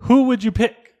 who would you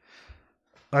pick?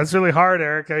 That's really hard,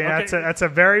 Eric. I mean, Okay. that's a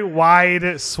very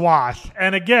wide swath.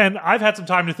 And again, I've had some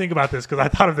time to think about this because I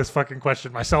thought of this fucking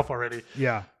question myself already.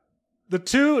 Yeah.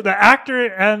 The actor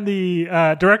and the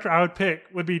director I would pick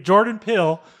would be Jordan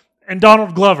Peele and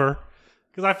Donald Glover,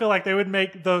 because I feel like they would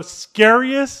make the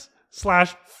scariest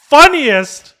 /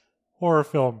 funniest horror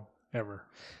film ever.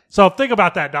 So think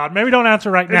about that, Don. Maybe don't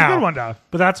answer right It's now. a good one, Dov.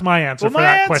 But that's my answer Well, for my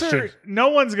that answer, question. no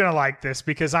one's going to like this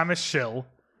because I'm a shill.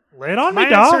 Lay it on My me,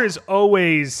 Don. answer is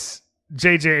always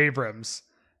J.J. Abrams.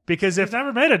 Because if He's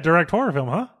never made a direct horror film,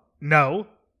 huh? no,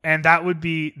 and that would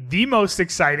be the most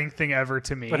exciting thing ever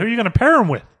to me. But who are you going to pair him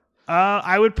with?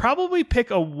 I would probably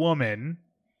pick a woman,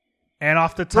 and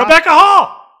off the top, Rebecca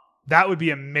Hall! that would be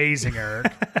amazing,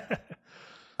 Eric.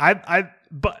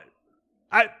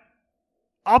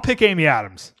 I'll pick Amy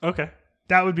Adams. Okay.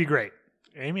 That would be great.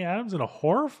 Amy Adams in a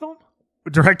horror film?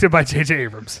 Directed by J.J.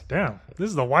 Abrams. Damn, this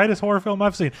is the widest horror film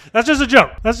I've seen. That's just a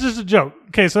joke.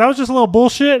 Okay, so that was just a little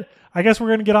bullshit. I guess we're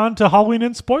going to get on to Halloween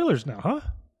Ends spoilers now, huh?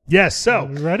 Yes. So,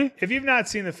 You ready? if you've not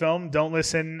seen the film, don't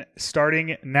listen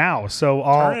starting now. So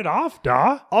Turn it off,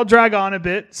 da. I'll drag on a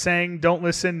bit saying don't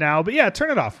listen now. But yeah, turn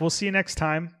it off. We'll see you next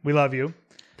time. We love you.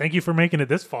 Thank you for making it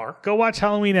this far. Go watch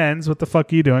Halloween Ends. What the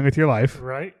fuck are you doing with your life?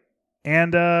 Right?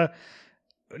 And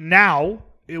now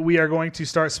we are going to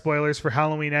start spoilers for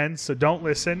Halloween Ends. So don't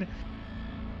listen.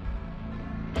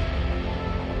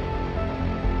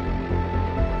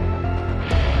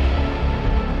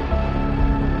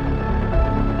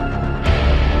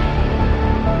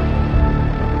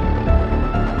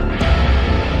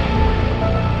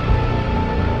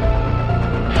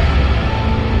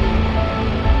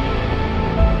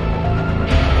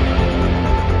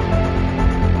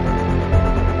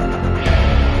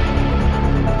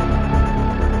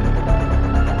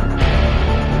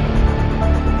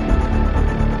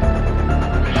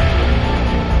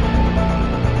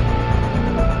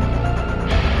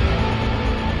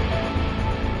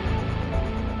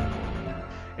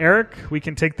 Eric, we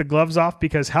can take the gloves off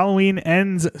because Halloween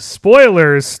Ends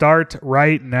spoilers start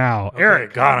right now. Okay,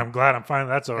 Eric, God, I'm glad I'm finally.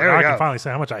 That's over. There we I go. can finally say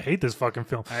how much I hate this fucking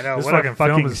film. I know, This what a fucking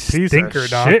fucking film is a piece stinker, of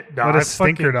dog. shit, dog. What a I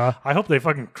stinker, fucking- dog. I hope they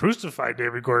fucking crucify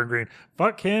David Gordon Green.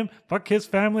 Fuck him. Fuck his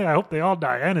family. I hope they all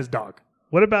die and his dog.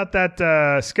 what about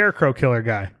that Scarecrow killer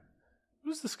guy?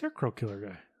 Who's the Scarecrow killer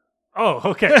guy? Oh,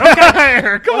 okay. Okay.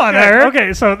 Eric, come on, Okay, Eric.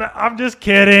 Okay, so I'm just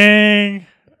kidding.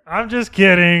 I'm just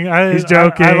kidding. He's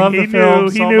joking. I love he the film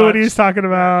He so knew what much. he was talking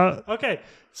about. Okay,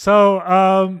 so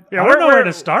I don't know where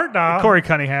to start now. Corey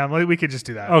Cunningham. We could just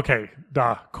do that. Okay,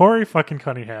 da. Corey fucking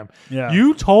Cunningham. Yeah.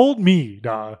 You told me,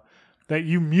 da, that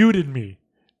you muted me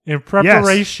in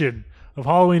preparation of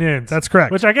Halloween Ends. That's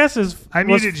correct. Which I guess is I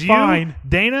was muted fine you,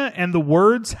 Dana, and the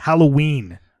words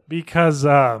Halloween. because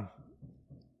damn,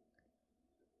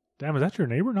 is that your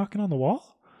neighbor knocking on the wall?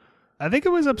 I think it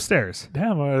was upstairs.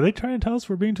 Damn, are they trying to tell us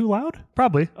we're being too loud?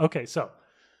 Probably. Okay, so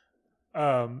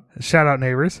Shout out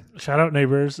neighbors. shout out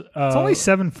neighbors. It's only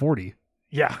 7:40.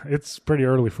 Yeah, it's pretty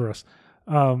early for us.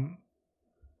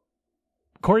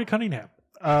 Corey Cunningham.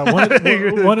 One of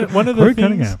the Corey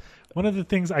Cunningham.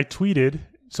 things I tweeted.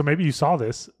 So maybe you saw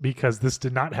this because this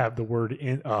did not have the word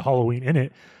Halloween in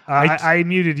it. I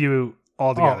muted you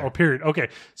altogether. Oh, period. Okay.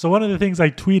 So one of the things I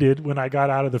tweeted when I got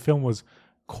out of the film was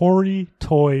Corey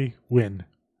Toy Win.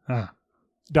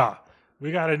 Duh.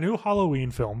 We got a new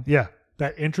Halloween film Yeah.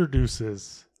 that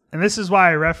introduces. And this is why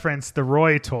I referenced the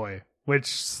Roy toy, which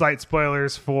slight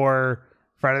spoilers for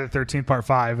Friday the 13th Part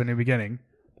 5, A New Beginning.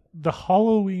 The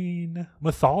Halloween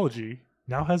mythology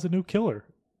now has a new killer.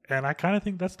 And I kind of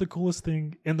think that's the coolest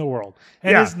thing in the world.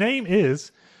 And Yeah. his name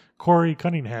is Corey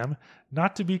Cunningham,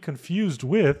 not to be confused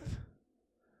with,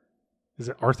 is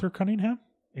it Arthur Cunningham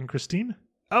in Christine?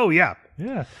 Oh, yeah.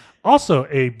 Yeah. Also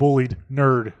a bullied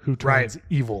nerd who turns Right.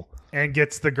 evil. And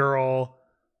gets the girl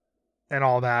and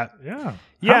all that. Yeah.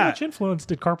 Yeah. How much influence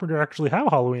did Carpenter actually have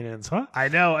Halloween Ends, huh? I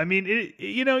know. I mean,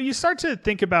 you start to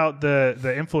think about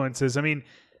the influences. I mean,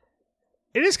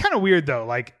 it is kind of weird, though.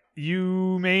 Like,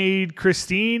 you made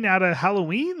Christine out of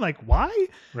Halloween? Like, why?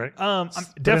 Right. I'm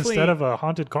But definitely instead of a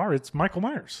haunted car, it's Michael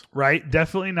Myers. right.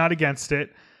 Definitely not against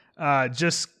it.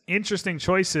 Just interesting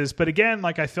choices. But again,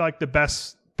 like, I feel like the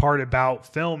best part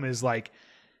about film is like,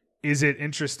 is it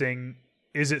interesting?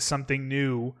 Is it something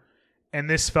new? And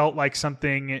this felt like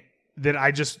something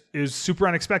that is super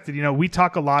unexpected. You know, we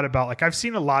talk a lot about, like, I've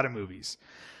seen a lot of movies.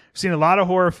 I've seen a lot of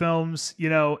horror films, you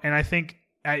know, and I think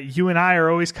you and I are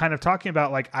always kind of talking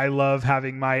about, like, I love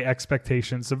having my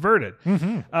expectations subverted.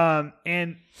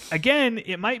 And again,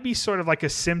 it might be sort of like a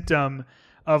symptom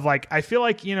of, like, I feel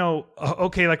like, you know,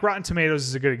 okay, like Rotten Tomatoes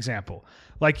is a good example.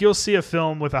 Like, you'll see a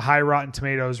film with a high Rotten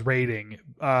Tomatoes rating,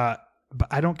 but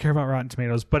I don't care about Rotten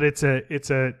Tomatoes, but it's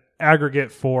a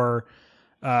aggregate for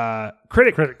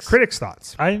critics'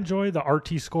 thoughts. I enjoy the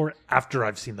RT score after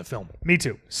I've seen the film. Me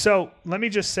too. So let me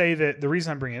just say that the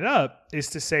reason I'm bringing it up is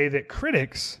to say that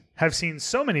critics have seen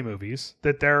so many movies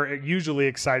that they're usually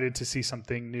excited to see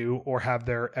something new or have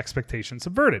their expectations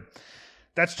subverted.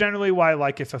 That's generally why,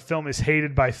 like, if a film is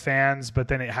hated by fans, but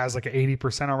then it has like an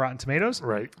 80% on Rotten Tomatoes,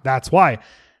 Right. that's why.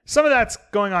 Some of that's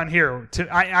going on here,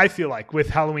 I feel like, with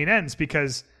Halloween Ends,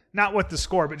 because not with the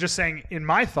score, but just saying in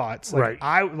my thoughts, like, Right.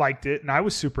 I liked it and I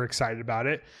was super excited about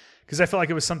it because I felt like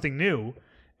it was something new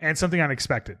and something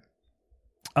unexpected.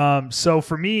 So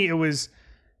for me, it was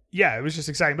just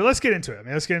exciting. But let's get into it. I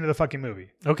mean, let's get into the fucking movie.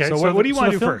 Okay. So what do you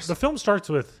want to do film, first? The film starts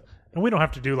with, and we don't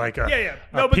have to do like a, Yeah.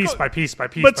 a No, but piece go- by piece by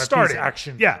piece but by start piece it.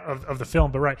 action Yeah. of the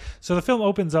film, but right. So the film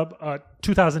opens up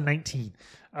 2019,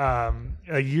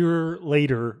 a year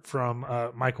later from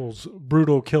Michael's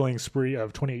brutal killing spree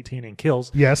of 2018 and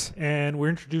Kills. Yes. And we're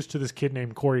introduced to this kid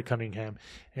named Corey Cunningham,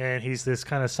 and he's this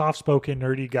kind of soft-spoken,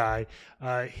 nerdy guy.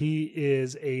 He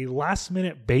is a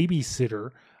last-minute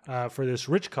babysitter for this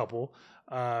rich couple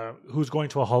who's going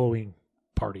to a Halloween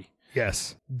party.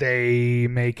 Yes. They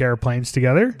make airplanes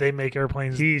together. They make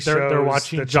airplanes. He They're shows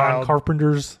watching the John child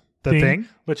Carpenter's the thing?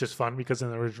 which is fun because in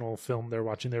the original film they're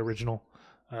watching the original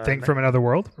Thing from another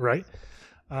world. right,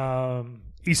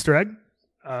 Easter egg.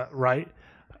 right.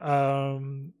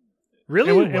 Really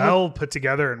It wa- well put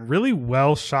together and really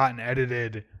well shot and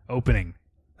edited opening.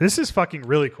 This is fucking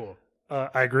really cool.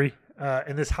 I agree.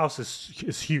 And this house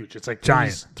is huge. It's like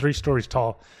Giant. three stories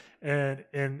tall, and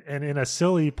in a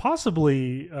silly,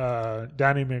 possibly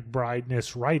Danny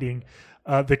McBride-ness writing,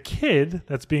 the kid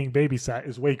that's being babysat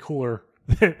is way cooler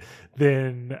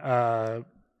than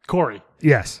Corey.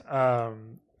 Yes.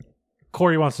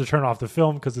 Corey wants to turn off the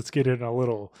film because it's getting a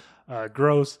little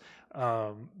gross.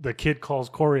 The kid calls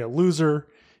Corey a loser.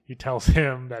 He tells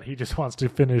him that he just wants to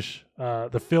finish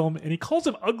the film, and he calls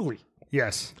him ugly.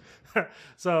 Yes.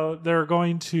 So they're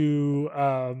going to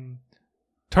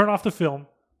turn off the film,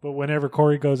 but whenever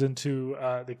Corey goes into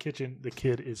the kitchen, the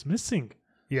kid is missing.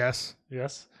 Yes.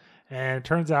 Yes. And it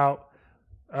turns out,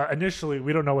 initially,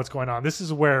 we don't know what's going on. This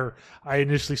is where I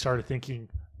initially started thinking,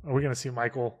 are we going to see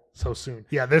Michael so soon?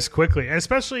 Yeah, this quickly. And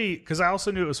especially because I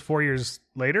also knew it was 4 years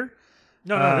later.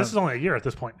 No, this is only a year at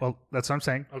this point. Well, that's what I'm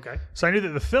saying. Okay. So I knew that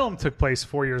the film took place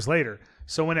 4 years later.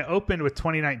 So when it opened with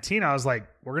 2019, I was like,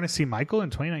 we're going to see Michael in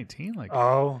 2019? Like,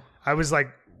 Oh, I was like,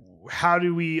 how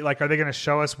do we, like, are they going to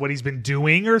show us what he's been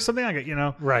doing or something? Like, you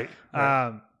know, right.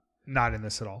 not in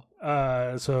this at all.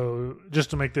 So just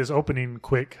to make this opening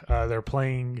quick, they're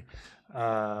playing.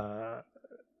 The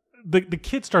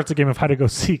kid starts a game of hide and go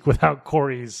seek without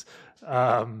Corey's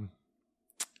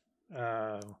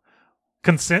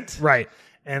consent, Right.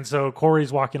 and so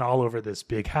Corey's walking all over this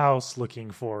big house looking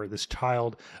for this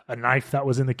child. A knife that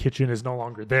was in the kitchen is no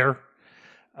longer there.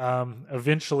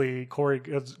 Eventually, Corey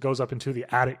goes up into the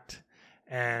attic,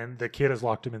 and the kid has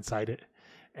locked him inside it.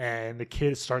 and the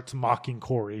kid starts mocking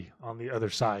Corey on the other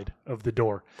side of the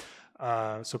door.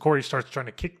 So Corey starts trying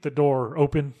to kick the door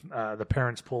open. The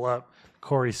parents pull up.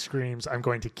 Corey screams, "I'm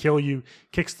going to kill you,"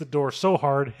 kicks the door so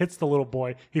hard, hits the little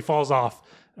boy. He falls off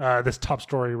this top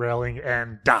story railing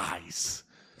and dies.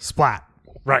 Splat.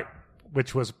 Right.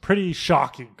 Which was pretty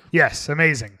shocking. Yes,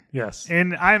 amazing. Yes.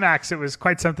 In IMAX, it was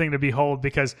quite something to behold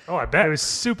because I bet. it was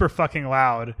super fucking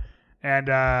loud. And,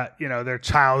 their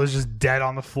child is just dead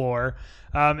on the floor.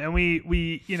 And we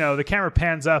the camera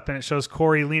pans up and it shows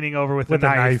Corey leaning over with a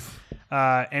knife.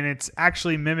 And it's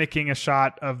actually mimicking a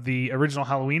shot of the original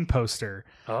Halloween poster.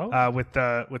 Oh. With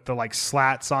the like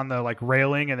slats on the like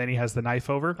railing, and then he has the knife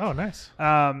over. Oh, nice.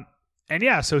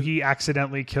 So he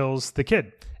accidentally kills the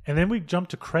kid. And then we jump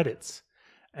to credits.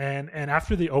 And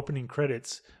after the opening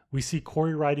credits, we see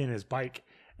Corey riding his bike.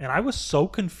 And I was so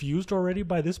confused already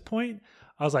by this point.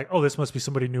 I was like, oh, this must be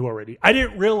somebody new already. I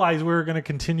didn't realize we were going to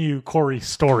continue Corey's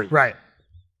story. Right.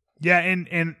 Yeah,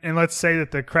 and let's say that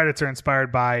the credits are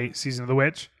inspired by Season of the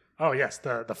Witch. Oh, yes,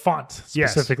 the font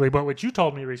specifically. Yes. But what you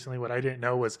told me recently, what I didn't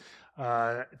know was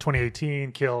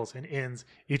 2018 kills and ends.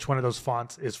 Each one of those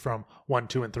fonts is from 1,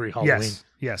 2, and 3 Halloween.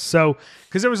 Yes. So,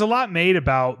 because there was a lot made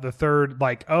about the third,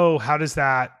 like, oh, how does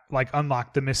that like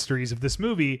unlock the mysteries of this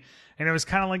movie? And it was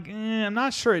kind of like, I'm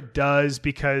not sure it does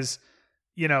because,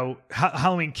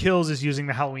 Halloween Kills is using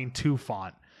the Halloween 2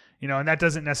 font, and that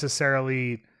doesn't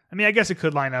necessarily, I guess it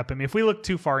could line up. If we look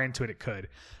too far into it, it could.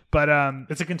 But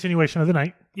it's a continuation of the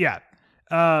night. Yeah.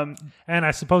 And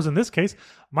I suppose in this case,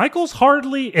 Michael's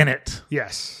hardly in it.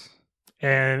 Yes.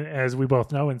 And as we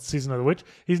both know in Season of the Witch,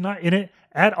 he's not in it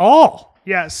at all.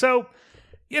 Yeah. So,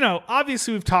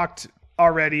 obviously we've talked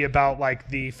already about like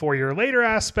the 4 year later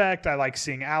aspect. I like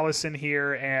seeing Allison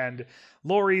here and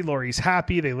Lori's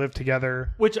happy. They live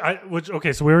together.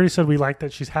 Okay. So we already said we like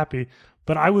that she's happy.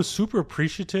 But I was super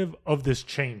appreciative of this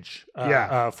change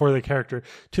for the character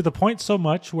to the point so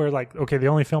much where the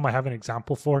only film I have an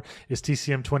example for is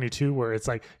TCM 22, where it's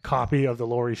like copy of the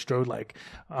Laurie Strode, like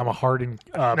I'm a hardened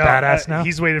badass now.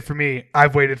 He's waited for me.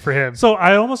 I've waited for him. So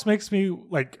it almost makes me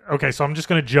like, okay, so I'm just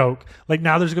going to joke. Like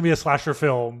now there's going to be a slasher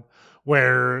film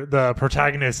where the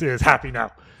protagonist is happy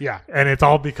now. Yeah. And it's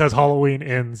all because Halloween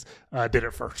Ends did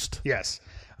it first. Yes.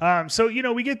 So,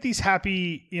 we get these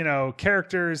happy,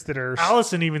 characters that are...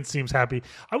 Allison even seems happy.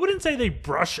 I wouldn't say they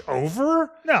brush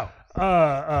over. No.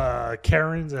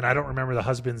 Karen's, and I don't remember the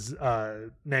husband's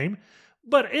name,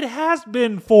 but it has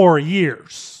been 4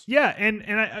 years. Yeah. And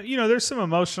I, there's some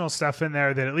emotional stuff in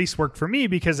there that at least worked for me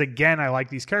because, again, I like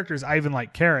these characters. I even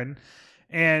like Karen.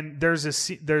 And there's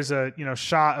a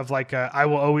shot of like I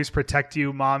will always protect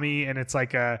you, mommy. And it's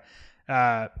like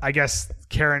I guess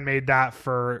Karen made that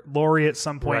for Laurie at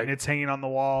some point, and it's hanging on the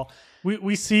wall.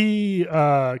 We see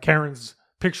Karen's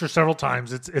picture several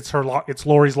times. It's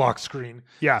Laurie's lock screen.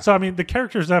 Yeah. So the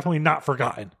character is definitely not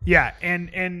forgotten. Yeah,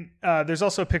 and there's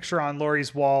also a picture on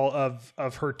Laurie's wall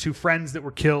of her two friends that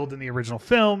were killed in the original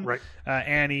film. Right.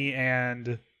 Annie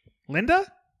and Linda.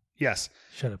 Yes.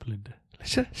 Shut up, Linda.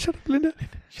 Shut up, Linda.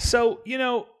 So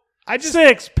I just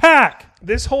 6-pack.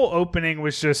 This whole opening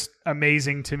was just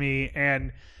amazing to me,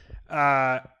 and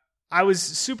I was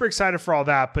super excited for all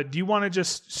that. But do you want to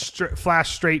just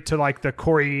flash straight to like the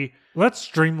Corey? Let's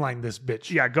streamline this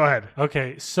bitch. Yeah, go ahead.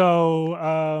 Okay,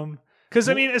 so because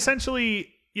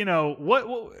essentially,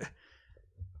 what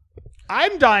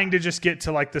I'm dying to just get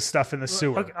to like the stuff in the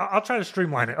sewer. Okay, I'll try to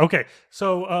streamline it. Okay,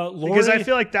 so Laurie, because I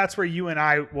feel like that's where you and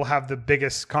I will have the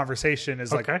biggest conversation.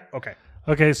 Is like okay.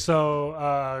 Okay,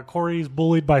 so Corey's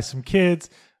bullied by some kids.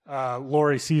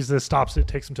 Laurie sees this, stops it,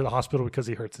 takes him to the hospital because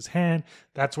he hurts his hand.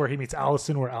 That's where he meets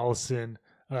Allison, where Allison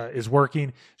is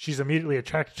working. She's immediately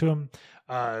attracted to him.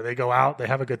 They go out, they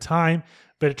have a good time.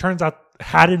 But it turns out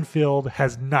Haddonfield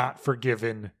has not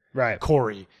forgiven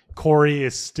Corey. Corey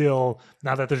is still,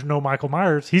 now that there's no Michael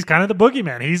Myers, he's kind of the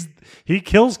boogeyman. He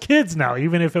kills kids now,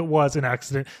 even if it was an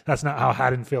accident. That's not how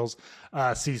Haddonfield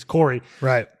sees Corey.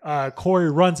 Right. Corey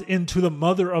runs into the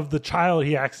mother of the child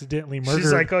he accidentally murdered.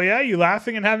 She's like, oh yeah, you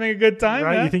laughing and having a good time?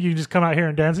 Right? Yeah? You think you can just come out here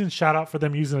and dancing? Shout out for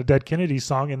them using a Dead Kennedy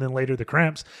song and then later the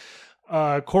Cramps.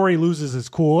 Corey loses his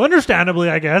cool. Understandably,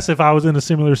 I guess, if I was in a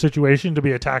similar situation to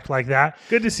be attacked like that.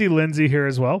 Good to see Lindsay here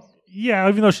as well. Yeah,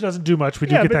 even though she doesn't do much, we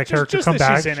do get that character come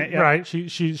back. She's in it, yeah. Right.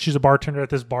 She's a bartender at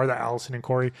this bar that Allison and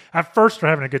Corey at first are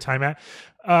having a good time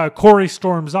at. Corey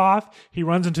storms off. He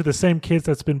runs into the same kids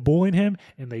that's been bullying him,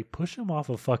 and they push him off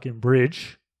a fucking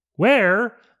bridge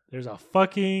where there's a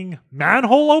fucking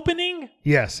manhole opening.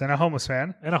 Yes, and a homeless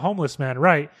man.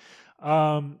 Right.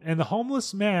 And the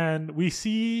homeless man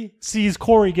sees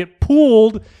Corey get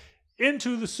pulled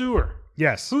into the sewer.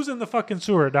 Yes. Who's in the fucking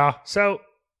sewer, Da? So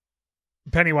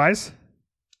Pennywise.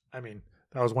 I mean,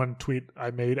 that was one tweet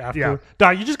I made after. Yeah.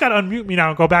 Dog, you just got to unmute me now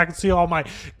and go back and see all my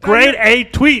grade A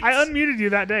tweets. I unmuted you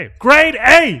that day. Grade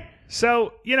A.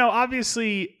 So,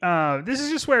 obviously, this is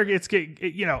just where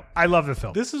I love the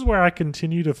film. This is where I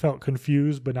continue to felt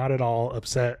confused, but not at all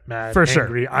upset, mad, For sure.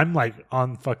 angry. I'm like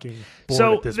on fucking board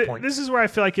So at this point. this is where I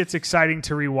feel like it's exciting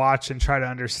to rewatch and try to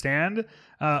understand.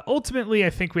 Ultimately, I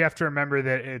think we have to remember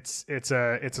that it's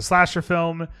a slasher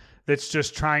film that's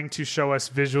just trying to show us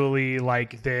visually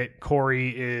like that Corey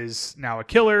is now a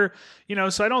killer.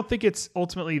 So I don't think it's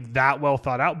ultimately that well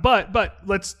thought out. But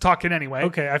let's talk it anyway.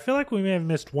 Okay, I feel like we may have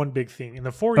missed one big thing. In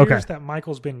the 4 Okay. years that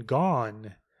Michael's been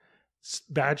gone,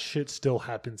 bad shit still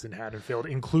happens in Haddonfield,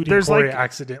 including There's Corey like-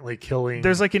 accidentally killing.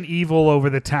 There's like an evil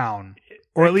over the town,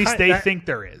 or at least they that- think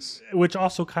there is. which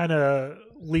also kind of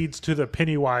leads to the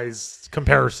Pennywise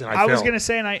comparison. I was feel. gonna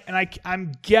say,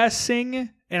 I'm guessing,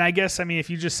 and I guess if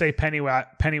you just say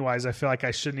Pennywise, I feel like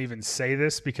I shouldn't even say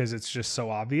this because it's just so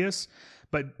obvious.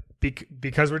 But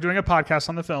because we're doing a podcast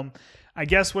on the film, I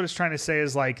guess what it's trying to say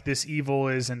is like this evil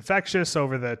is infectious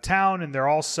over the town, and they're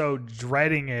also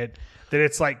dreading it. That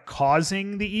it's like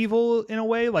causing the evil in a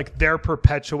way, like they're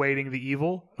perpetuating the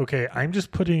evil. Okay, I'm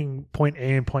just putting point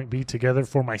A and point B together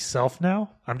for myself now.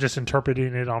 I'm just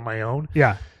interpreting it on my own.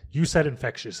 Yeah, You said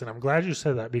infectious, and I'm glad you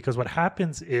said that because what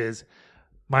happens is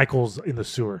Michael's in the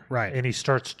sewer. Right. And he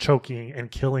starts choking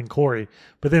and killing Corey.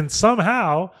 But then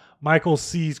somehow Michael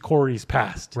sees Corey's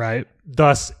past, right.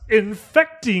 thus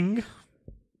infecting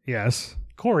Yes.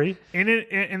 Corey. And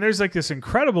there's like this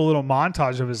incredible little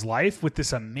montage of his life with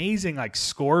this amazing like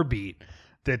score beat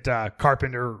that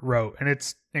Carpenter wrote, and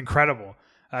it's incredible.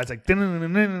 It's like I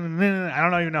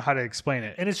don't even know how to explain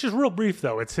it. And it's just real brief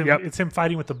though. It's him. Yep. It's him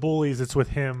fighting with the bullies. It's with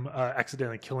him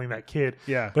accidentally killing that kid.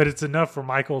 Yeah. But it's enough for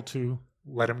Michael to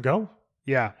let him go.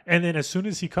 Yeah, And then as soon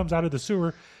as he comes out of the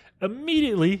sewer,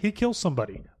 immediately he kills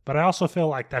somebody. But I also feel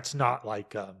like that's not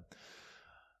like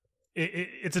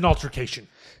it's an altercation.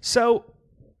 so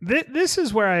this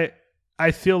is where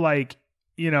I feel like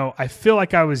I feel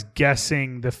like I was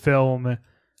guessing the film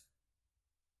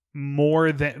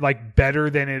more than like better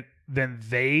than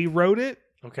they wrote it.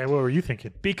 Okay, what were you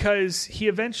thinking? Because he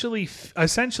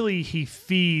essentially he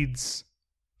feeds.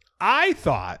 I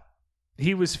thought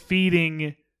he was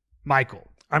feeding Michael.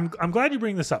 I'm glad you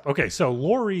bring this up. Okay, so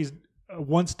Lori's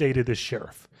once dated this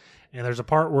sheriff, and there's a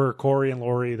part where Corey and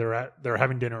Lori they're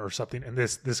having dinner or something, and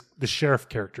the sheriff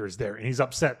character is there, and he's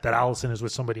upset that Allison is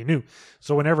with somebody new.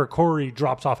 So whenever Corey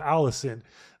drops off Allison,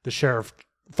 the sheriff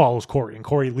follows Corey, and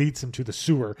Corey leads him to the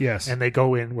sewer. Yes. And they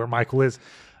go in where Michael is.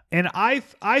 And I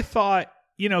thought,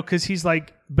 because he's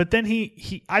like, but then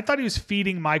I thought he was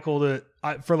feeding Michael to,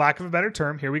 for lack of a better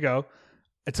term, here we go,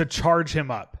 to charge him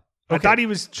up. I Okay. thought he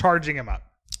was charging him up.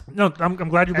 No, I'm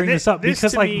glad you bring this up this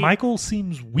because to like me- Michael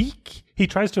seems weak. He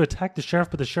tries to attack the sheriff,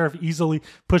 but the sheriff easily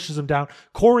pushes him down.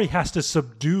 Corey has to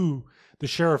subdue the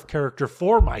sheriff character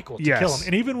for Michael to Yes. kill him.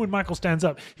 And even when Michael stands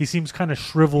up, he seems kind of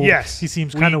shriveled. Yes. He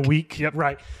seems kind of weak. Yep.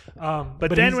 Right. But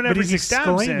then whenever he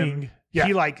stabs him,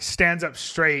 he like stands up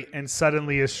straight and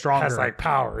suddenly is stronger. has like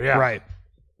power. Yeah. Right.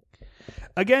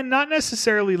 Again, not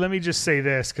necessarily, let me just say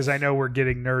this because I know we're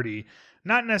getting nerdy.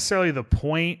 Not necessarily the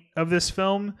point of this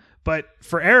film, but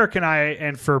for Eric and I,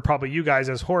 and for probably you guys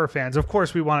as horror fans, of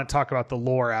course, we want to talk about the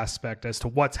lore aspect as to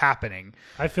what's happening.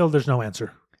 I feel there's no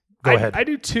answer. Go ahead. I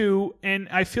do too. And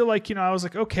I feel like, I was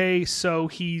like, okay, so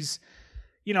he's,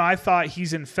 I thought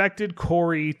he's infected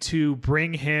Corey to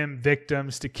bring him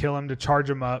victims, to kill him, to charge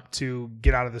him up, to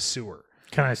get out of the sewer.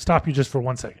 Can I stop you just for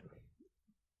 1 second?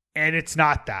 And it's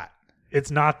not that.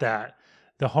 It's not that.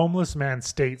 The homeless man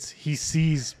states he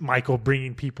sees Michael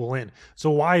bringing people in. So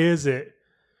why is it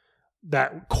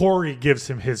that Corey gives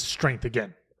him his strength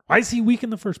again? Why is he weak in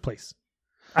the first place?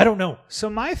 I don't know. So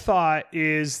my thought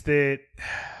is that,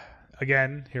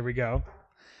 again, here we go.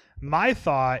 My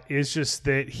thought is just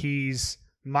that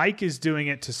Mike is doing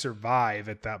it to survive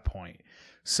at that point.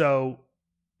 So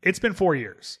it's been 4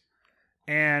 years.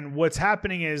 And what's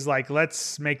happening is like,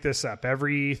 let's make this up.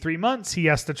 Every 3 months, he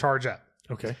has to charge up.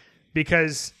 Okay.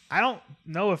 Because I don't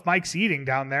know if Mike's eating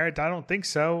down there. I don't think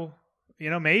so.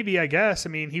 Maybe, I guess.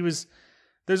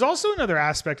 There's also another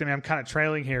aspect. I'm kind of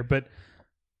trailing here, but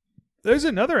there's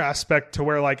another aspect to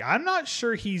where like, I'm not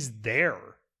sure he's there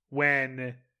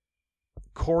when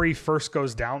Corey first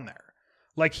goes down there.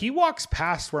 Like he walks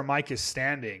past where Mike is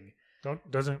standing.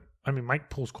 Mike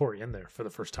pulls Corey in there for the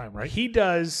first time, right? He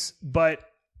does, but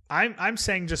I'm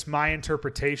saying just my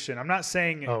interpretation. I'm not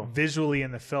saying visually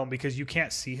in the film because you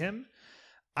can't see him.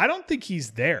 I don't think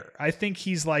he's there. I think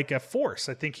he's like a force.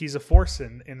 I think he's a force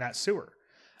in that sewer.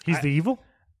 He's the evil?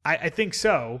 I think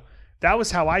so that was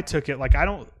how I took it. Like, I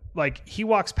don't like he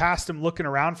walks past him looking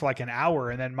around for like an hour,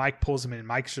 and then Mike pulls him in and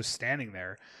Mike's just standing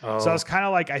there. Oh. So I was kind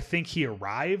of like, I think he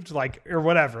arrived, like, or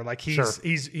whatever. Like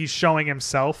he's showing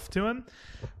himself to him.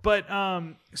 But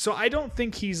so I don't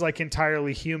think he's like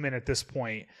entirely human at this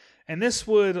point. And this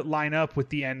would line up with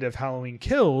the end of Halloween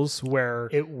Kills, where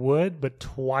It would, but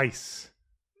twice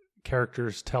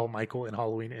characters tell Michael in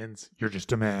Halloween Ends, "You're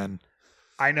just a man."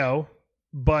 I know,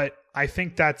 but I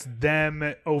think that's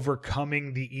them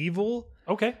overcoming the evil.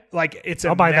 Okay. Like, it's a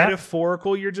I'll buy that.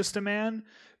 metaphorical "you're just a man,"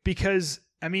 because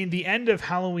I mean the end of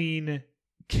Halloween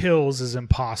Kills is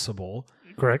impossible.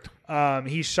 Correct.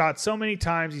 He's shot so many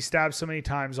times, he stabbed so many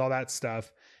times, all that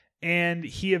stuff. And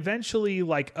he eventually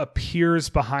like appears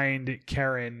behind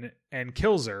Karen and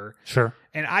kills her. Sure.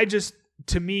 And I just,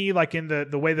 to me, like in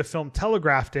the way the film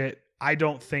telegraphed it, I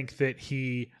don't think that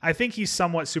I think he's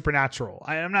somewhat supernatural.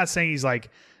 I'm not saying he's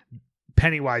like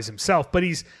Pennywise himself, but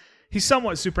he's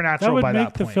somewhat supernatural by that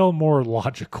point. That would make the film more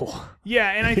logical.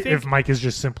 Yeah, and I think if Mike is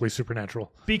just simply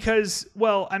supernatural. Because,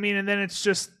 well, I mean, and then it's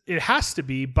just, it has to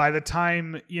be by the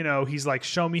time, you know, he's like,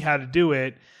 show me how to do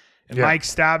it. And Mike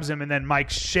stabs him, and then Mike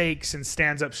shakes and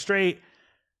stands up straight.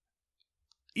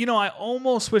 You know, I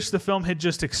almost wish the film had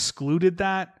just excluded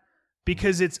that,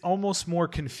 because it's almost more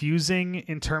confusing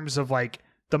in terms of like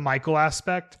the Michael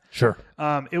aspect. Sure.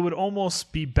 It would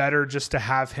almost be better just to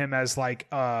have him as like,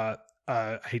 I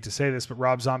hate to say this, but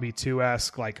Rob Zombie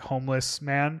 2-esque, like homeless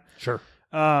man. Sure.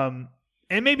 And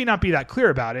maybe not be that clear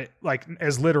about it, like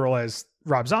as literal as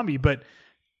Rob Zombie, but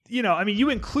you know, I mean, you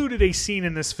included a scene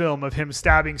in this film of him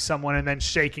stabbing someone and then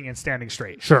shaking and standing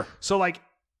straight. Sure. So like,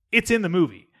 it's in the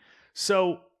movie.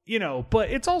 So, you know, but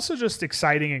it's also just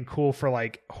exciting and cool for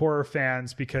like horror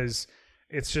fans, because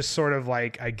it's just sort of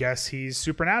like, I guess he's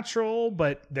supernatural,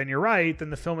 but then you're right.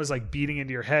 Then the film is like beating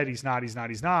into your head. He's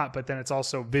not. But then it's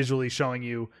also visually showing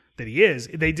you that he is.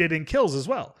 They did in Kills as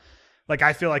well. Like,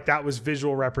 I feel like that was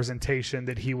visual representation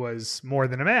that he was more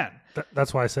than a man.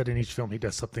 That's why I said in each film he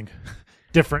does something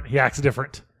different. He acts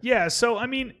different. Yeah. So, I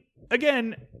mean,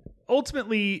 again,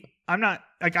 ultimately, I'm not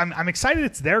like, I'm excited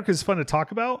it's there because it's fun to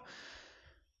talk about.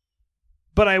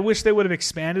 But I wish they would have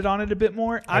expanded on it a bit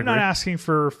more. I'm not asking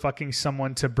for fucking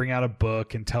someone to bring out a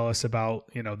book and tell us about,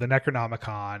 you know, the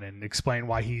Necronomicon and explain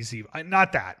why he's evil.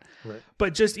 Not that. Right.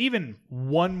 But just even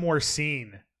one more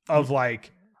scene of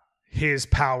like his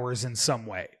powers in some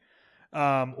way.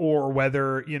 Or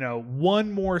whether, you know,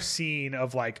 one more scene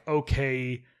of like,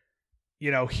 okay, you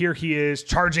know, here he is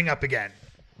charging up again.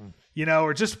 You know,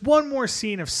 or just one more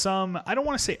scene of some, I don't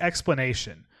want to say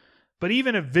explanation, but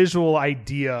even a visual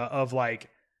idea of like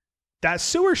that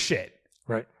sewer shit.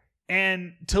 Right.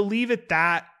 And to leave it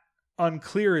that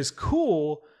unclear is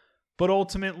cool, but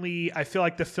ultimately I feel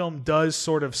like the film does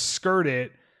sort of skirt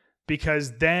it,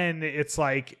 because then it's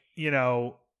like, you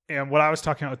know, and what I was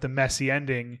talking about with the messy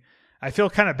ending, I feel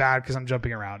kind of bad because I'm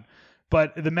jumping around,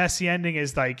 but the messy ending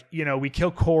is like, you know, we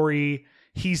kill Corey,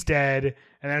 he's dead.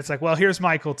 And then it's like, well, here's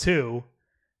Michael too.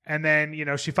 And then, you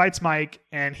know, she fights Mike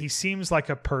and he seems like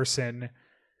a person,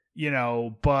 you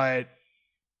know, but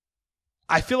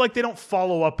I feel like they don't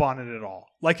follow up on it at all.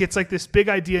 Like, it's like this big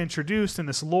idea introduced and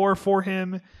this lore for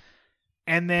him.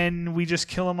 And then we just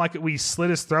kill him like we slit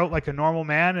his throat like a normal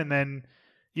man. And then,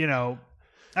 you know,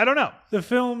 I don't know. The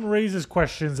film raises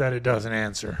questions that it doesn't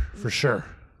answer, for sure.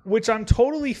 Which I'm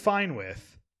totally fine with.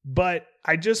 But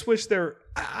I just wish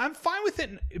I'm fine with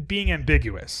it being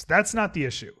ambiguous. That's not the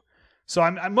issue. So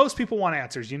most people want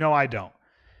answers. You know, I don't.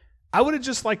 I would have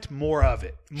just liked more of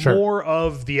it, Sure. More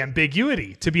of the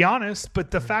ambiguity, to be honest.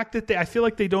 But the fact that I feel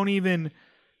like they don't even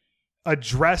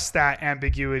address that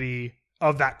ambiguity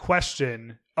of that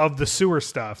question of the sewer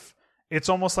stuff. It's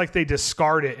almost like they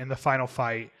discard it in the final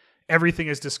fight. Everything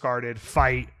is discarded.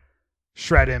 Fight,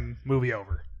 shred him, movie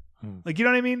over. Like, you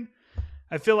know what I mean?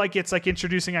 I feel like it's like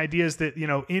introducing ideas that, you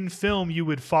know, in film you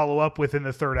would follow up with in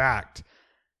the third act.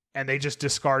 And they just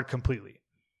discard completely.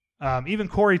 Even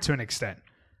Corey to an extent.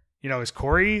 You know, is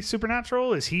Corey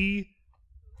supernatural? Is he,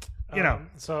 you know?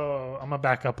 So I'm going to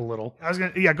back up a little.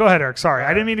 Go ahead, Eric. Sorry.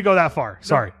 I didn't mean to go that far.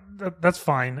 Sorry. That's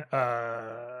fine.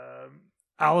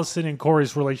 Allison and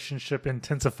Corey's relationship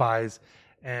intensifies,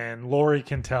 and Lori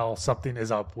can tell something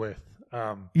is up with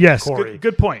yes, Corey.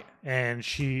 Good point. And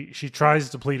she tries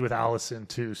to plead with Allison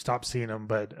to stop seeing him,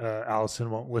 but Allison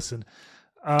won't listen.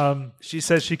 She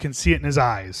says she can see it in his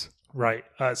eyes. Right.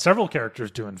 Several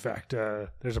characters do, in fact.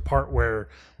 There's a part where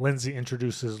Lindsay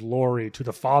introduces Lori to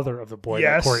the father of the boy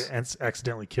that Corey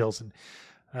accidentally kills. And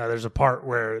there's a part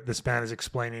where this man is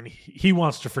explaining he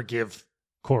wants to forgive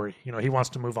Corey. You know, he wants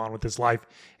to move on with his life,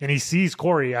 and he sees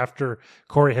Corey after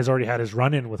Corey has already had his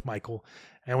run-in with Michael.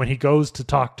 And when he goes to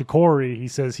talk to Corey, he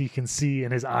says he can see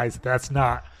in his eyes that's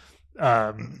not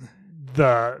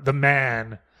the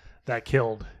man that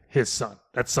killed his son.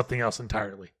 That's something else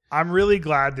entirely. I'm really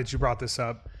glad that you brought this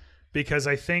up, because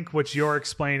I think what you're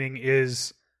explaining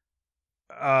is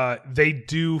they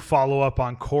do follow up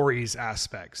on Corey's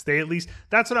aspects. They at least,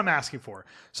 that's what I'm asking for.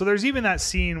 So there's even that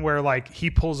scene where like he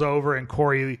pulls over and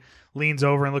Corey leans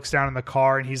over and looks down in the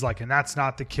car and he's like, and that's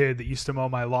not the kid that used to mow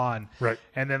my lawn. Right.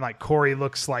 And then like Corey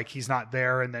looks like he's not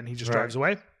there and then he just drives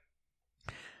away.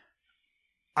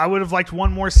 I would have liked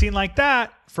one more scene like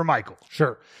that for Michael.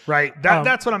 Sure. Right.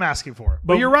 That's what I'm asking for.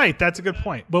 But you're right. That's a good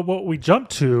point. But what we jump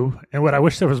to, and what I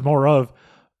wish there was more of,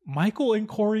 Michael and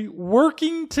Corey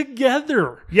working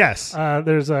together. Yes.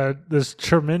 There's this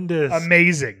tremendous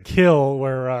amazing kill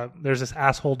where there's this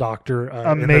asshole doctor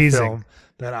in the film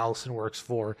that Allison works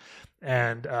for.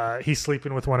 And he's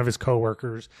sleeping with one of his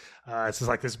coworkers. It's just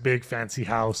like this big fancy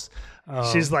house.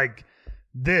 She's like,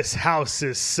 this house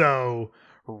is so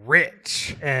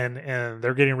rich. And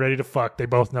they're getting ready to fuck. They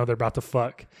both know they're about to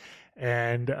fuck.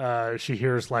 And she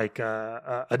hears like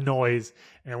a noise.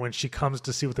 And when she comes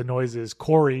to see what the noise is,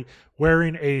 Corey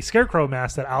wearing a scarecrow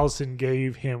mask that Allison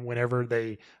gave him whenever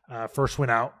they first went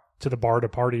out to the bar to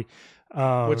party.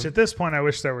 Which at this point, I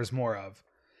wish there was more of.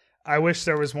 I wish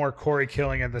there was more Corey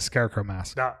killing in the scarecrow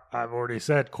mask. No, I've already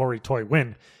said Corey Toy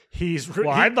win.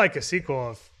 I'd like a sequel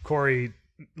of Corey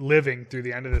living through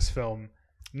the end of this film,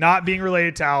 not being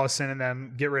related to Allison, and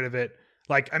then get rid of it.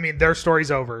 Like, I mean, their story's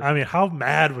over. I mean, how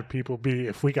mad would people be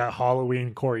if we got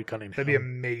Halloween Corey Cunningham? That'd be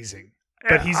amazing.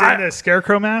 But he's in the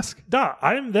scarecrow mask? Duh,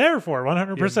 I'm there for it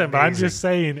 100%. But I'm just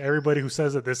saying, everybody who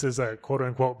says that this is a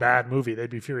quote-unquote bad movie,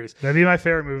 they'd be furious. That'd be my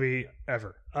favorite movie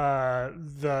ever.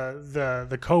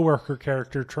 The coworker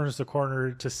character turns the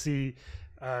corner to see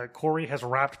Corey has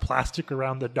wrapped plastic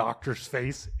around the doctor's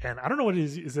face. And I don't know what it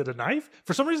is. Is it a knife?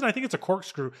 For some reason, I think it's a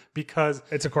corkscrew because...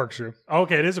 It's a corkscrew.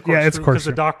 Okay, it is a corkscrew. Yeah, it's a corkscrew. Because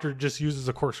the doctor just uses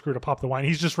a corkscrew to pop the wine.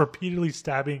 He's just repeatedly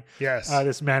stabbing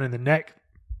this man in the neck.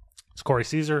 So Corey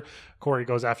sees her. Corey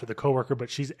goes after the coworker, but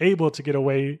she's able to get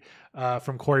away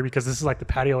from Corey because this is like the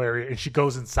patio area, and she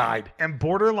goes inside. And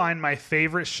borderline my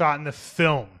favorite shot in the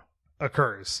film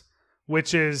occurs,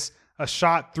 which is a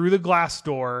shot through the glass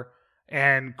door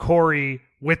and Corey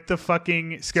with the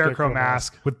fucking scarecrow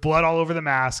mask with blood all over the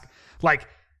mask, like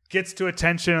gets to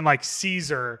attention and like sees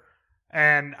her.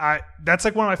 And that's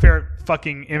like one of my favorite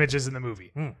fucking images in the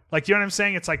movie. Like, you know what I'm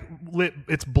saying? It's like lit,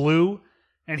 it's blue.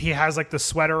 And he has like the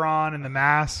sweater on and the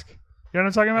mask. You know what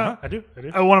I'm talking about? I do.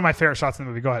 Oh, one of my favorite shots in the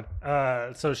movie. Go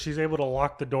ahead. So she's able to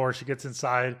lock the door. She gets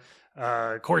inside.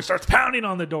 Corey starts pounding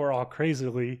on the door all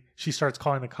crazily. She starts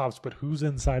calling the cops. But who's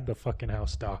inside the fucking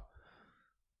house, Doc?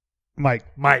 Mike,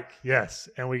 yes.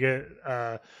 And we get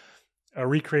a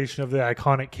recreation of the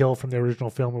iconic kill from the original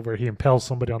film where he impales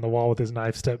somebody on the wall with his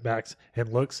knife, step backs,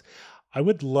 and looks. I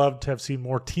would love to have seen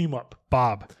more team up.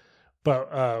 Bob.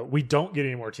 But we don't get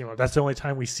any more team up. That's the only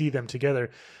time we see them together.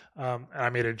 And I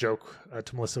made a joke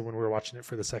to Melissa when we were watching it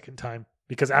for the second time.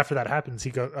 Because after that happens,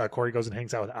 Corey goes and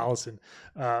hangs out with Allison.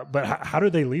 But how do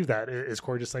they leave that? Is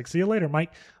Corey just like, see you later,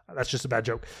 Mike? That's just a bad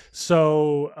joke.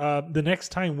 So the next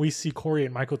time we see Corey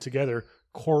and Michael together,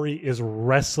 Corey is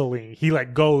wrestling. He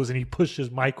like goes and he pushes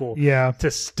Michael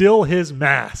to steal his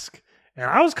mask. And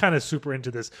I was kind of super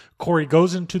into this. Corey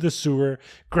goes into the sewer,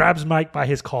 grabs Mike by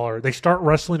his collar. They start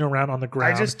wrestling around on the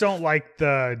ground. I just don't like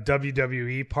the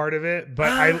WWE part of it,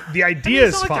 but the idea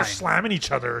is like fine. They're slamming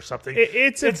each other or something.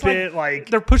 It's a bit like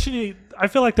they're pushing. I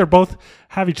feel like they're both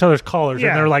have each other's collars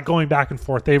and they're like going back and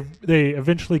forth. They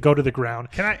eventually go to the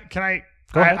ground. Can I?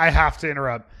 Go ahead. I have to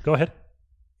interrupt. Go ahead.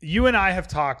 You and I have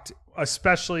talked,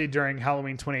 especially during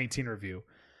Halloween 2018 review.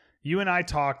 You and I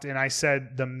talked, and I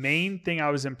said the main thing I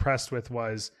was impressed with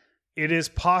was it is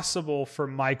possible for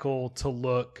Michael to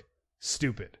look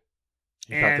stupid.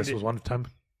 You thought this was one time?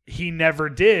 He never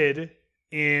did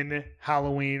in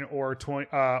Halloween or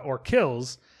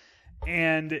Kills,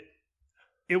 and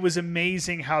it was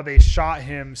amazing how they shot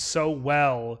him so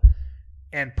well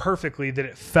and perfectly that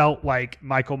it felt like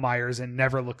Michael Myers and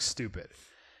never looked stupid.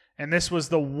 And this was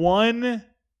the one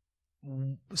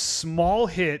small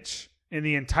hitch in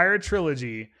the entire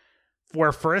trilogy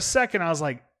where for a second I was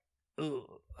like, ugh.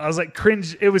 I was like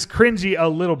cringe. It was cringy a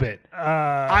little bit.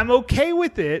 I'm okay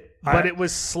with it, but it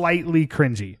was slightly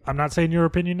cringy. I'm not saying your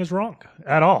opinion is wrong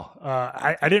at all.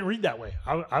 I didn't read that way.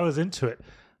 I was into it.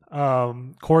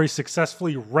 Corey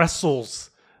successfully wrestles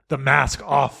the mask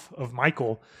off of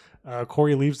Michael.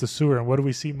 Corey leaves the sewer, and what do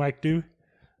we see Mike do?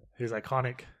 His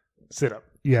iconic sit-up.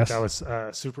 Yes. which I was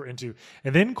super into.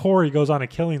 And then Corey goes on a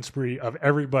killing spree of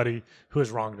everybody who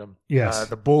has wronged him. Yes.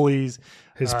 The bullies,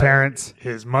 His parents.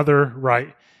 his mother,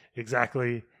 right?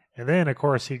 Exactly. And then, of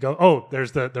course, he goes. Oh,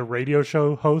 there's the radio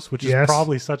show host, which is Yes.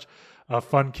 probably such a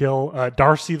fun kill.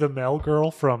 Darcy, the mail girl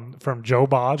from Joe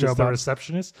Bob, is the Bob.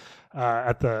 receptionist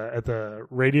at the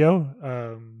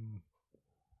radio.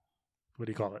 What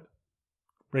do you call it?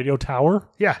 Radio tower.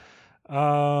 Yeah.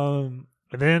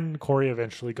 And then Corey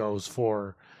eventually goes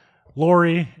for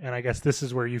Lori, and I guess this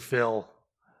is where you feel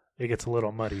it gets a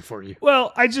little muddy for you.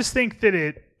 Well, I just think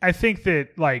that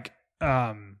like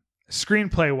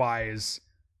screenplay wise,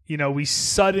 we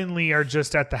suddenly are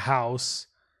just at the house.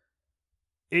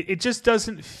 It just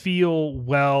doesn't feel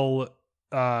well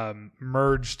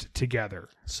merged together.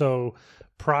 So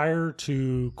prior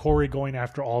to Corey going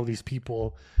after all these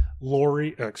people,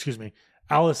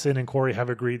 Allison and Corey have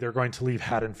agreed they're going to leave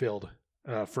Haddonfield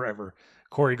forever.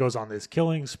 Corey goes on this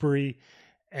killing spree,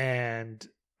 and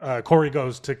Corey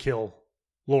goes to kill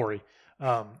Lori.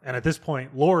 And at this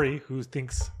point, Lori, who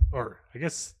thinks, or I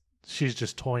guess she's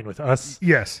just toying with us.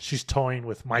 Yes. She's toying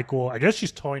with Michael. I guess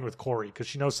she's toying with Corey because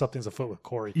she knows something's afoot with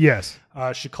Corey. Yes.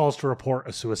 She calls to report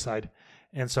a suicide.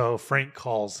 And so Frank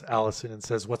calls Allison and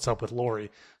says, "What's up with Lori?"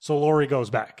 So Lori goes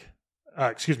back.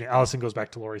 Allison goes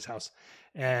back to Lori's house.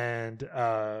 And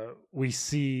we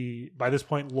see by this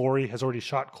point, Lori has already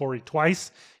shot Corey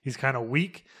twice. He's kind of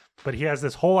weak, but he has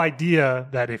this whole idea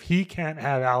that if he can't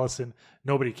have Allison,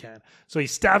 nobody can. So he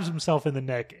stabs himself in the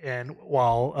neck. And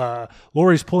while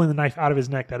Lori's pulling the knife out of his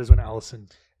neck, that is when Allison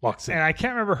walks in. And I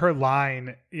can't remember her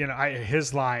line,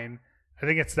 his line. I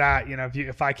think it's that,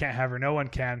 if I can't have her, no one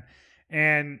can.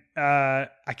 And I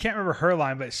can't remember her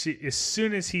line, but she, as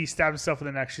soon as he stabbed himself in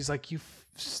the neck, she's like, "You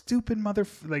stupid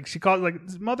she called it like,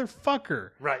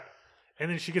 motherfucker." Right.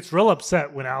 And then she gets real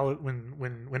upset when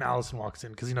Allison walks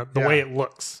in because, the way it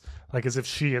looks, like as if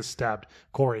she has stabbed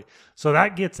Corey. So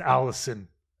that gets Allison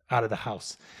out of the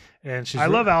house. And I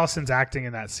love Allison's acting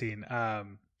in that scene.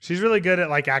 She's really good at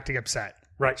like acting upset.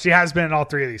 Right. She has been in all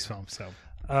three of these films. So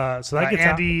that gets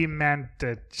Andy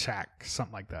Mantichak,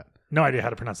 something like that. No idea how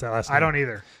to pronounce that last name. I don't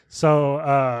either. So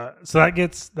that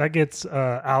gets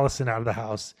Allison out of the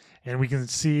house, and we can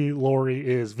see Lori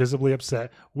is visibly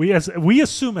upset. We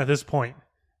assume at this point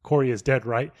Corey is dead,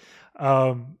 right?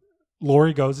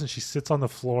 Lori goes and she sits on the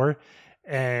floor,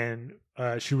 and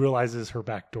she realizes her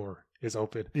back door is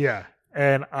open. Yeah,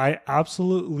 and I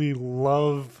absolutely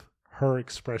love her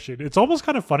expression. It's almost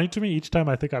kind of funny to me each time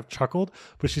I think I've chuckled,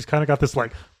 but she's kind of got this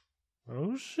like,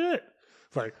 "Oh shit!"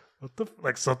 It's like, what the,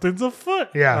 like something's afoot.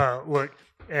 Yeah. Look,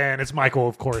 and it's Michael,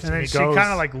 of course. and then he she goes, kind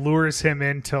of like lures him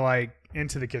into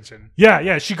the kitchen.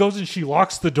 yeah. She goes and she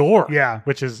locks the door. Yeah.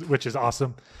 which is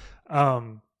awesome.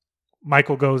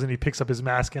 Michael goes and he picks up his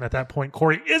mask, and at that point,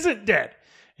 Corey isn't dead,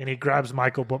 and he grabs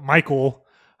Michael, but Michael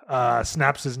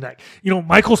snaps his neck.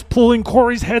 Michael's pulling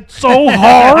Corey's head so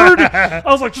hard. I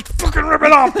was like, just fucking rip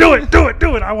it off. Do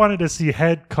it. I wanted to see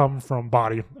head come from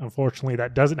body. Unfortunately,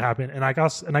 that doesn't happen. And I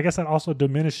guess that also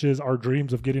diminishes our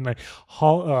dreams of getting a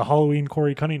Halloween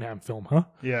Corey Cunningham film, huh?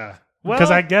 Yeah.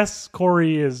 Because I guess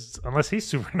Corey is, unless he's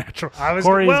supernatural,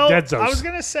 Corey is dead zone. I was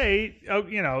going to say,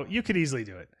 you could easily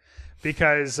do it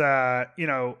because,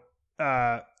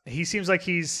 he seems like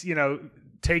he's,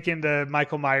 taken the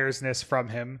Michael Myers-ness from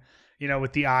him,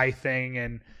 with the eye thing,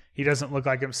 and he doesn't look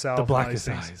like himself. The blackest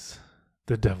eyes.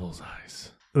 The devil's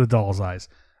eyes. The doll's eyes.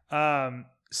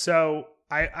 So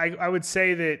I would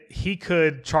say that he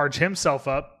could charge himself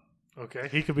up. Okay.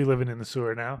 He could be living in the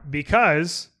sewer now.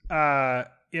 Because, the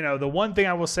one thing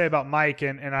I will say about Mike,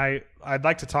 and I'd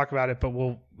like to talk about it, but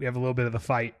we have a little bit of the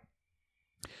fight.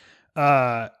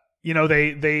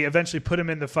 They eventually put him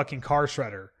in the fucking car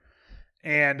shredder.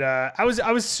 And I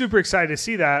was super excited to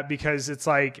see that because it's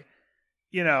like,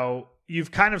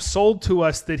 you've kind of sold to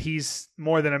us that he's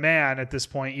more than a man at this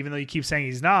point, even though you keep saying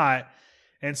he's not.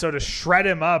 And so to shred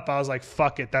him up, I was like,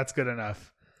 fuck it, that's good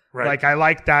enough. Right. Like, I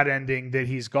like that ending that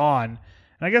he's gone.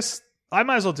 And I guess I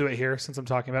might as well do it here since I'm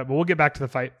talking about it, but we'll get back to the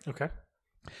fight. Okay.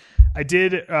 I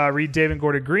did read David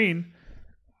Gordon Green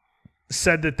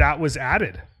said that was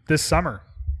added this summer.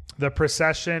 The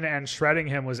procession and shredding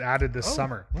him was added this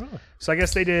summer. Really? So I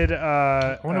guess they did.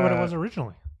 I wonder what it was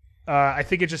originally. I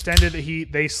think it just ended that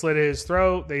they slit his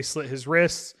throat, they slit his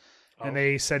wrists, and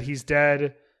they said he's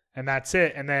dead, and that's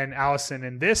it. And then Allison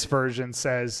in this version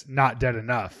says not dead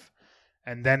enough,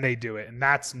 and then they do it, and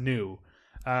that's new.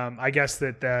 I guess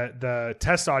that the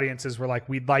test audiences were like,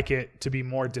 we'd like it to be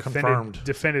more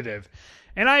definitive.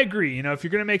 And I agree. If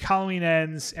you're going to make Halloween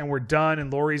Ends and we're done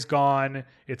and Laurie's gone,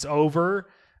 it's over.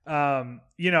 I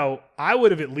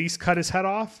would have at least cut his head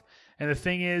off And the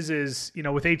thing is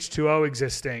with H2O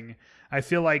existing, I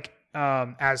feel like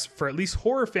as for at least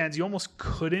horror fans, you almost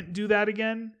couldn't do that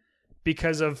again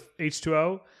because of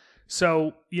H2O.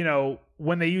 So,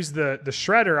 when they used the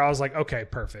shredder, I was like, okay,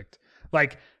 perfect.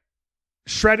 Like,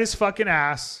 shred his fucking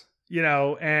ass,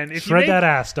 and if shred that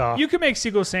ass, dog. You could make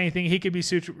sequels say anything. He could be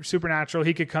supernatural.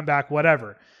 He could come back,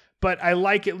 whatever. But I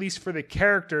like, at least for the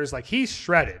characters, like, he's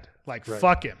shredded. Like,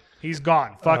 fuck him. He's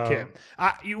gone. Fuck him.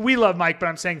 We love Mike, but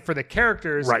I'm saying for the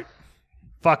characters, right?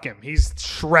 Fuck him. He's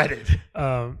shredded.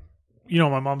 My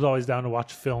mom's always down to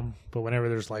watch film, but whenever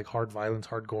there's like hard violence,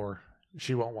 hard gore,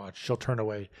 she won't watch. She'll turn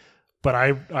away. But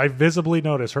I visibly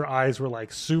noticed her eyes were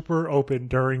like super open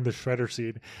during the shredder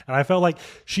scene. And I felt like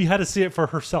she had to see it for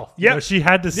herself. Yeah. She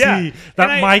had to see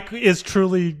that Mike is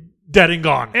truly dead and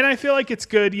gone. And I feel like it's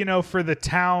good, for the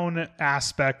town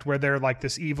aspect where they're like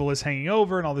this evil is hanging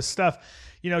over and all this stuff,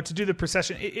 to do the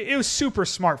procession. It was super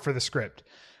smart for the script.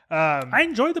 I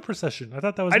enjoyed the procession. I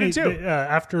thought that was neat. I did too.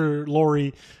 After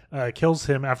Laurie kills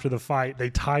him after the fight, they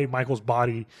tie Michael's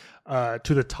body to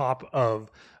the top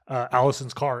of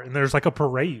Allison's car, and there's like a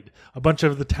parade. A bunch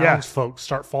of the townsfolk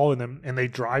start following them, and they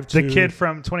drive to... The kid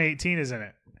from 2018 is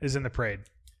in the parade.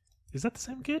 Is that the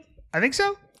same kid? I think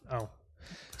so. Oh.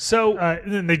 So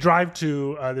and then they drive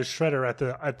to this shredder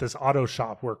at this auto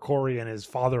shop where Corey and his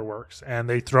father works, and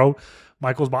they throw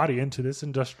Michael's body into this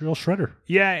industrial shredder.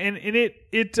 Yeah, and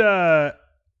it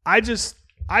I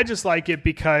just like it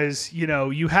because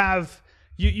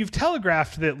you've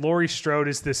telegraphed that Laurie Strode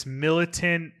is this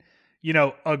militant,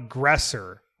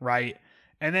 aggressor, right?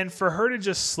 And then for her to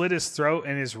just slit his throat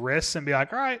and his wrists and be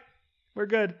like, all right, we're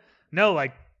good. No,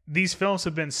 like, these films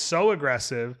have been so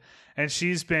aggressive, and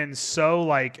she's been so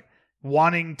like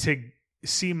wanting to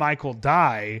see Michael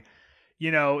die.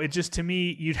 It just, to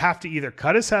me, you'd have to either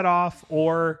cut his head off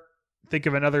or think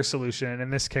of another solution. And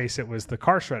in this case, it was the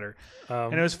car shredder.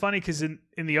 And it was funny because in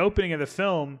the opening of the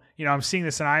film, I'm seeing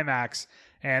this in IMAX,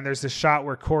 and there's this shot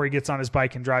where Corey gets on his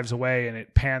bike and drives away, and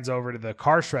it pans over to the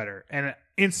car shredder. And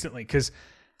instantly,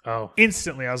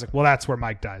 I was like, well, that's where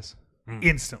Mike dies.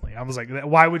 Instantly. I was like,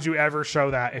 why would you ever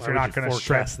show that if you're not going to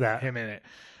shred him in it?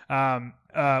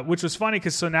 Which was funny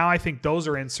because so now I think those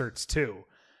are inserts too,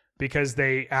 because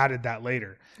they added that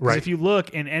later. Right. If you look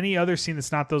in any other scene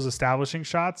that's not those establishing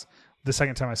shots, the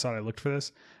second time I saw it, I looked for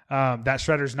this. That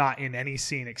shredder's not in any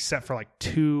scene except for like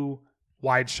 2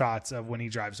 wide shots of when he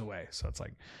drives away. So it's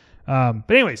like, but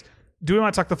anyways, do we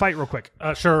want to talk the fight real quick?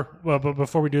 Sure. Well, but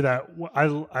before we do that,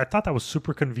 I thought that was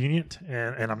super convenient,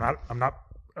 and I'm not.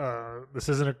 This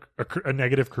isn't a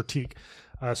negative critique.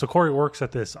 So Corey works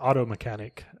at this auto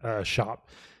mechanic shop.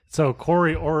 So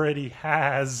Corey already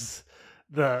has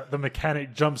the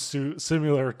mechanic jumpsuit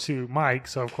similar to Mike.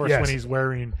 So of course, when he's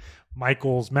wearing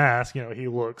Michael's mask, he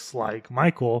looks like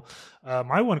Michael.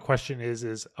 My one question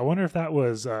is I wonder if that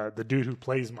was the dude who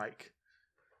plays Mike.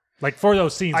 Like for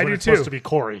those scenes when it's supposed to be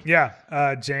Corey.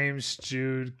 Yeah. James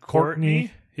Jude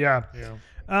Courtney. Yeah.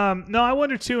 No, I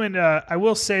wonder too. And I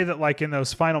will say that like in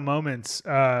those final moments,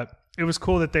 it was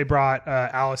cool that they brought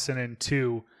Allison in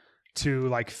to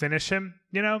like finish him,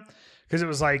 because it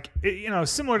was like,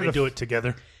 similar to they do it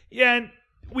together. Yeah. And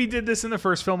we did this in the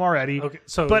first film already. Okay.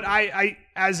 So, but I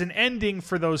as an ending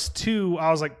for those two,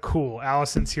 I was like, cool.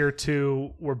 Allison's here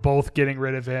too. We're both getting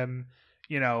rid of him.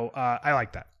 I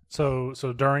like that. So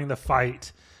during the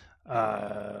fight,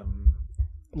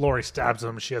 Laurie stabs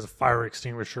him. She has a fire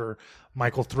extinguisher.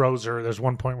 Michael throws her. There's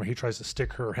one point where he tries to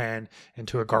stick her hand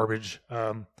into a garbage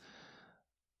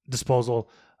disposal.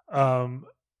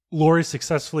 Laurie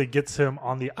successfully gets him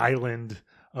on the island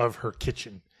of her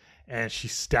kitchen, and she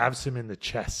stabs him in the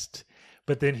chest.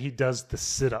 But then he does the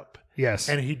sit-up. Yes.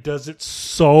 And he does it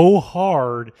so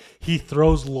hard, he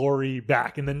throws Laurie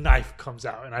back, and the knife comes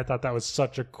out. And I thought that was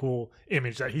such a cool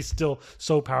image, that he's still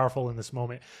so powerful in this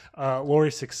moment.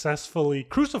 Laurie successfully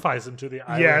crucifies him to the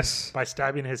island by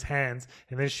stabbing his hands,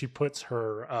 and then she puts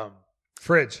her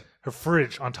fridge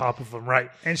on top of him, right?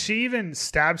 And she even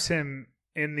stabs him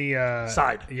in the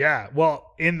side. Yeah.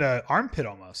 Well, in the armpit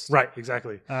almost. Right,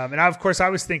 exactly. And of course, I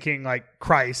was thinking like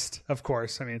Christ, of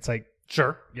course. I mean, it's like...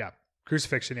 Sure. Yeah.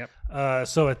 Crucifixion, yep.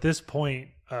 So at this point,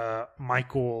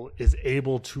 Michael is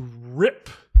able to rip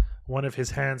one of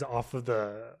his hands off of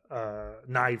the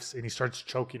knives, and he starts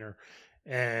choking her.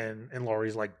 And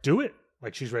Laurie's like, do it.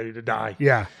 Like she's ready to die.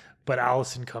 Yeah. But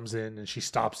Allison comes in and she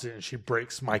stops it, and she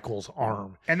breaks Michael's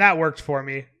arm. And that worked for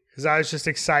me, because I was just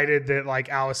excited that like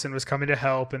Allison was coming to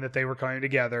help and that they were coming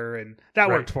together, and that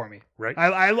worked for me. Right.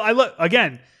 I look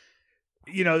again.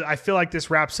 I feel like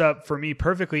this wraps up for me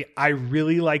perfectly. I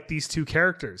really like these two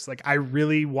characters. Like, I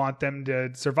really want them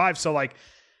to survive. So, like,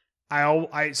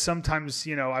 I sometimes,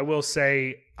 I will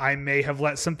say I may have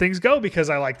let some things go because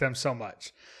I like them so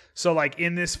much. So like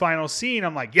in this final scene,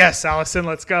 I'm like, yes, Allison,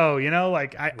 let's go.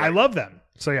 Like I love them.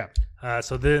 So yeah.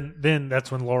 So then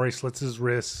that's when Laurie slits his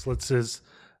wrist, slits his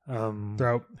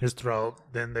throat.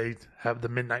 Then they have the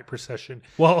midnight procession.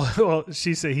 Well,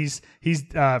 she said he's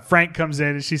Frank comes in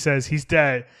and she says he's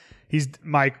dead.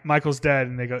 Michael's dead,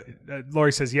 and they go.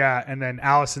 Laurie says, "Yeah," and then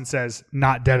Allison says,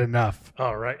 "Not dead enough."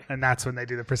 Oh, right. And that's when they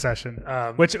do the procession.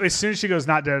 Which, as soon as she goes,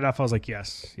 "Not dead enough," I was like,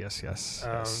 "Yes."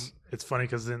 It's funny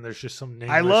because then there's just some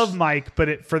nameless... I love Mike,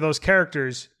 but for those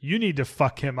characters, you need to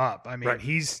fuck him up. I mean,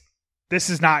 Right. This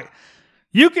is not.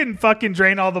 You can fucking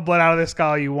drain all the blood out of this guy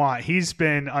all you want. He's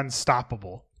been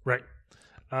unstoppable. Right.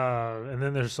 And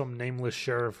then there's some nameless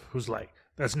sheriff who's like,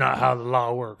 "That's not how the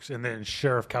law works." And then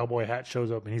Sheriff Cowboy Hat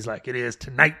shows up and he's like, "It is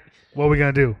tonight." What are we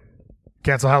gonna do?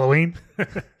 Cancel Halloween?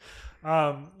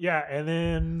 Yeah, and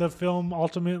then the film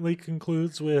ultimately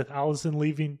concludes with Allison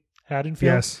leaving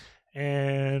Haddonfield. Yes.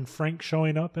 And Frank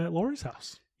showing up at Laurie's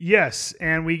house. Yes,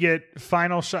 and we get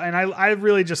final shot, and I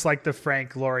really just like the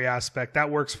Frank Laurie aspect. That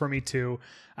works for me too.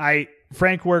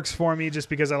 Frank works for me just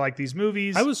because I like these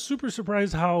movies. I was super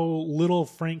surprised how little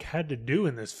Frank had to do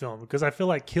in this film because I feel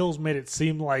like Kills made it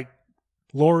seem like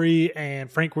Laurie and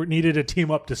Frank needed to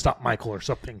team up to stop Michael or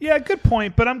something. Yeah, good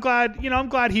point. But I'm glad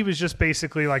he was just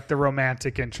basically like the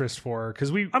romantic interest for her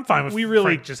because I'm fine with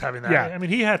Frank just having that. Yeah. I mean,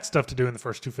 he had stuff to do in the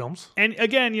first two films. And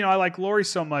again, I like Laurie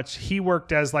so much. He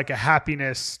worked as like a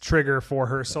happiness trigger for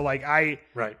her. So like I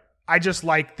just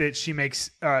like that he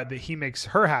makes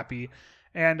her happy.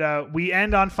 And we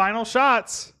end on final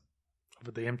shots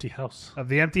Of the empty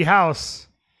house.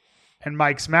 And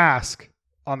Mike's mask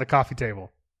on the coffee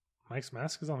table. Mike's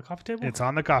mask is on the coffee table? It's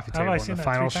on the coffee How table have I in seen the that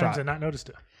final 3 times shot. and not noticed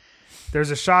it?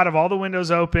 There's a shot of all the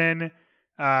windows open.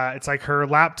 It's like her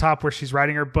laptop where she's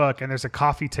writing her book, and there's a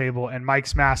coffee table, and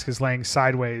Mike's mask is laying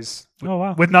sideways Oh,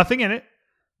 wow. with nothing in it,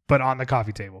 but on the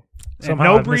coffee table. And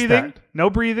Somehow I've missed that. no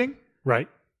breathing, Right.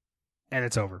 and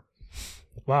it's over.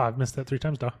 Wow, I've missed that 3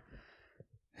 times, though.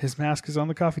 His mask is on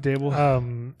the coffee table,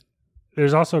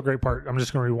 There's also a great part. I'm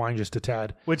just going to rewind just a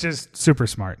tad. which is super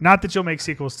smart. Not that you'll make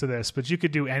sequels to this, but you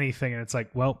could do anything, and it's like,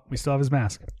 well, we still have his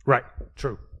mask. Right.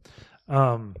 True.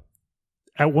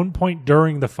 At one point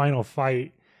during the final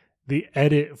fight, the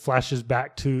edit flashes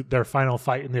back to their final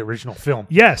fight in the original film.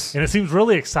 Yes. And it seems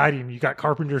really exciting. You got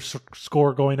Carpenter's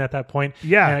score going at that point.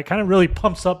 Yeah. And it kind of really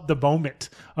pumps up the moment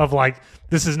of like,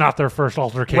 this is not their first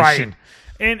altercation. Right.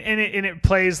 And it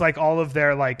plays like all of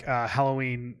their like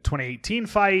Halloween 2018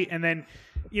 fight. And then,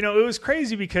 it was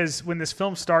crazy because when this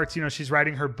film starts, she's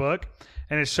writing her book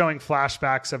and it's showing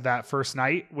flashbacks of that first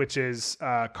night, which is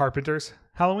Carpenter's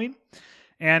Halloween.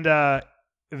 And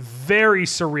very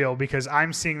surreal because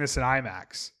I'm seeing this in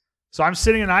IMAX. So I'm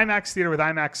sitting in an IMAX theater with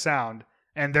IMAX sound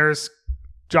and there's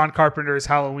John Carpenter's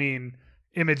Halloween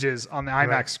images on the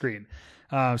IMAX screen.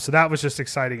 So that was just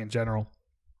exciting in general.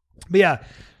 But yeah,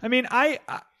 I mean, I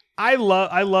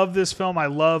love this film. I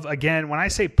love, again, when I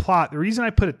say plot, the reason I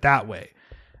put it that way,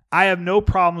 I have no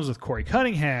problems with Corey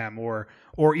Cunningham or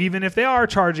even if they are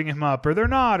charging him up or they're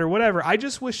not or whatever. I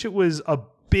just wish it was a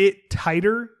bit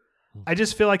tighter. I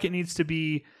just feel like it needs to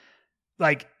be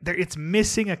like it's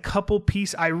missing a couple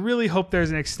pieces. I really hope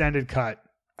there's an extended cut.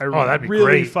 That'd be really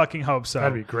great. fucking hope so.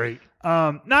 That'd be great.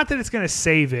 Not that it's going to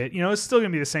save it. It's still going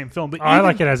to be the same film. But I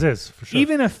like it as is, for sure.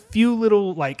 even a few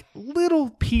little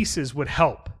pieces would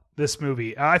help this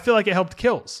movie. I feel like it helped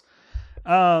Kills.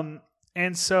 And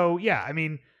so, yeah, I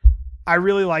mean, I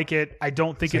really like it. I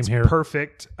don't think it's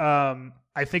perfect.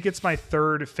 I think it's my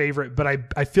third favorite, but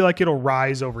I feel like it'll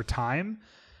rise over time.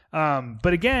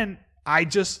 But again, I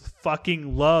just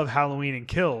fucking love Halloween and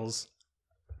Kills.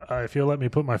 If you'll let me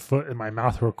put my foot in my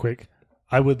mouth real quick,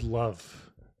 I would love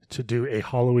to do a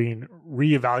Halloween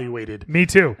reevaluated Me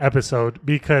too. episode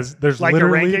because there's Like a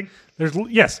ranking?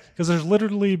 because there's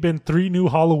literally been 3 new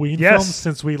Halloween films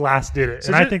since we last did it,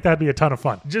 and I think that'd be a ton of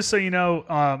fun. Just so you know,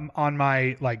 on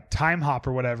my like time hop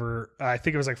or whatever, I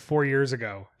think it was like 4 years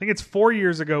ago. I think it's 4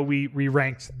 years ago we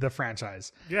ranked the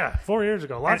franchise. Yeah, 4 years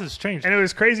ago, lots has changed. And it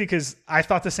was crazy because I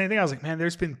thought the same thing. I was like, man,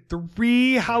 there's been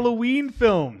 3 Halloween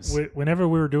films. Whenever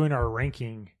we were doing our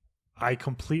ranking, I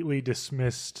completely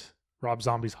dismissed Rob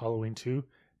Zombie's Halloween 2,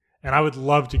 and I would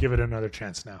love to give it another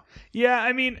chance now. Yeah,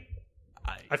 I mean,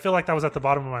 I feel like that was at the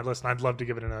bottom of my list, and I'd love to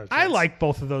give it another chance. I like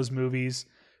both of those movies,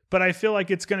 but I feel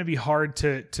like it's going to be hard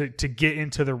to get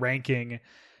into the ranking,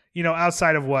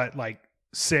 outside of what, like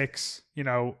 6,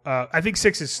 I think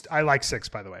 6 is, I like 6,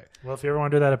 by the way. Well, if you ever want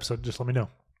to do that episode, just let me know.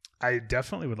 I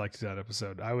definitely would like to do that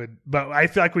episode. I would, but I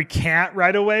feel like we can't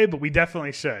right away, but we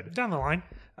definitely should. Down the line.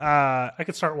 I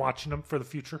could start watching them for the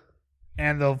future.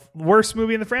 And the worst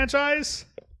movie in the franchise?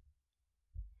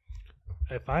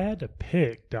 If I had to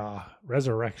pick,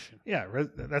 Resurrection. Yeah,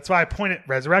 that's why I point at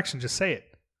Resurrection. Just say it.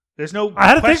 There's no I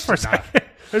had to think question, for a second.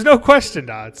 There's no question,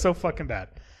 Dog. It's so fucking bad.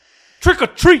 Trick or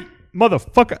treat.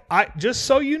 Motherfucker. Just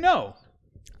so you know,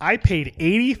 I paid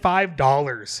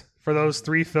 $85 for those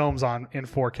 3 films in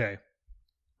 4K.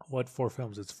 What 4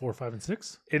 films? It's 4, 5, and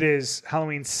 6? It is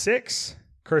Halloween 6,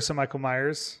 Curse of Michael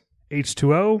Myers,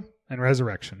 H2O, and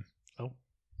Resurrection. Oh,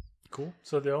 cool.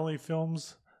 So the only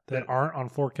films that aren't on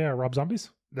 4K are Rob Zombies?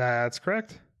 That's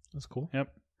correct. That's cool.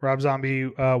 Yep. Rob Zombie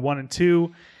 1 and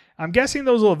 2. I'm guessing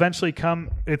those will eventually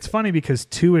come. It's funny because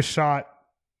 2 is shot.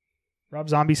 Rob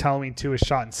Zombie's Halloween 2 is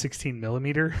shot in 16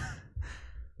 millimeter.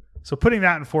 So putting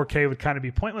that in 4K would kind of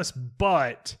be pointless,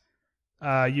 but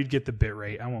you'd get the bit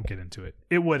rate. I won't get into it.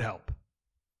 It would help.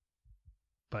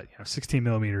 But 16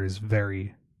 millimeter is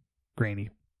very grainy.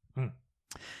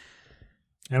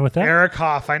 And with that, Eric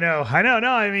Hoff, I know. No,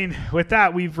 I mean, with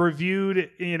that, we've reviewed,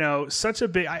 such a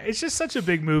big. It's just such a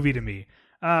big movie to me.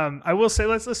 I will say,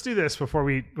 let's do this before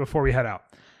we head out.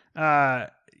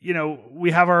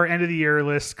 We have our end of the year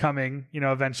list coming.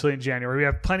 Eventually in January, we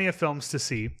have plenty of films to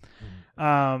see.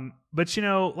 But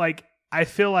I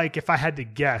feel like if I had to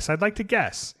guess, I'd like to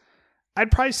guess. I'd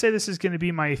probably say this is going to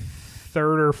be my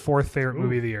 3rd or 4th favorite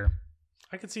movie of the year.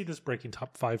 I could see this breaking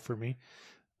top 5 for me.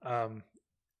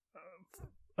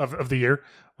 Of the year.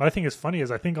 What I think is funny is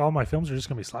I think all my films are just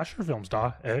going to be slasher films.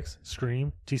 X,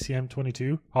 Scream, TCM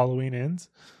 22, Halloween Ends.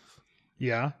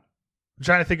 Yeah. I'm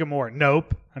trying to think of more.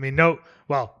 Nope. I mean, Nope.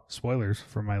 Well, spoilers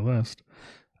for my list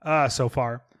so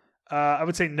far. I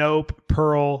would say Nope,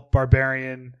 Pearl,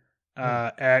 Barbarian,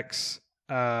 X.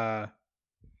 Forgot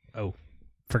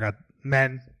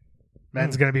Men.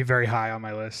 Men's going to be very high on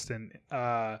my list. And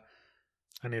I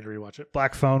need to rewatch it.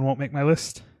 Black Phone won't make my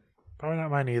list. Probably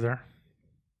not mine either.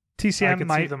 TCM I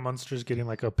could see the Munsters getting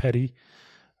like a petty,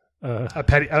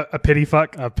 a pity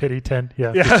fuck, a pity 10.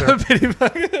 Yeah, a pity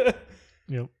fuck.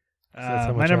 Yep.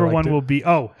 My number 1 will be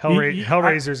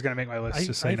Hellraiser is going to make my list.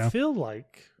 Just so you know. I feel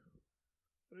like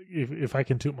if I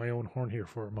can toot my own horn here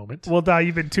for a moment. Well,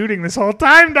 you've been tooting this whole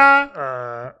time,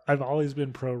 I've always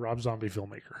been pro Rob Zombie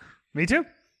filmmaker. Me too.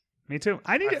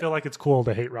 I feel like it's cool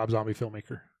to hate Rob Zombie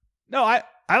filmmaker. No, I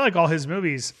like all his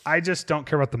movies. I just don't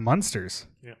care about the Munsters.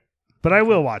 Yeah. But I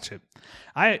will watch it.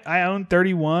 I own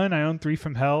 31. I own 3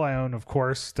 from Hell. I own, of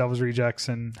course, Devil's Rejects.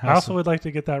 And I also would like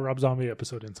to get that Rob Zombie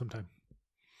episode in sometime.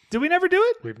 Did we never do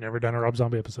it? We've never done a Rob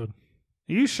Zombie episode. Are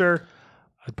you sure?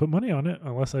 I'd put money on it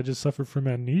unless I just suffered from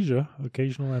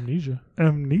occasional amnesia.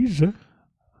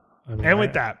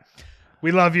 With that,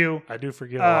 we love you. I do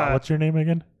forget a lot. What's your name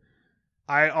again?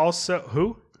 I also...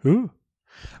 Who?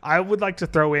 I would like to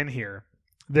throw in here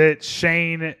that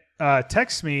Shane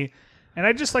texts me. And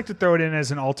I'd just like to throw it in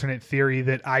as an alternate theory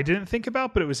that I didn't think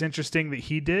about, but it was interesting that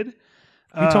he did.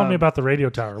 He told me about the radio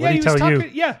tower. What did he tell you?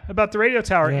 Yeah, about the radio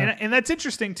tower. Yeah. And that's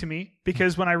interesting to me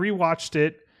because when I rewatched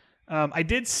it, I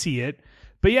did see it.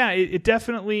 But yeah, it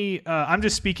definitely, I'm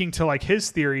just speaking to like his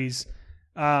theories.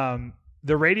 The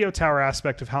radio tower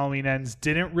aspect of Halloween Ends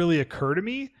didn't really occur to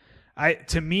me.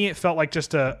 To me, it felt like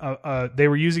just they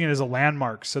were using it as a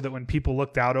landmark so that when people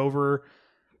looked out over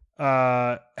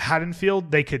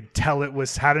Haddonfield, they could tell it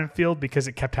was Haddonfield because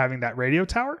it kept having that radio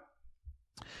tower.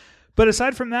 But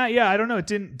aside from that, yeah, I don't know. It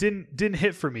didn't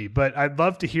hit for me. But I'd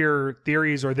love to hear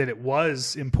theories or that it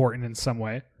was important in some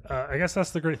way. I guess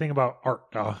that's the great thing about art.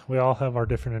 We all have our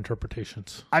different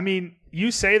interpretations. I mean,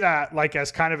 you say that like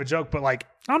as kind of a joke, but like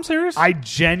I'm serious. I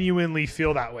genuinely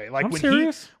feel that way. Like I'm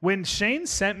serious. When Shane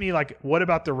sent me like, what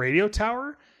about the radio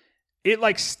tower? It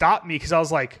like stopped me because I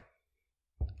was like,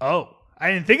 oh. I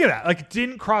didn't think of that. Like, it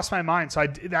didn't cross my mind. So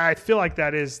I feel like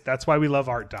that's why we love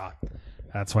art, Doc.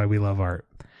 That's why we love art.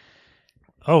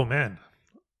 Oh, man.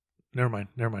 Never mind.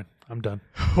 I'm done.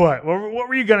 What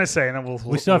were you going to say? And then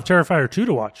we still have Terrifier 2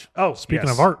 to watch. Oh, speaking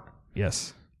of art.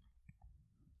 Yes.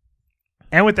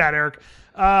 And with that, Eric,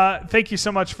 thank you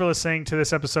so much for listening to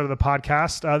this episode of the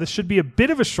podcast. This should be a bit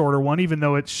of a shorter one, even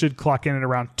though it should clock in at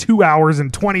around 2 hours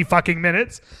and 20 fucking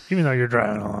minutes. Even though you're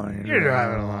driving along. You're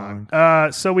driving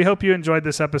along. So we hope you enjoyed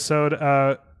this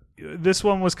episode. This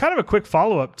one was kind of a quick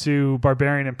follow-up to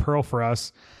Barbarian and Pearl for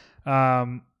us.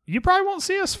 You probably won't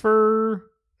see us for...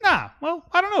 well,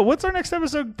 I don't know. What's our next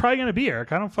episode probably going to be,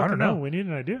 Eric? I don't fucking know. We need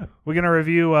an idea. We're going to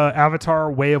review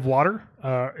Avatar Way of Water.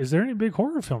 Is there any big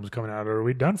horror films coming out, or are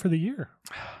we done for the year?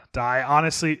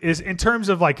 Honestly, is in terms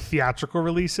of like theatrical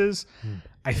releases,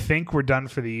 I think we're done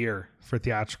for the year for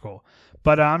theatrical.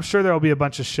 But I'm sure there will be a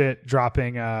bunch of shit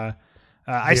dropping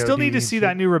I still need to VOD see shit.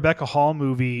 that new Rebecca Hall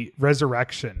movie,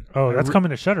 Resurrection. Oh, that's coming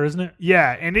to Shudder, isn't it?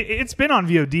 Yeah, and it's been on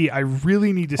VOD. I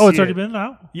really need to see Oh, it's already it. been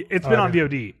out? It's Oh, been I on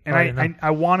didn't- VOD, I and didn't know.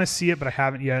 I want to see it, but I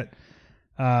haven't yet.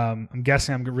 I'm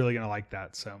guessing I'm really going to like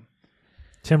that. So,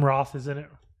 Tim Roth is in it.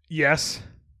 yes.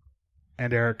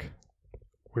 And Eric,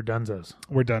 We're dunzos.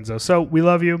 we're donezo. So, we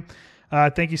love you.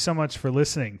 Thank you so much for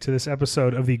listening to this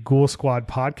episode of the Ghoul Squad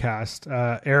podcast.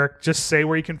 Eric, just say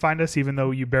where you can find us, even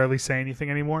though you barely say anything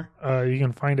anymore. You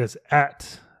can find us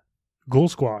at Ghoul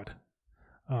Squad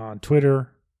on Twitter,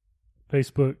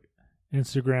 Facebook,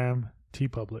 Instagram,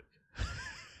 TeePublic.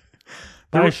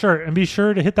 Buy a shirt and be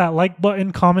sure to hit that like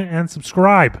button, comment, and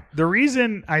subscribe. The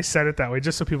reason I said it that way,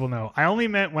 just so people know, I only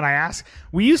meant when I asked,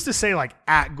 we used to say like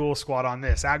at Ghoul Squad on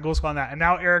this, at Ghoul Squad on that. And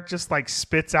now Eric just like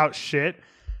spits out shit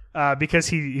because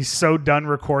he's so done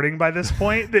recording by this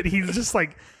point that he's just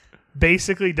like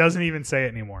basically doesn't even say it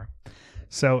anymore.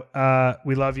 So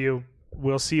we love you.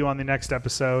 We'll see you on the next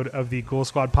episode of the Ghoul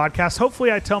Squad podcast.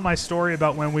 Hopefully I tell my story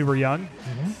about when we were young.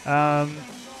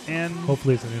 And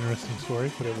Hopefully it's an interesting story,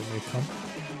 whatever may come.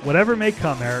 whatever may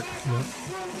come, Eric. Yeah.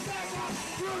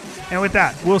 And with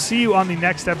that, we'll see you on the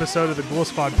next episode of the Ghoul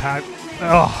Squad fuck,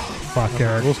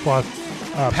 Eric. Ghoul Squad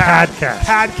podcast.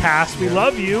 Podcast. We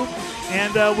love you,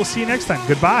 and we'll see you next time.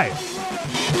 Goodbye.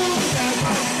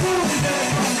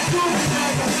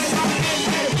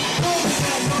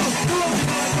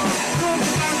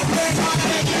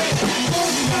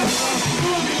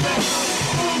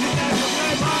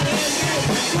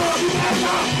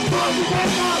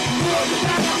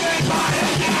 Everybody,